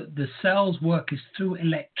the cells work is through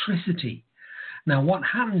electricity. Now, what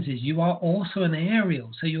happens is you are also an aerial,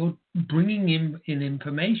 so you're bringing in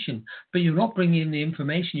information, but you're not bringing in the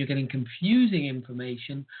information. You're getting confusing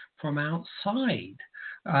information from outside,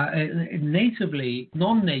 natively,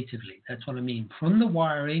 non-natively. That's what I mean. From the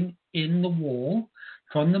wiring in the wall,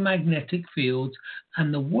 from the magnetic fields,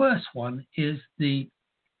 and the worst one is the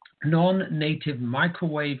non-native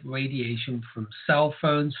microwave radiation from cell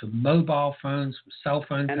phones, from mobile phones, from cell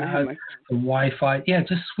phones, from Wi-Fi. Yeah,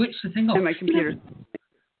 just switch the thing off. And my computer.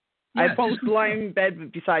 I have phones lying in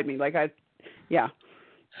bed beside me.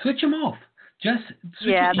 Switch them off. Just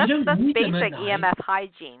switch that's basic EMF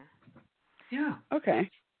hygiene. Yeah.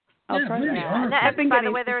 Okay. I'll try really, that. I've been by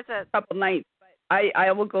the way, there's a couple nights.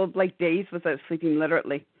 I will go like days without sleeping,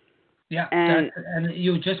 literally. Yeah, and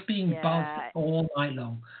you're just being buzzed all night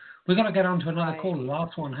long. We've got to get on to another call, the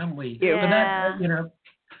last one, haven't we? Yeah.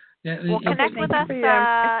 But well, connect with us.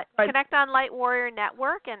 Connect on Light Warrior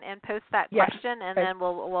Network and post that question, and then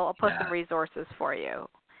we'll post some resources for you.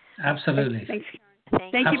 Absolutely. Thanks.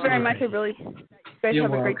 Thank you very much. I really. You guys You're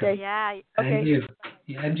have welcome. a great day. Yeah. Okay. And you.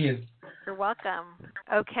 And you. You're welcome.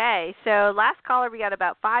 Okay, so last caller, we got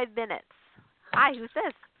about 5 minutes. Hi, who's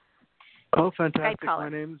this? Oh, fantastic. My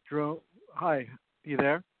name's Jerome. Hi, you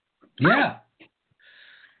there? Yeah.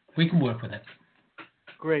 We can work with it.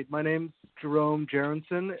 Great. My name's Jerome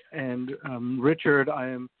Jerensen, and Richard, I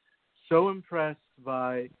am so impressed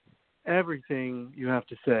by everything you have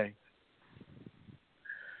to say.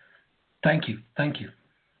 Thank you. Thank you.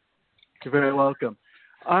 You're very welcome.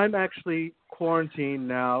 I'm actually quarantined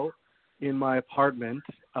now in my apartment.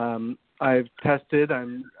 I've tested.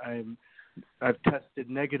 I've tested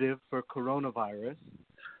negative for coronavirus,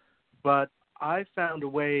 but I found a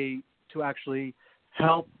way to actually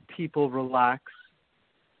help people relax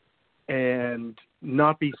and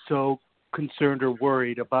not be so concerned or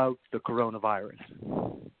worried about the coronavirus.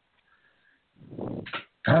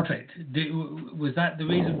 Perfect. Was that the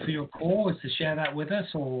reason for your call, was to share that with us,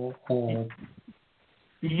 or?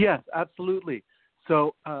 Yes, absolutely.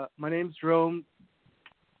 So my name's Jerome,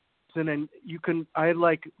 and I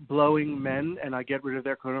like blowing men, and I get rid of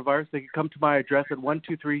their coronavirus. They can come to my address at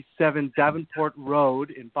 1237 Davenport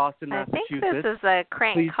Road in Boston, Massachusetts. I think this is a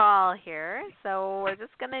crank call here, so we're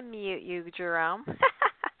just going to mute you, Jerome,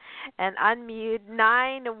 and unmute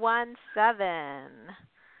 917.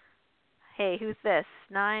 Hey, who's this?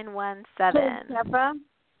 917. Deborah.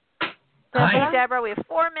 Hey, Deborah, we have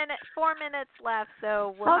 4 minutes left,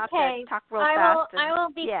 so we'll have to talk real fast. I will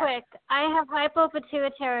be quick. I have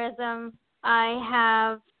hypopituitarism. I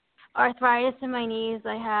have arthritis in my knees.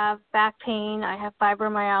 I have back pain. I have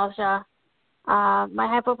fibromyalgia. My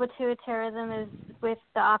hypopituitarism is with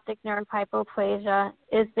the optic nerve hypoplasia.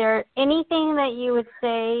 Is there anything that you would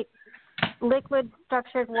say liquid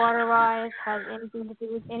structured water-wise has anything to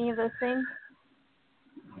do with any of those things?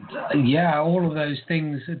 Yeah, all of those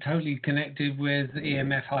things are totally connected with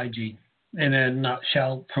EMF hygiene. In a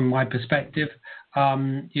nutshell, from my perspective,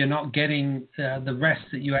 you're not getting the rest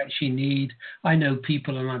that you actually need. I know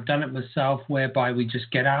people, and I've done it myself, whereby we just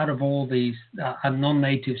get out of all these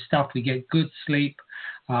non-native stuff. We get good sleep.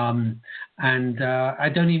 And I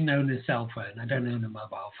don't even own a cell phone. I don't own a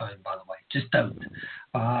mobile phone, by the way. Just don't.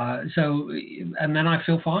 And then I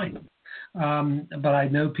feel fine. But I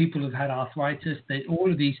know people who've had arthritis. All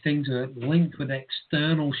of these things are linked with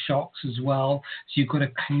external shocks as well. So you've got to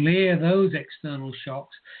clear those external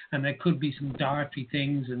shocks, and there could be some dietary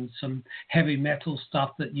things and some heavy metal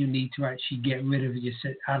stuff that you need to actually get rid of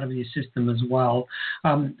out of your system as well.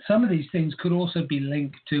 Some of these things could also be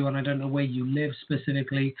linked to, and I don't know where you live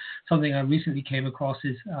specifically, something I recently came across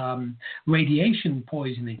is radiation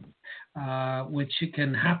poisoning. Which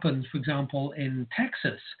can happen, for example, in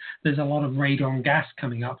Texas. There's a lot of radon gas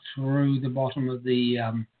coming up through the bottom of the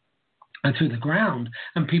through the ground,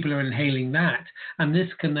 and people are inhaling that, and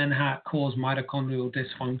this can then cause mitochondrial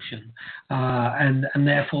dysfunction, and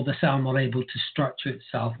therefore the cell not able to structure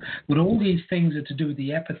itself. But all these things are to do with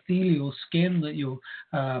the epithelial skin that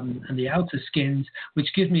and the outer skins,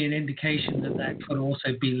 which gives me an indication that could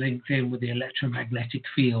also be linked in with the electromagnetic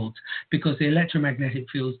fields, because the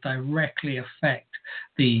electromagnetic fields directly affect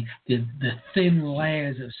the thin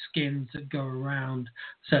layers of skins that go around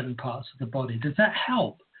certain parts of the body. Does that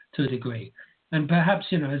help to a degree? And perhaps,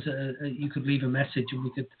 you could leave a message and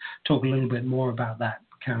we could talk a little bit more about that,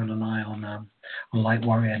 Karen and I, on Light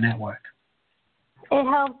Warrior Network. It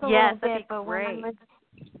helps a little bit, that'd be but great.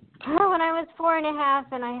 when I was 4.5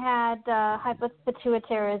 and I had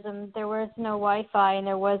hypopituitarism, there was no Wi-Fi and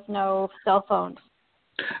there was no cell phones.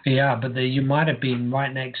 Yeah, but you might have been living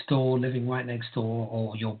right next door,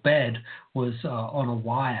 or your bed was on a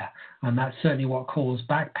wire, and that's certainly what caused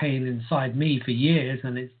back pain inside me for years.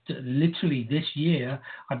 And it's literally this year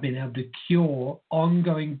I've been able to cure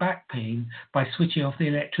ongoing back pain by switching off the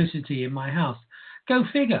electricity in my house. Go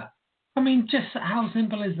figure. I mean, just how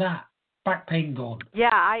simple is that? Back pain gone.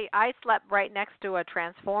 Yeah, I slept right next to a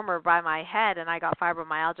transformer by my head, and I got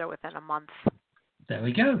fibromyalgia within a month. There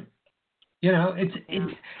we go.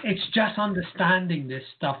 It's just understanding this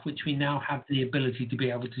stuff, which we now have the ability to be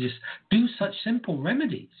able to just do such simple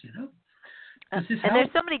remedies, And there's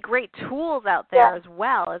so many great tools out there as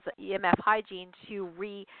well as EMF hygiene to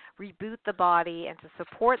reboot the body and to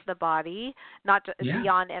support the body, not just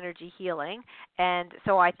beyond energy healing. And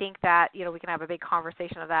so I think that, we can have a big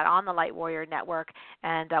conversation of that on the Light Warrior Network,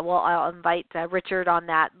 and I'll invite Richard on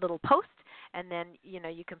that little post, and then, you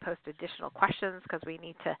can post additional questions because we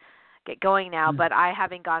need to get going now, but I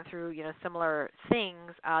haven't gone through, similar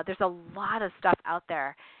things. There's a lot of stuff out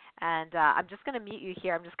there, and I'm just going to mute you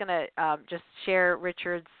here. I'm just going to just share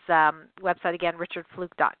Richard's website again,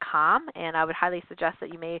 richardfluke.com, and I would highly suggest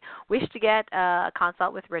that you may wish to get a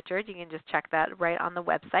consult with Richard. You can just check that right on the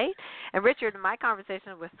website. And Richard, in my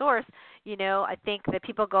conversation with Source, I think that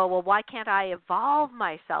people go, well, why can't I evolve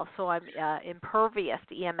myself so I'm impervious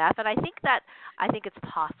to EMF? And I think it's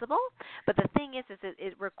possible, but the thing is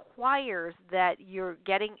it requires that you're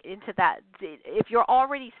getting into that. If you're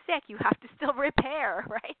already sick, you have to still repair,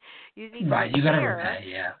 right? You need to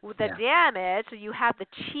repair the damage, so you have the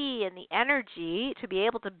chi and the energy to be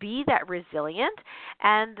able to be that resilient.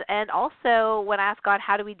 And also, when I ask God,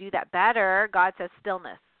 how do we do that better, God says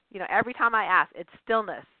stillness. Every time I ask, it's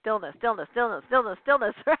stillness, stillness, stillness, stillness, stillness,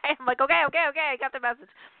 stillness, right? I'm like, okay, I got the message.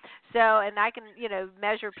 So, and I can,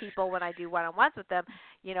 measure people when I do one-on-ones with them,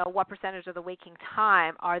 what percentage of the waking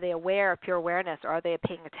time are they aware of pure awareness, or are they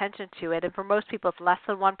paying attention to it? And for most people, it's less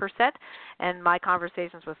than 1%. And my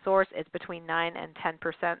conversations with Source, it's between 9 and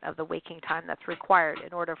 10% of the waking time that's required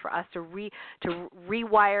in order for us to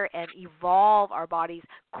rewire and evolve our bodies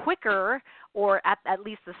quicker, or at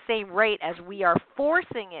least the same rate as we are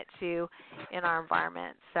forcing it to in our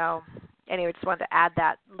environment. So anyway, just wanted to add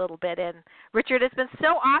that little bit in. Richard, it's been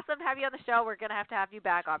so awesome to have you on the show. We're going to have you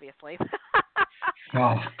back, obviously.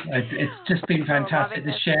 Oh, it's just been fantastic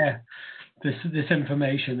to share this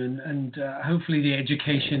information, and hopefully the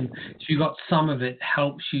education, if you got some of it,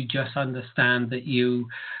 helps you just understand that you're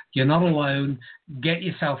not alone. Get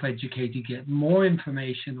yourself educated, get more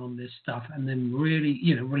information on this stuff, and then really,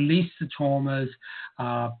 release the traumas,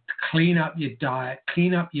 clean up your diet,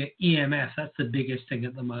 clean up your EMF. That's the biggest thing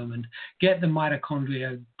at the moment. Get the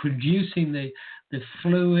mitochondria producing the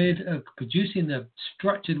fluid, producing the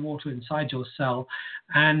structured water inside your cell,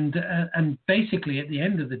 and basically at the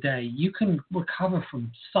end of the day, you can recover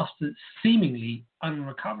from stuff that's seemingly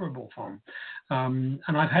unrecoverable from. And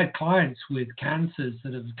I've had clients with cancers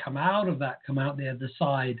that have come out the other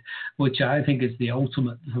side, which I think is the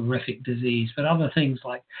ultimate horrific disease. But other things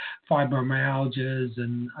like fibromyalgias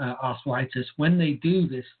and arthritis, when they do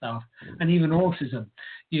this stuff, and even autism,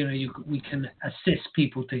 we can assist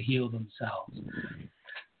people to heal themselves.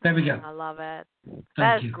 There we go. I love it.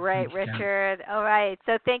 That's great, Richard. All right.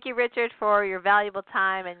 So thank you, Richard, for your valuable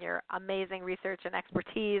time and your amazing research and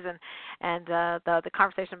expertise, and the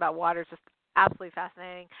conversation about water is just absolutely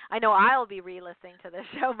fascinating. I know I'll be re-listening to this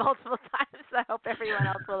show multiple times. I hope everyone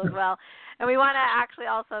else will as well. And we want to actually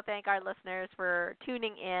also thank our listeners for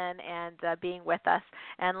tuning in and being with us.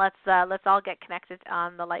 And let's all get connected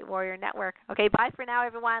on the Light Warrior Network. Okay, bye for now,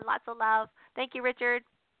 everyone. Lots of love. Thank you, Richard.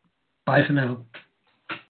 Bye for now.